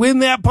she could win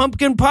that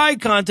pumpkin pie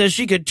contest,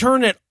 she could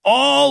turn it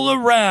all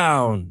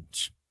around.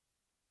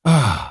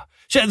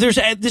 So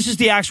this is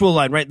the actual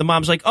line, right? The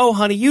mom's like, oh,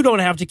 honey, you don't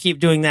have to keep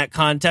doing that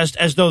contest,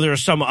 as though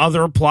there's some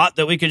other plot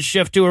that we could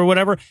shift to or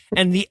whatever.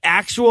 And the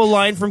actual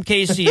line from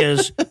Casey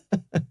is,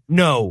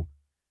 no,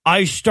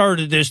 I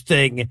started this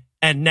thing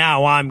and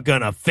now I'm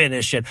gonna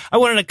finish it. I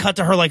wanted to cut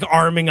to her like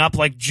arming up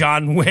like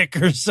John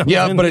Wick or something.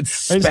 Yeah, but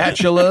it's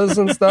spatulas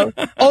and stuff.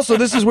 Also,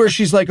 this is where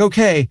she's like,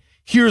 okay,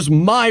 here's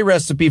my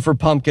recipe for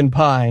pumpkin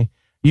pie.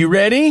 You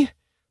ready?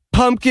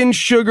 Pumpkin,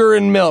 sugar,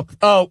 and milk.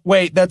 Oh,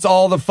 wait, that's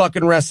all the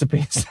fucking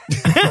recipes.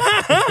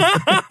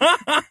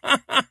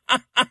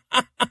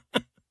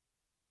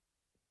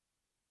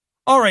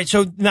 All right,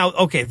 so now,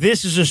 okay,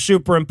 this is a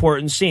super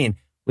important scene.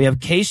 We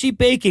have Casey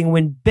baking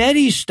when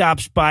Betty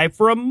stops by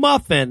for a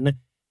muffin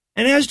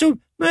and has to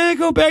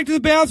go back to the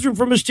bathroom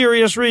for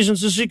mysterious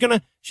reasons. Is she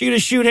gonna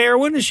shoot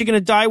heroin? Is she gonna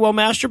die while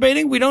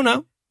masturbating? We don't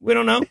know.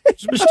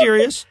 It's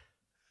mysterious.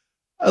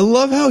 I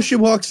love how she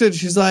walks in.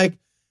 She's like,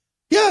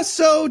 yeah,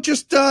 so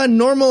just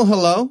normal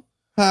hello.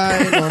 Hi,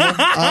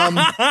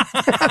 normal.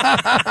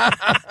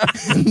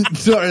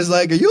 Dora's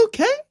like, are you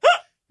okay?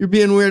 You're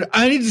being weird.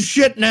 I need to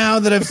shit now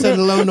that I've said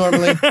hello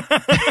normally.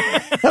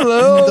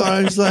 Hello.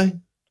 Dora's like,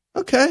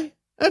 okay.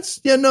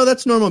 That's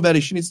normal, Betty.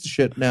 She needs to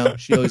shit now.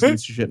 She always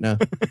needs to shit now.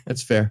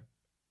 That's fair.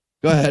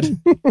 Go ahead.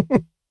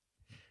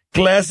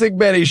 Classic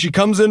Betty. She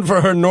comes in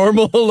for her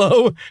normal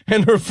hello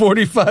and her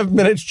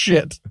 45-minute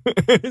shit.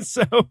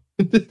 So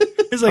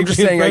it's like, I'm just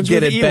saying, I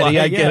get it, Betty.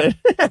 I get it.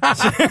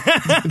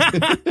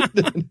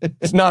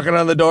 It's knocking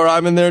on the door.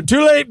 I'm in there.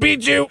 Too late,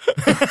 beat you.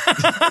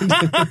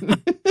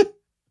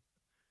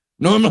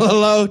 Normal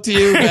hello to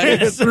you,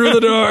 Betty. Through the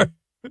door.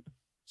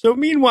 So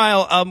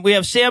meanwhile, we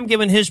have Sam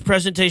giving his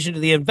presentation to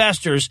the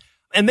investors,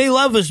 and they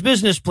love his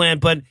business plan,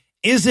 but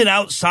is it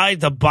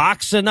outside the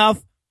box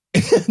enough?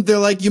 They're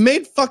like, you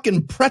made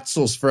fucking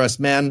pretzels for us,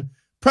 man.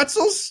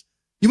 Pretzels?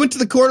 You went to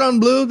the Cordon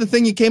Bleu. The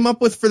thing you came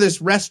up with for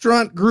this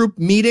restaurant group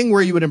meeting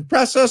where you would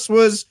impress us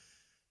was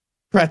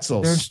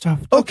pretzels. There's stuff.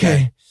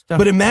 Okay.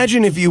 But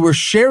imagine if you were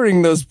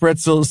sharing those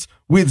pretzels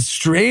with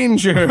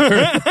strangers.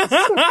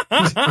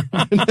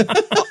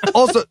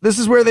 Also, this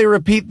is where they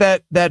repeat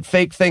that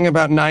fake thing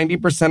about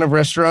 90% of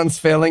restaurants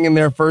failing in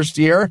their first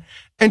year.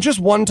 And just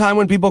one time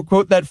when people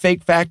quote that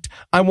fake fact,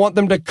 I want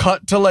them to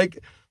cut to like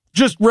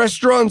just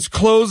restaurants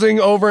closing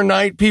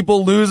overnight.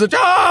 People lose it.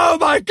 Oh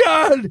my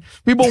God.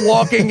 People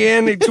walking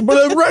in.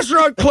 The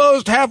restaurant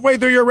closed halfway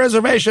through your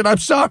reservation. I'm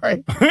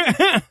sorry.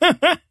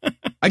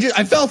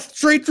 I fell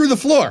straight through the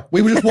floor.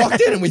 We just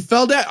walked in and we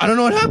fell down. I don't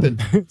know what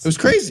happened. It was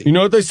crazy. You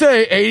know what they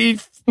say?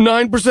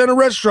 89% of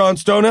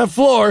restaurants don't have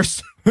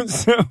floors.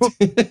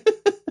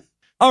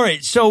 All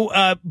right.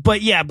 So,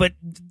 but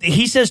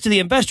he says to the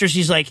investors,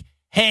 he's like,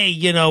 hey,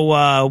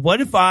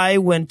 what if I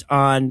went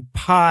on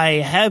Pie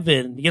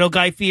Heaven?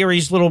 Guy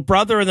Fieri's little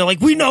brother. And they're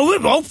like, we know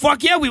him. Oh,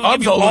 fuck yeah. We would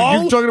give you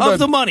all of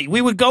the money. We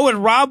would go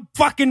and rob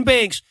fucking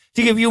banks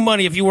to give you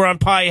money if you were on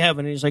Pie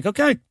Heaven. And he's like,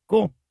 okay,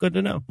 cool. Good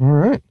to know. All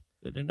right.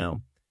 Good to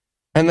know.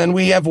 And then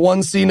we have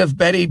one scene of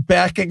Betty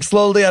backing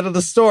slowly out of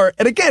the store.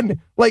 And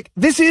again, like,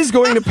 this is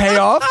going to pay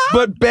off,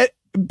 but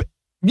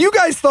you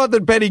guys thought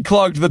that Betty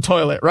clogged the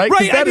toilet, right?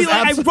 Right.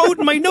 I wrote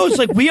in my notes,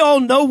 like, we all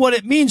know what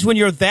it means when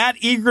you're that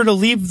eager to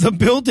leave the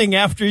building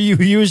after you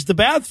use the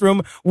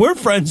bathroom. We're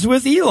friends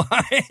with Eli.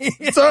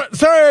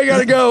 Sorry, I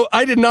gotta go.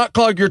 I did not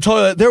clog your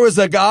toilet. There was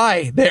a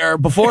guy there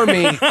before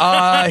me.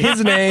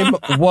 His name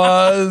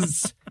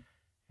was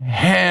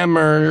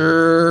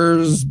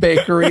Hammer's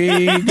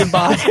Bakery.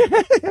 Goodbye.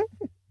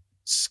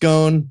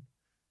 Scone.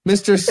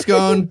 Mr.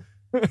 Scone.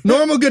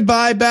 Normal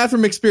goodbye.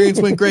 Bathroom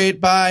experience went great.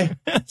 Bye.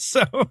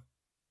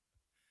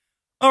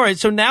 All right,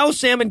 so now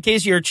Sam and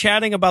Casey are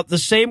chatting about the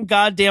same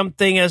goddamn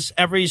thing as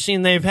every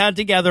scene they've had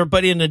together,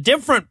 but in a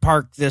different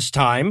park this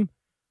time.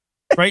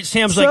 Right?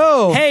 Sam's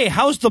like, hey,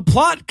 how's the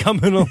plot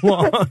coming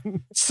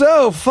along?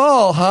 So,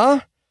 fall, huh?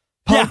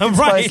 Pumpkin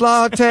spice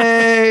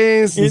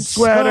lattes and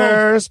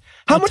sweaters.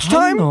 How much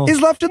time is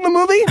left in the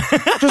movie?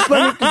 Just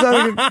let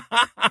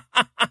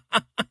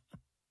me...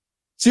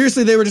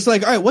 Seriously, they were just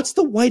like, all right, what's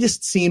the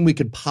whitest scene we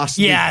could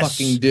possibly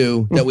fucking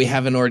do that we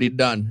haven't already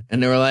done?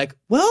 And they were like,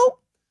 well...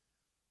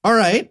 All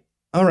right.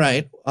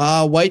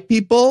 White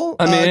people,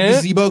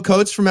 gazebo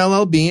coats from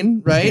LL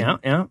Bean, right?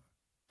 Yeah.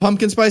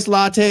 Pumpkin spice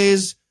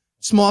lattes,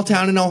 small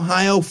town in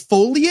Ohio,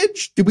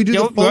 foliage. Did we do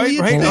the foliage?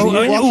 Right.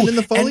 Walking in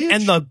the foliage?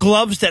 And the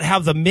gloves that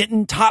have the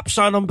mitten tops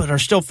on them, but are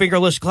still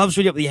fingerless gloves.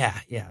 Yeah.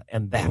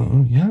 And that.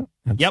 Yeah.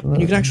 Yep.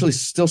 And you can actually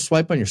still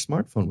swipe on your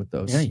smartphone with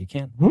those. Yeah, you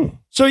can.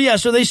 So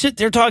they sit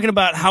there talking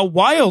about how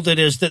wild it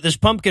is that this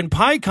pumpkin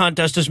pie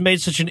contest has made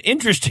such an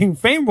interesting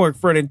framework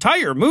for an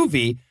entire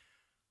movie.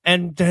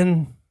 And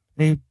then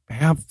they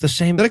have the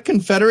same... Is that a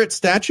Confederate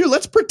statue?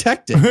 Let's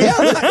protect it.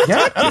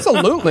 Yeah,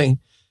 absolutely. You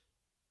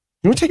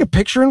want to take a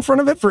picture in front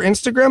of it for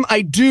Instagram?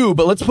 I do,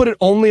 but let's put it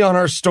only on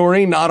our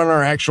story, not on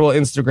our actual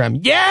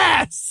Instagram.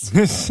 Yes!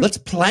 Let's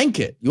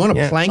plank it. You want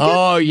to plank it?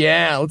 Oh,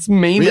 yeah. Let's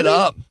meme it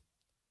up.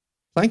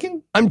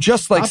 Planking? I'm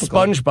just like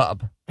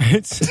SpongeBob.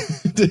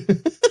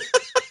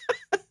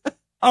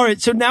 All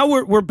right, so now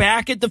we're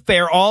back at the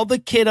fair. All the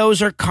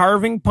kiddos are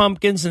carving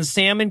pumpkins, and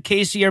Sam and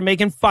Casey are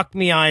making fuck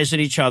me eyes at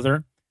each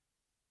other.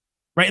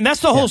 Right, and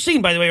that's the whole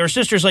scene, by the way. Her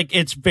sister's like,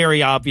 it's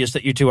very obvious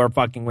that you two are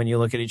fucking when you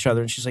look at each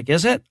other. And she's like,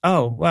 is it?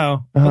 Oh,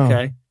 wow.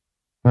 Okay.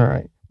 All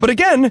right. But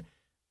again,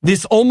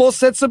 this almost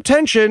sets up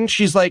tension.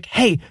 She's like,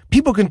 hey,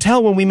 people can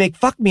tell when we make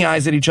fuck me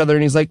eyes at each other.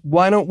 And he's like,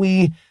 why don't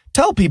we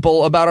tell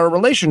people about our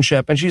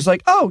relationship? And she's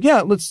like, oh,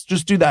 yeah, let's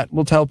just do that.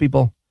 We'll tell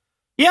people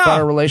about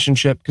our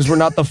relationship because we're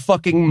not the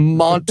fucking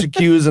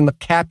Montagues and the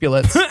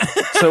Capulets.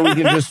 So we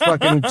can just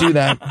fucking do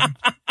that.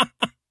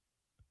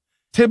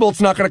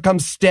 Tybalt's not going to come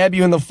stab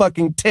you in the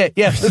fucking tit.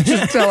 Yeah, let's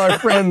just tell our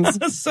friends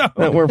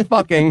that we're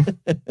fucking.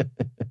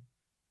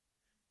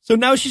 So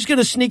now she's going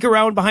to sneak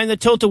around behind the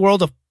Tilt-A-Whirl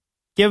to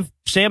give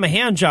Sam a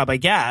hand job, I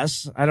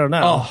guess. I don't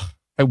know. Oh,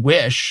 I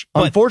wish.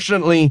 But,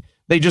 unfortunately,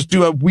 they just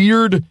do a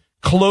weird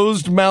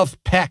closed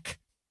mouth peck.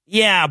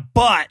 Yeah,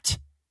 but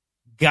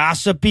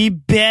gossipy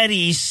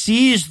Betty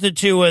sees the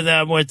two of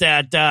them with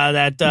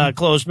that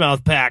closed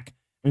mouth peck.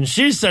 And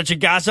she's such a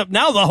gossip.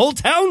 Now the whole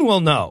town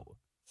will know.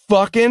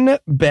 Fucking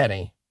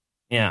Betty.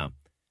 Yeah.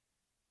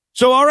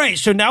 So, all right.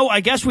 So now I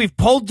guess we've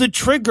pulled the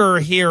trigger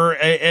here,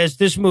 as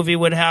this movie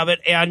would have it.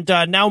 And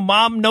now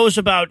Mom knows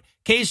about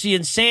Casey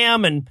and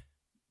Sam, and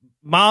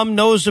Mom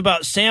knows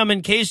about Sam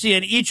and Casey,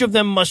 and each of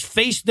them must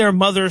face their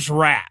mother's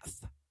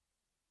wrath.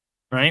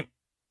 Right?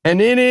 And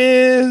it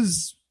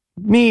is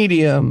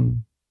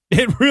medium.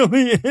 It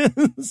really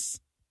is.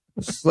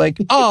 It's like,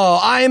 oh,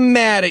 I'm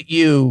mad at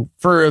you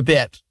for a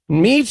bit.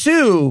 Me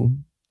too.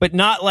 But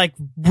not like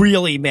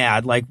really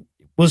mad. Like,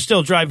 we'll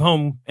still drive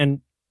home and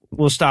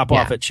we'll stop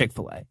off at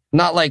Chick-fil-A.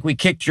 Not like we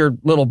kicked your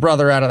little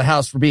brother out of the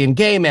house for being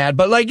gay mad,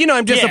 but like,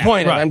 I'm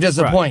disappointed. Yeah, right, I'm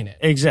disappointed.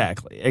 Right.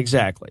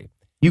 Exactly.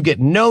 You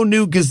get no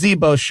new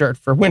gazebo shirt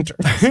for winter.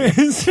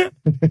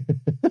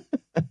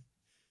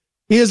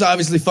 He is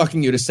obviously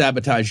fucking you to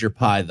sabotage your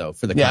pie, though,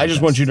 for the contest. I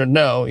just want you to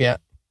know,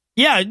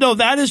 Yeah, no,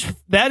 that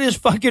is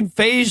fucking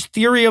Faye's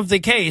theory of the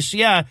case,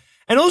 yeah.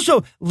 And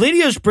also,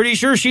 Lydia's pretty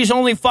sure she's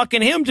only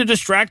fucking him to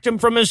distract him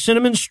from his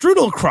cinnamon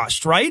strudel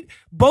crust, right?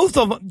 Both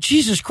of them.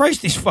 Jesus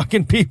Christ, these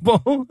fucking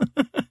people.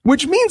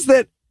 Which means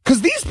that,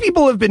 because these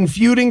people have been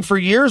feuding for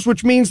years,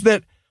 which means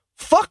that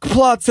fuck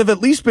plots have at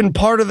least been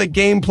part of the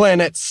game plan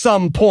at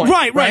some point.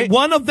 Right.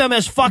 One of them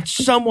has fucked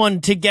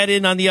someone to get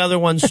in on the other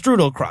one's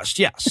strudel crust,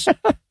 yes.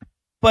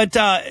 But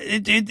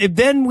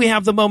then we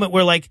have the moment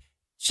where, like,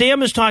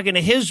 Sam is talking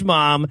to his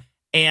mom,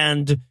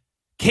 and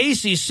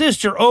Casey's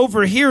sister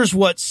overhears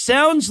what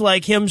sounds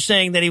like him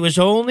saying that he was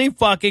only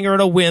fucking her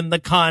to win the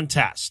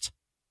contest.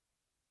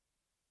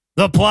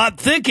 The plot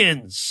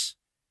thickens.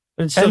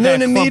 And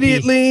then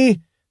immediately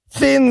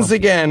thins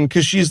again,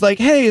 because she's like,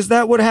 hey, is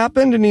that what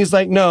happened? And he's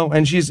like, no.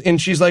 And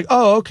she's like,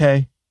 oh,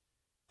 okay.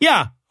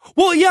 Yeah.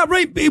 Well, yeah,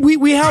 right.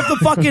 We have the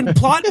fucking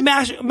plot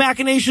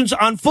machinations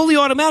on fully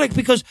automatic,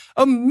 because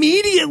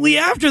immediately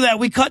after that,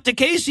 we cut to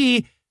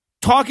Casey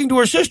talking to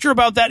her sister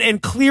about that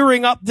and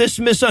clearing up this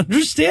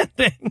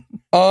misunderstanding.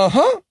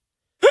 Uh-huh.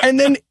 And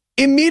then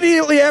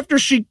immediately after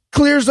she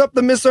clears up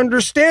the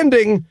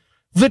misunderstanding,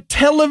 the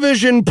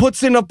television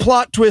puts in a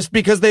plot twist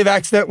because they've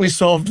accidentally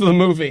solved the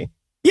movie.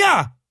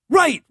 Yeah,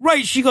 right.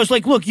 She goes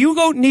like, look,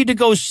 you need to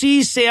go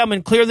see Sam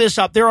and clear this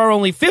up. There are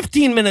only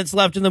 15 minutes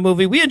left in the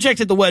movie. We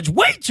injected the wedge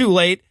way too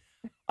late.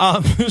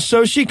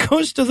 So she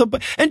goes to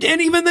and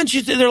even then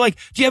they're like,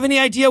 do you have any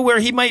idea where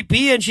he might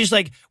be? And she's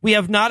like, we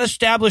have not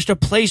established a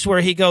place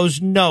where he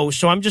goes. No.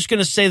 So I'm just going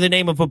to say the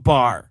name of a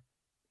bar.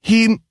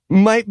 He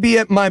might be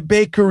at my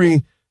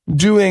bakery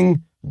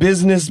doing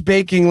business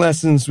baking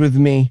lessons with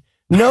me.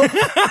 Nope.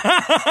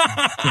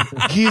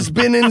 He's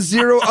been in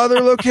 0 other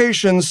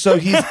locations. So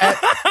he's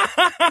at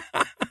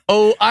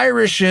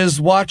Irish's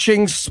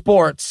watching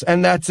sports.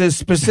 And that's as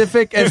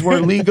specific as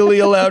we're legally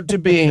allowed to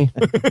be.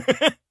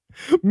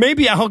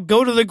 Maybe I'll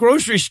go to the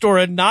grocery store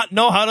and not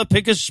know how to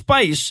pick a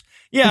spice.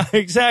 Yeah,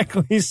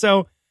 exactly.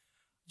 So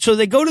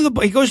he goes to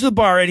the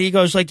bar and he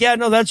goes like, yeah,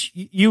 no,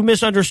 you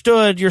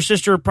misunderstood. Your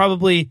sister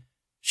probably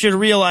should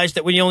realize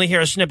that when you only hear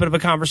a snippet of a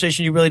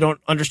conversation, you really don't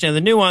understand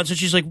the nuance. And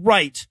she's like,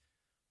 right.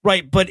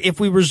 But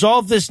if we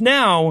resolve this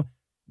now,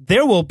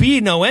 there will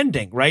be no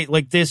ending, right?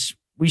 Like this,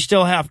 we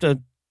still have to,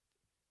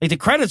 like the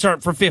credits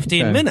aren't for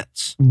 15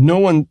 minutes. No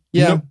one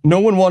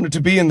wanted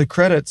to be in the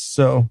credits.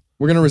 So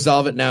we're going to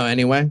resolve it now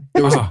anyway.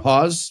 There was a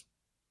pause,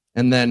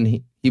 and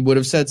then he would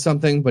have said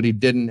something, but he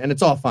didn't, and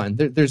it's all fine.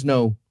 There's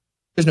no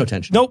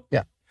tension. Nope.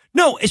 Yeah.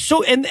 No,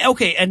 so, and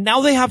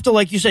now they have to,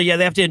 like you said,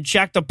 they have to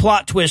inject a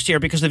plot twist here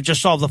because they've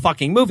just solved the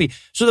fucking movie.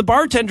 So the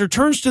bartender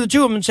turns to the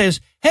two of them and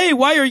says, hey,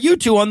 why are you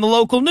two on the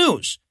local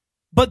news?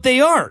 But they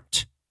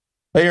aren't.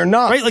 They are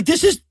not. Right? Like,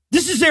 this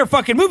is their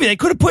fucking movie. They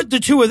could have put the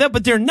two of them,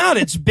 but they're not.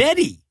 It's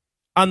Betty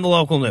on the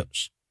local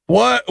news.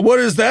 What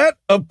is that?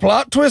 A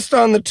plot twist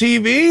on the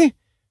TV?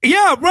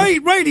 Yeah,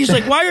 right. He's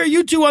like, why are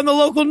you two on the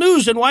local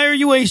news? And why are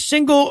you a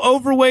single,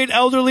 overweight,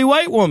 elderly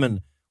white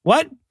woman?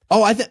 What?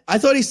 Oh, I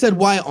thought he said,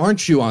 why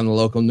aren't you on the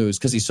local news?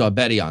 Because he saw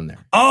Betty on there.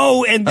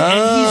 Oh, and he's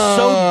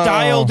so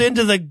dialed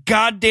into the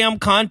goddamn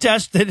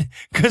contest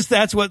because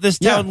that's what this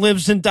town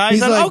lives and dies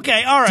he's on. Like,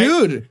 okay, all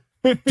right.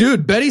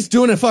 Dude, Betty's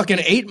doing a fucking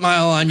 8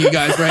 Mile on you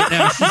guys right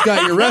now. She's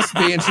got your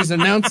recipe and she's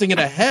announcing it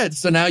ahead.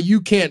 So now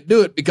you can't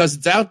do it because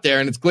it's out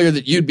there and it's clear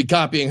that you'd be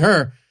copying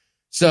her.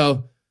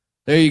 So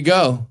there you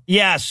go.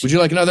 Yes. Would you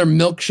like another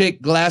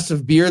milkshake glass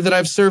of beer that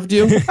I've served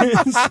you?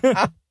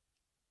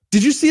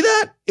 Did you see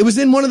that? It was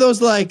in one of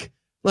those like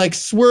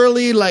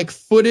swirly, like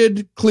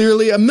footed,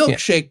 clearly a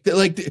milkshake that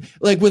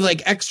like with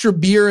like extra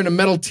beer in a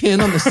metal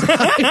tin on the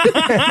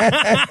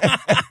side.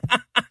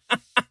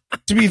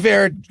 To be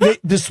fair,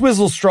 the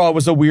swizzle straw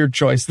was a weird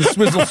choice. The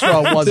swizzle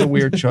straw was a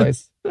weird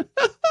choice.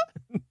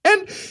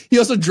 And he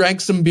also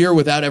drank some beer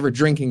without ever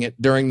drinking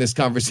it during this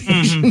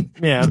conversation.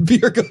 Yeah. The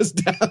beer goes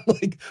down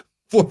like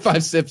 4 or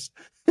 5 sips.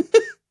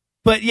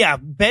 But yeah,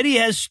 Betty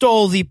has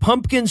stole the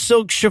pumpkin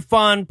silk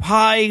chiffon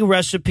pie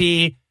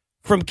recipe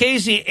from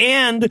Casey,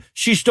 and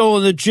she stole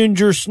the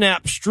ginger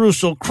snap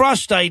streusel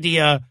crust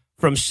idea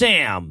from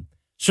Sam.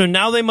 So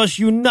now they must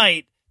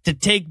unite to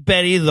take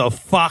Betty the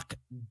fuck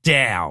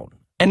down.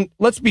 And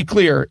let's be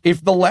clear,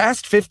 if the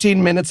last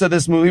 15 minutes of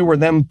this movie were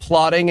them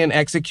plotting and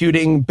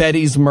executing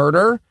Betty's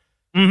murder,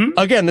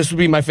 again, this would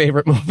be my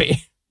favorite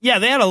movie. Yeah,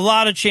 they had a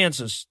lot of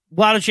chances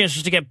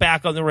to get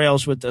back on the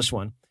rails with this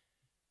one.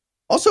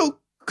 Also,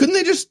 couldn't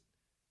they just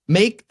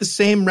make the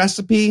same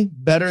recipe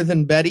better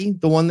than Betty,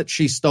 the one that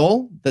she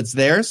stole, that's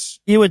theirs?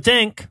 You would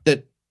think.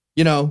 That,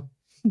 you know,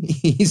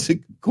 he's a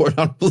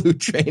cordon bleu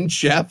trained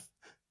chef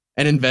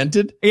and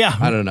invented? Yeah.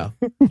 I don't know.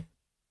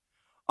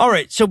 All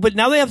right, so but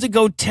now they have to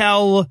go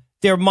tell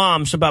their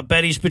moms about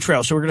Betty's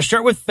betrayal. So we're going to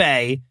start with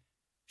Faye.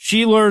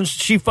 She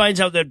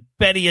finds out that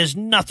Betty is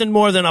nothing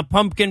more than a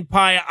pumpkin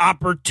pie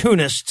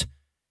opportunist.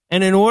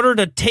 And in order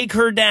to take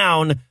her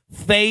down,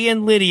 Faye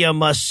and Lydia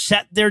must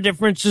set their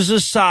differences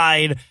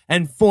aside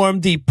and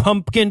form the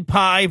pumpkin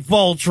pie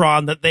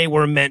Voltron that they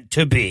were meant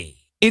to be.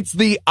 It's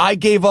the I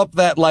gave up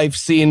that life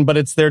scene, but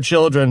it's their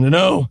children.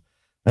 No,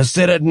 I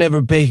said I'd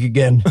never bake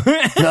again.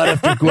 Not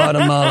after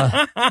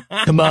Guatemala.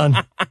 Come on,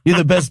 you're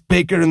the best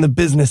baker in the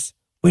business.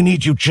 We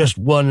need you just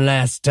one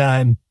last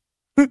time.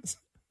 I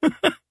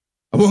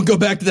won't go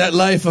back to that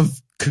life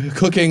of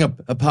cooking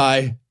a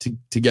pie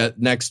to get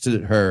next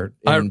to her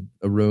in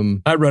a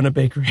room. I run a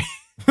bakery.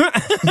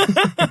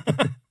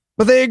 But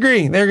they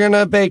agree. They're going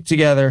to bake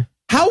together.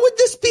 How would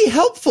this be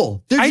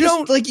helpful? They're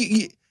just like,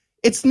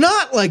 it's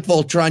not like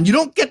Voltron. You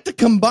don't get to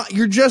combine.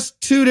 You're just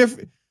two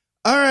different.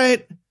 All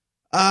right.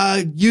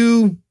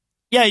 You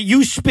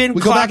spin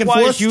we go back and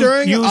forth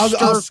stirring.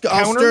 I'll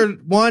stir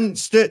one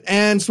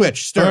and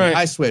switch. Stir. Right.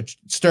 I switch.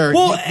 Stir.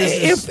 Well,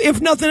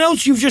 if nothing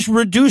else, you've just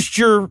reduced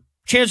your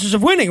chances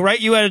of winning, right?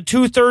 You had a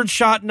 2/3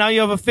 shot. Now you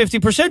have a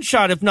 50%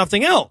 shot, if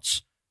nothing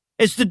else.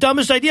 It's the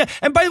dumbest idea.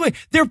 And by the way,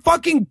 their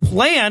fucking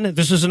plan,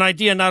 this is an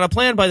idea, not a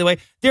plan, by the way,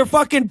 their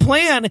fucking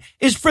plan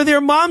is for their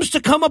moms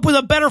to come up with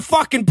a better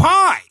fucking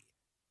pie.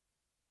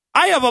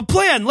 I have a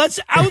plan. Let's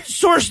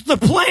outsource the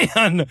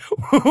plan.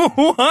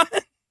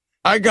 What?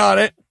 I got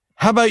it.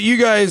 How about you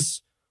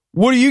guys?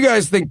 What do you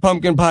guys think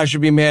pumpkin pie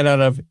should be made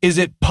out of? Is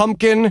it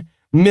pumpkin,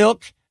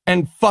 milk,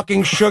 and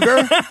fucking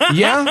sugar?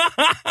 Yeah?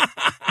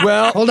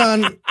 Well, hold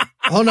on.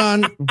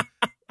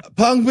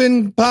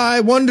 Pumpkin pie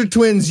Wonder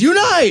Twins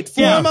unite.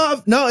 Form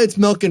of no, it's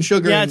milk and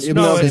sugar. Yeah, it's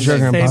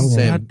sugar and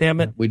pumpkin. God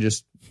damn it. We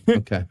just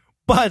okay.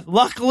 But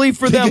luckily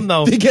for them,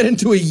 though, they get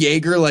into a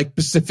Jaeger like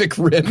Pacific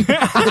Rim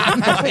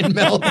mind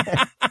melt.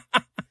 To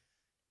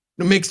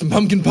make some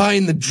pumpkin pie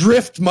in the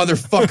drift,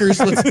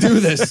 motherfuckers. Let's do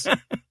this.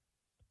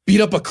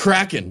 Beat up a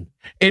Kraken.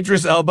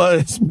 Idris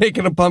Elba is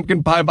making a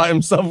pumpkin pie by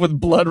himself with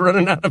blood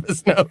running out of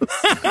his nose.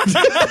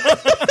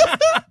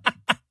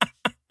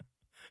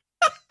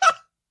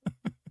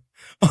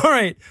 All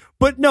right.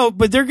 But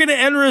they're going to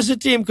enter as a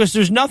team because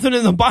there's nothing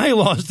in the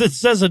bylaws that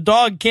says a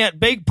dog can't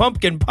bake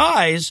pumpkin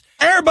pies.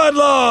 Air Bud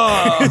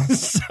law!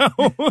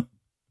 So.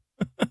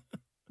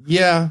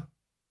 Yeah.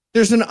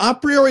 There's an a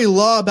priori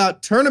law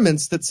about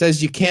tournaments that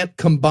says you can't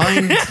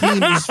combine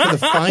teams for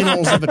the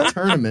finals of a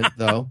tournament,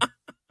 though.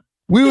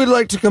 We would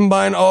like to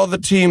combine all the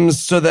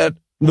teams so that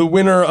the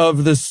winner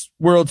of this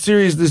World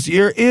Series this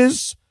year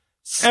is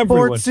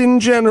sports in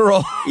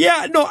general.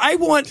 Yeah, no, I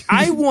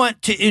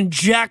want to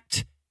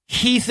inject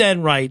Heath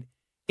Enright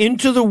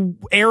into the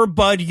Air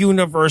Bud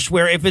universe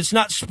where if it's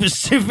not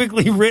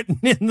specifically written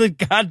in the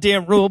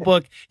goddamn rule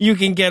book, you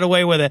can get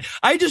away with it.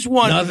 I just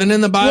want nothing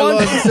in the bylaws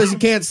that says you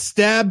can't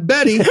stab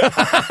Betty.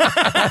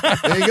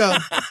 There you go.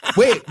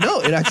 Wait,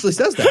 no, it actually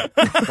says that.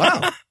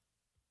 Wow.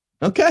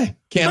 Okay.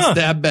 Can't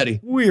stab Betty.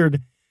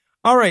 Weird.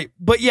 All right.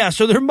 But yeah,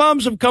 so their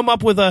moms have come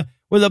up with a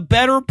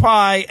better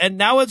pie, and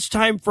now it's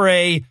time for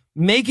a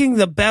making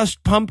the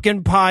best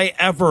pumpkin pie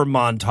ever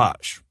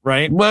montage,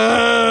 right?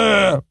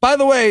 By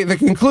the way, the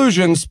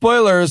conclusion,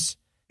 spoilers,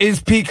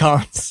 is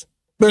pecans.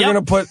 They're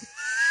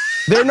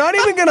not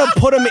even going to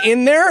put them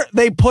in there.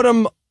 They put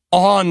them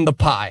on the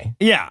pie.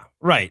 Yeah,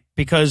 right.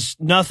 Because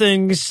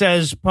nothing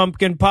says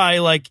pumpkin pie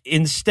like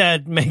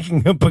instead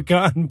making a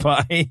pecan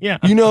pie. Yeah.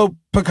 You know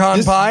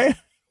pecan pie?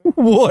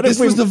 What? This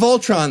was the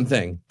Voltron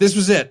thing. This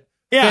was it.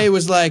 Yeah. Faye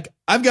was like,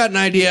 I've got an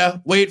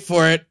idea. Wait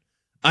for it.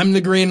 I'm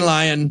the green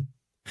lion.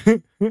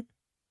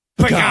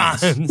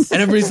 Pecans.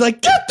 And everybody's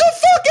like, get the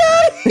fuck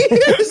out of here.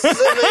 This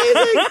is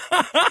amazing.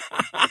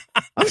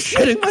 I'm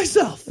shitting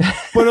myself.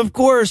 But of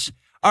course,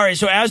 all right,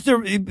 so as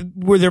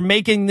they're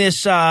making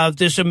this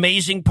this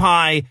amazing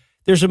pie,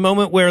 there's a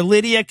moment where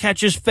Lydia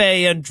catches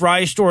Faye in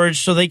dry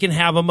storage so they can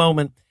have a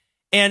moment.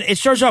 And it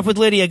starts off with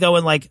Lydia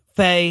going like,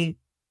 Faye,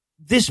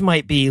 this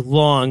might be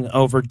long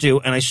overdue.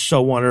 And I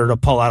so want her to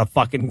pull out a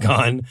fucking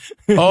gun.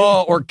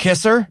 Oh, or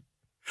kiss her.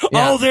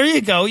 Yeah. Oh, there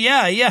you go.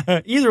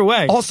 Yeah. Either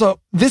way.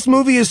 Also, this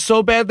movie is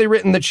so badly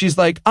written that she's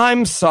like,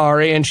 I'm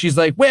sorry. And she's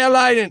like, well,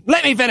 I didn't.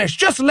 Let me finish.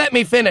 Just let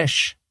me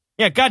finish.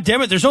 Yeah, God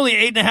damn it. There's only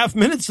 8.5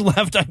 minutes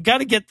left. I've got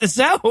to get this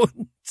out.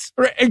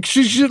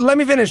 She should let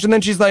me finish. And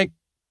then she's like,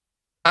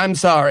 I'm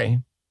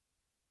sorry.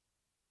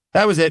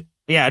 That was it.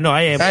 Yeah, no,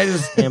 I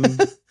am.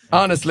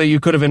 Honestly, you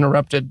could have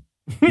interrupted.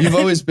 You've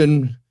always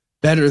been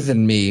better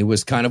than me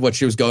was kind of what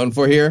she was going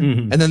for here.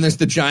 Mm-hmm. And then there's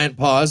the giant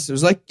pause. It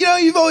was like,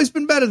 you've always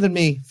been better than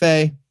me,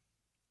 Faye.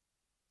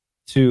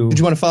 Did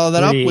you want to follow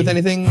that up with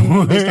anything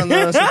based on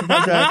the second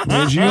contract?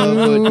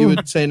 What you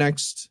would say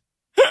next?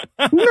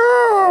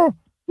 No.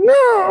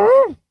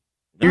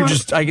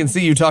 I can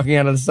see you talking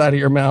out of the side of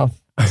your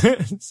mouth.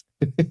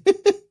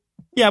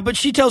 Yeah, but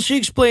she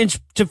explains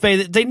to Faye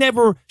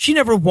that she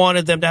never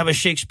wanted them to have a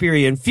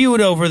Shakespearean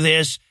feud over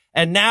this.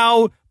 And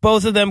now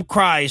both of them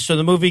cry so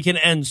the movie can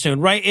end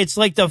soon, right? It's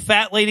like the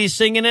fat lady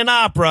singing an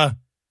opera.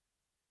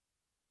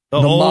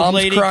 The old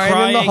lady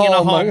crying in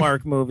a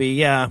Hallmark movie.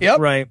 Yeah, yep.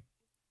 Right.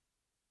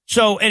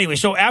 So anyway,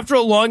 after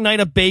a long night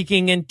of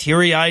baking and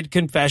teary-eyed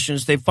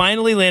confessions, they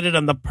finally landed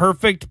on the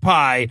perfect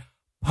pie,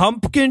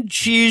 pumpkin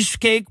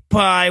cheesecake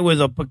pie with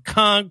a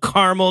pecan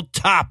caramel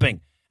topping.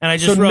 And I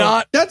just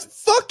wrote... That's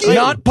fucking...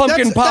 Not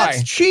pumpkin pie.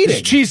 That's cheating.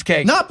 It's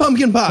cheesecake. Not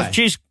pumpkin pie.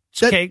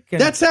 Cheesecake.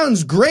 That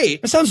sounds great.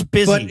 It sounds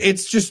busy. But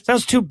it's just...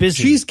 Sounds too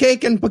busy.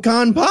 Cheesecake and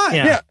pecan pie.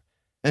 Yeah.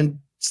 And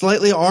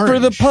slightly orange. For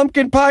the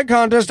pumpkin pie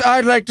contest,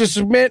 I'd like to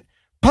submit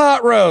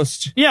pot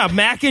roast. Yeah,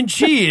 mac and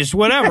cheese,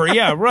 whatever.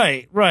 Yeah,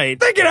 right.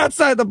 Think it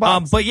outside the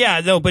box. But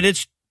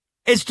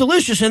it's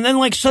delicious. And then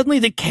like suddenly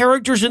the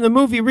characters in the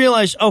movie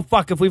realize, oh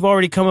fuck, if we've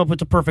already come up with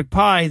the perfect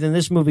pie, then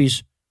this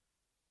movie's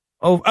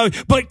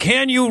but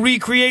can you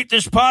recreate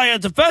this pie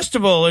at the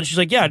festival? And she's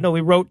like, yeah, no,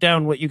 we wrote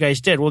down what you guys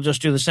did. We'll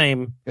just do the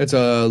same. It's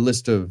a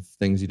list of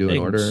things you do in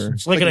order.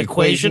 It's like an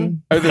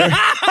equation.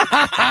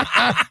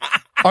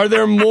 Are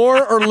there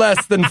more or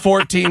less than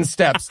 14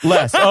 steps?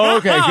 Less. Oh,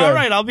 okay, good. All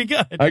right, I'll be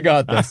good. I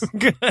got this.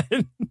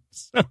 Good.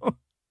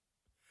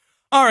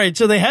 All right,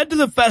 so they head to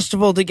the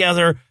festival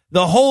together.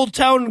 The whole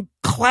town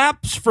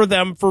claps for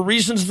them for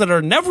reasons that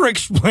are never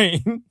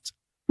explained.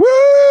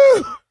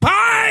 Woo!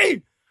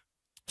 Pie!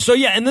 So,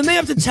 yeah, and then they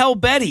have to tell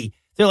Betty.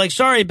 They're like,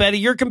 sorry, Betty,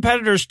 your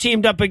competitors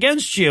teamed up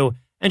against you.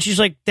 And she's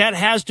like, that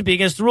has to be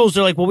against the rules.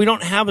 They're like, well, we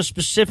don't have a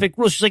specific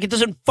rule. She's like, it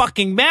doesn't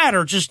fucking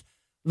matter. Just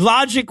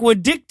logic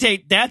would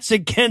dictate that's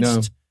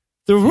against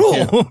the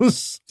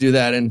rules. Do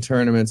that in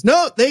tournaments.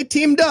 No, they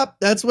teamed up.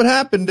 That's what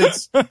happened.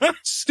 It's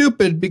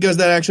stupid because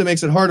that actually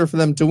makes it harder for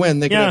them to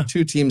win. They can have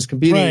two teams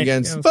competing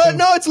against. Yeah, but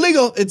no, it's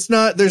legal. It's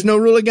not. There's no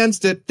rule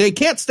against it. They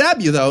can't stab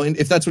you, though,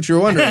 if that's what you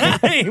were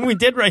wondering. We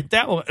did write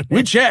that one.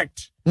 We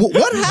checked.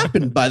 What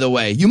happened, by the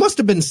way? You must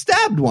have been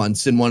stabbed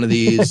once in one of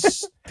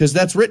these because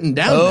that's written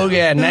down. Oh,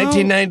 yeah,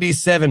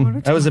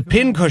 1997. I was a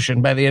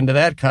pincushion by the end of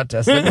that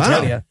contest, let me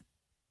tell you.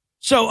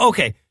 So,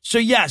 okay. So,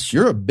 yes.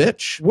 You're a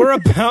bitch. We're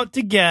about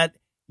to get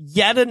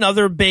yet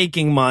another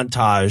baking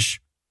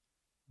montage.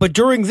 But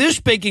during this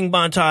baking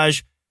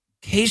montage,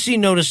 Casey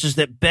notices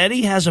that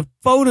Betty has a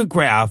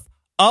photograph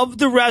of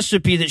the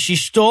recipe that she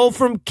stole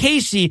from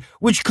Casey,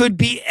 which could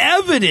be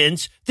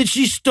evidence that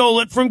she stole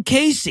it from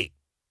Casey.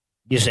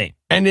 You see.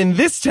 And in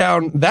this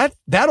town,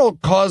 that'll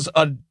cause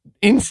an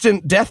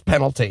instant death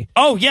penalty.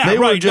 Oh, yeah, they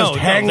right. Will just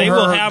hang they her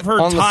will have her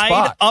on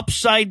tied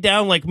upside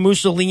down like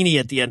Mussolini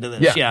at the end of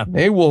this. Yeah.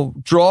 They will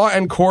draw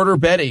and quarter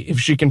Betty if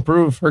she can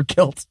prove her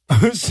guilt.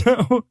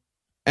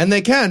 And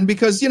they can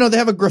because, they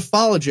have a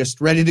graphologist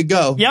ready to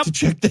go to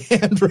check the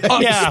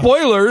handwriting.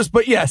 Spoilers,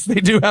 but yes, they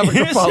do have a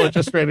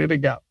graphologist ready to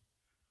go.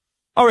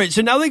 All right,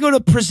 so now they go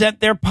to present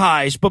their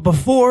pies, but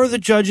before the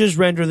judges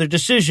render their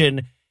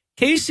decision,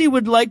 Casey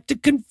would like to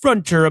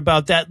confront her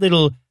about that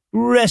little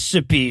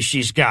recipe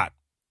she's got,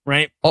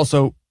 right?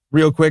 Also,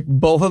 real quick,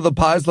 both of the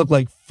pies look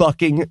like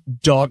fucking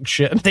dog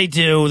shit. They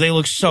do. They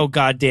look so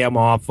goddamn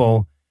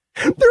awful.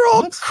 They're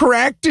all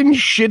cracked and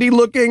shitty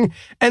looking,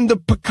 and the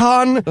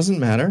pecan doesn't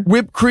matter.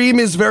 Whipped cream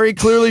is very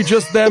clearly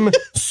just them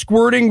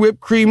squirting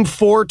whipped cream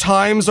 4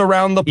 times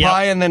around the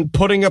pie and then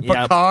putting a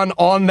pecan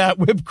on that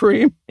whipped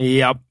cream.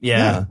 Yep.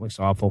 Yeah. Looks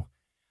awful.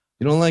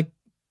 You don't like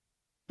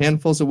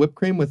handfuls of whipped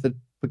cream with a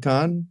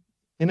pecan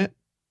in it?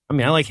 I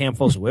mean, I like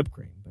handfuls of whipped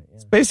cream. But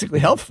It's basically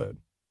health food.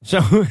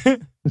 So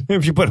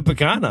if you put a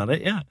pecan on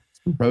it,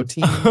 some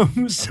protein.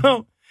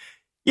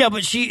 Yeah,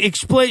 but she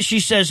explains, she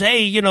says,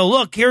 hey,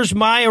 look, here's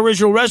my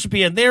original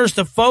recipe, and there's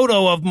the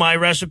photo of my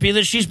recipe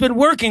that she's been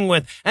working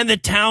with. And the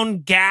town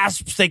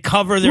gasps. They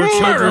cover their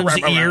children's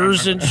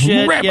ears and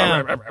shit.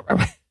 Yeah.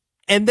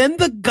 And then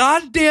the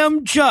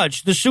goddamn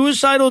judge, the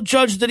suicidal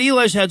judge that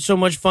Eli's had so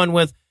much fun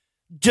with,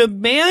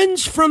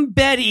 demands from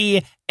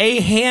Betty a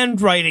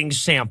handwriting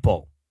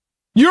sample.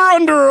 You're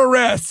under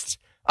arrest.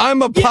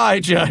 I'm a pie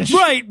judge.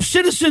 Right.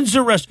 Citizen's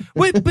arrest.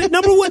 Wait, but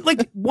number one,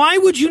 why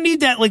would you need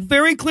that?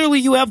 Very clearly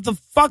you have the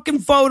fucking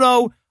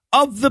photo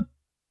of the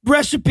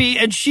recipe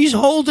and she's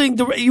holding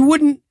you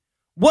wouldn't.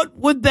 What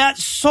would that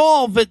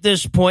solve at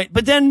this point?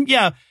 But then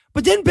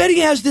Betty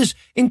has this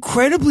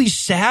incredibly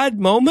sad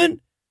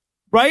moment,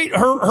 right?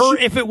 Her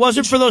if it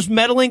wasn't for those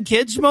meddling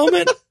kids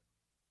moment.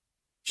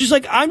 She's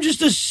like, I'm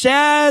just a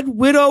sad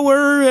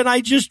widower, and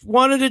I just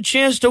wanted a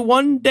chance to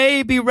one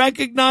day be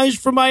recognized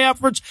for my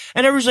efforts.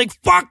 And everyone's like,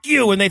 fuck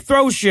you, and they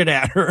throw shit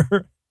at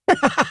her.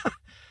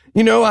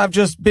 You know, I've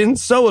just been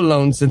so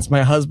alone since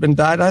my husband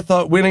died. I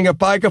thought winning a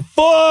pie could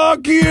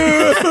fuck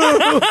you.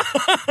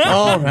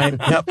 All right.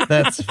 Yep,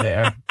 that's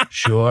fair.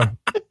 Sure.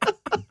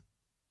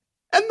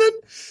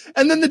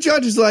 And then the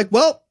judge is like,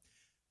 well,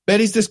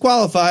 Betty's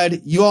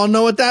disqualified. You all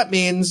know what that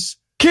means.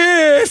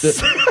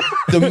 Kiss!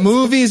 The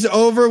movie's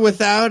over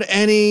without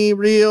any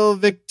real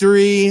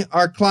victory.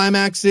 Our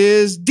climax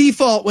is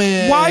default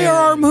win. Why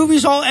are our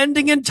movies all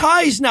ending in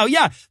ties now?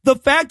 Yeah, the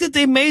fact that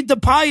they made the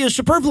pie is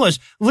superfluous.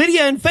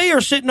 Lydia and Faye are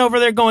sitting over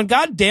there going,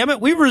 God damn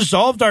it, we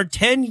resolved our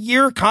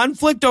 10-year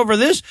conflict over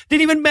this.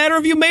 Didn't even matter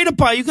if you made a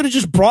pie. You could have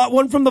just brought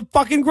one from the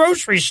fucking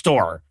grocery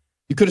store.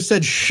 You could have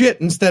said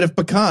shit instead of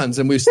pecans,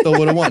 and we still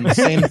would have won. The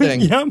same thing.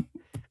 Yep.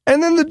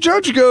 And then the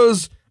judge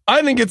goes,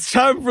 I think it's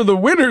time for the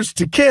winners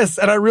to kiss.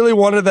 And I really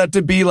wanted that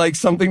to be like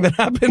something that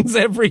happens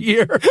every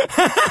year.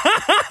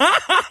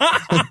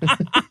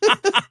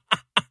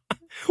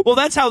 Well,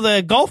 that's how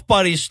the golf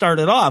buddies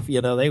started off.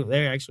 You know,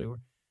 they actually were.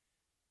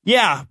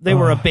 Yeah, they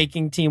were a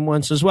baking team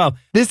once as well.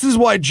 This is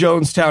why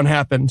Jonestown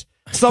happened.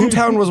 Some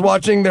town was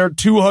watching their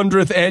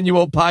 200th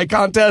annual pie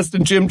contest,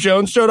 and Jim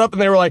Jones showed up,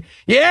 and they were like,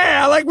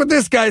 yeah, I like what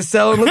this guy's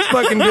selling. Let's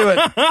fucking do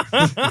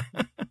it.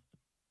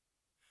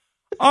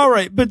 All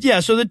right, but yeah,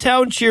 so the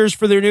town cheers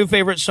for their new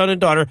favorite son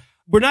and daughter.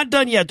 We're not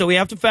done yet, though. We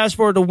have to fast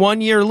forward to 1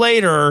 year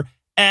later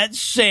at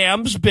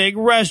Sam's big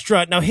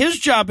restaurant. Now, his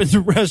job at the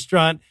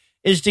restaurant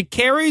is to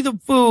carry the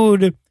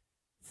food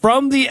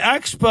from the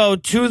expo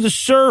to the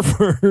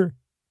server.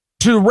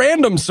 To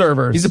random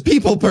servers. He's a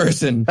people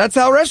person. That's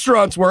how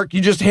restaurants work. You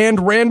just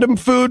hand random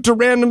food to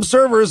random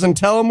servers and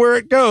tell them where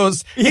it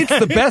goes. It's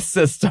the best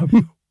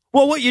system.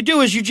 Well, what you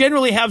do is you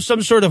generally have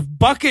some sort of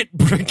bucket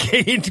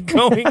brigade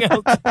going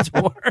out the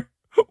door.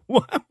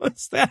 What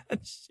was that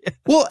shit?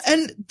 Well,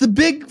 and the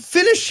big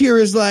finish here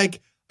is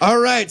like, all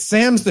right,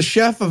 Sam's the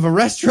chef of a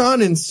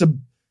restaurant in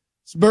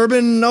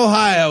suburban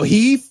Ohio.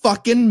 He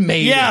fucking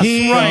made it.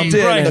 He right.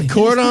 The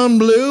cordon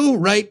bleu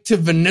right to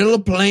Vanilla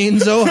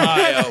Plains,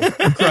 Ohio.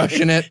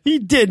 Crushing it. He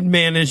did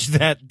manage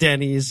that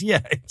Denny's.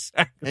 Yeah,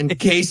 exactly. And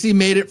Casey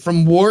made it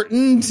from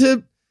Wharton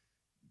to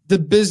the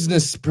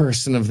business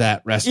person of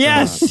that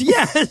restaurant.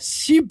 Yes,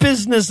 she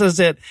businesses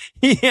it.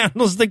 He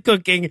handles the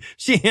cooking.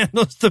 She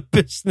handles the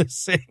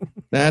businessing.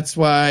 That's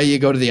why you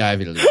go to the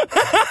Ivy League.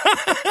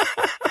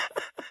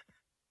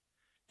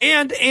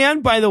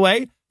 And by the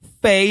way,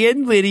 Faye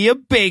and Lydia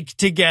bake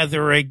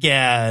together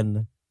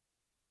again.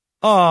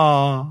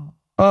 Oh.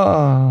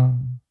 And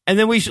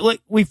then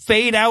we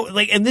fade out,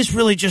 and this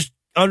really just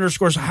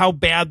underscores how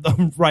bad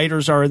the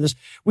writers are in this.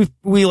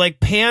 We like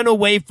pan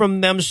away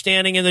from them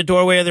standing in the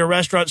doorway of their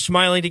restaurant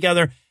smiling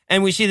together,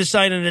 and we see the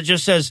sign and it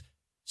just says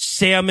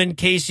Sam and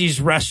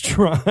Casey's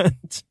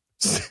restaurant.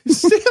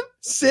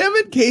 Sam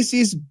and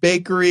Casey's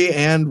bakery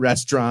and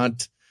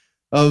restaurant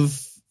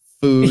of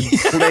food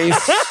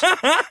place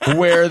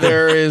where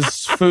there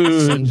is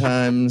food.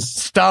 Sometimes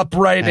stop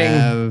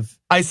writing.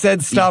 I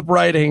said stop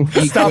writing.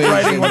 Stop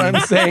writing what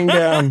I'm saying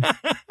down.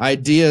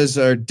 Ideas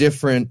are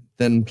different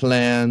than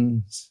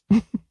plans.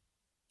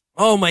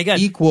 Oh my God.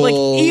 Equals.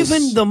 Like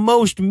even the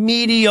most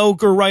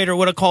mediocre writer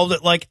would have called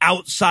it like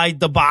outside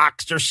the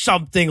box or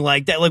something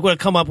like that. Like would have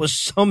come up with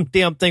some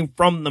damn thing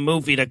from the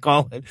movie to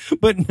call it.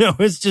 But no,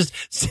 it's just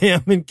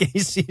Sam and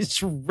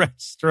Casey's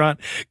restaurant.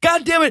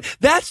 God damn it.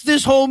 That's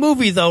this whole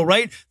movie though,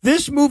 right?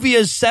 This movie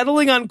is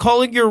settling on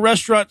calling your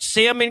restaurant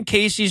Sam and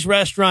Casey's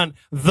restaurant,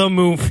 the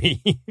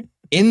movie.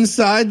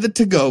 Inside the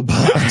to-go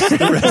box,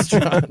 the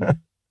restaurant.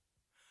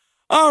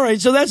 All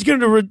right, so that's going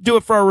to do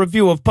it for our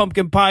review of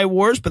Pumpkin Pie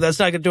Wars, but that's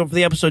not going to do it for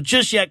the episode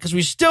just yet because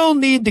we still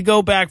need to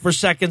go back for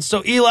seconds.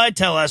 So, Eli,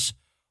 tell us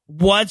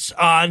what's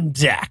on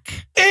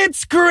deck.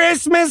 It's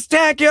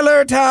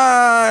Christmas-tacular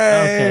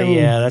time! Okay,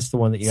 yeah, that's the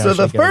one that you got. So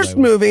the first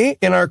movie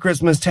in our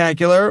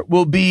Christmas-tacular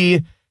will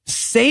be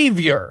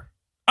Savior.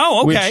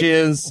 Oh, okay. Which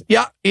is,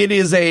 it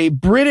is a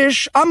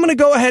British, I'm going to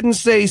go ahead and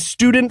say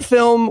student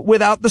film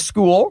without the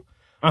school.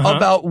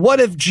 About what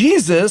if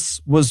Jesus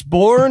was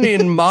born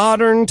in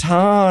modern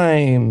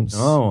times.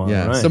 Oh,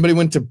 yeah. right. Somebody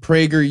went to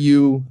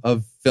PragerU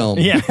of film.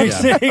 Yeah,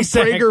 exactly.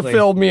 Prager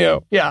Film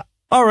U. Yeah.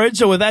 All right,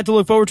 so with that to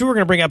look forward to, we're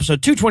going to bring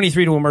episode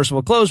 223 to a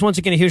merciful close. Once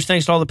again, a huge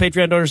thanks to all the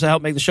Patreon donors that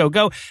help make the show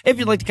go. If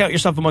you'd like to count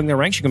yourself among their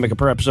ranks, you can make a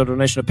per-episode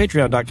donation at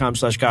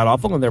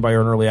patreon.com/godawful and thereby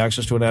earn early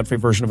access to an ad-free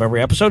version of every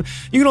episode.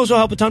 You can also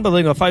help a ton by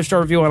leaving a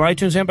 5-star review on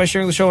iTunes and by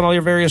sharing the show on all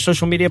your various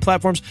social media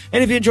platforms.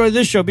 And if you enjoyed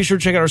this show, be sure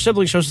to check out our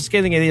sibling shows, The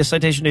Scathing Atheist,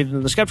 Citation Needed,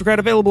 and The Skeptocrat,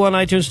 available on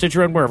iTunes,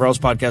 Stitcher, and wherever else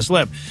podcasts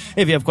live.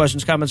 If you have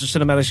questions, comments, or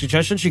cinematic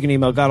suggestions, you can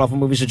email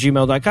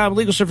godawfulmovies@gmail.com.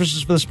 Legal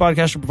services for this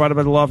podcast are provided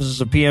by the law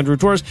offices of P. Andrew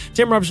Torres.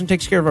 Tim Robertson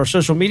takes care of our social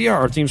social media.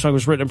 Our theme song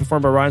was written and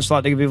performed by Ryan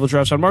Slott, Negative Evil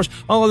Drafts on Mars.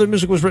 All other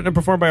music was written and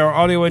performed by our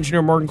audio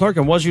engineer, Morgan Clark,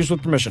 and was used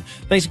with permission.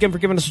 Thanks again for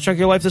giving us a chunk of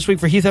your life this week.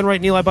 For Heath Enright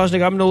and Eli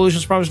Bosnick, I'm No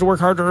Lugeons. Promise to work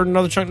hard to earn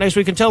another chunk next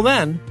week. Until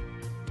then,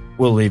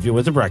 we'll leave you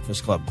with the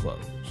Breakfast Club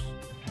close.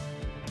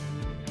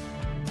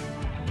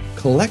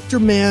 Collector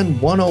Man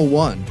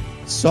 101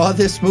 saw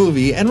this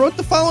movie and wrote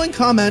the following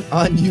comment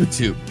on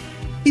YouTube.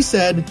 He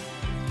said,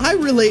 I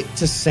relate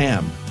to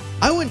Sam.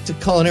 I went to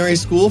culinary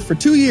school for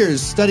 2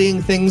 years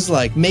studying things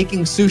like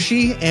making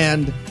sushi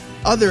and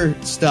other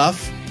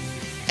stuff,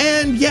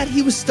 and yet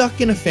he was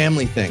stuck in a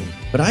family thing.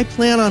 But I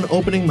plan on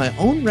opening my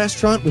own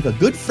restaurant with a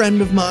good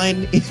friend of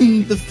mine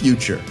in the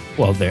future.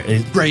 Well, there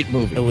is Great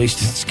movie. At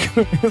least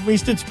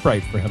it's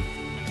bright for him.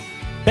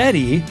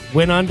 Betty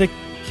went on to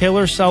kill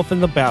herself in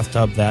the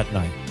bathtub that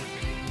night.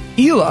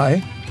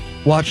 Eli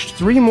watched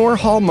 3 more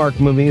Hallmark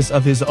movies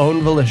of his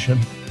own volition.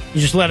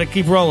 You just let it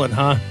keep rolling,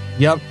 huh?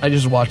 Yep, I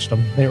just watched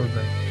them. They were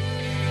great.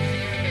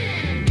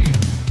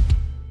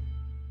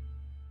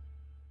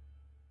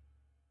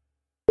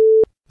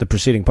 The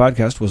preceding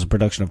podcast was a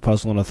production of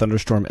Puzzle and a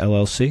Thunderstorm,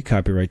 LLC.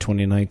 Copyright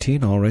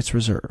 2019. All rights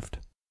reserved.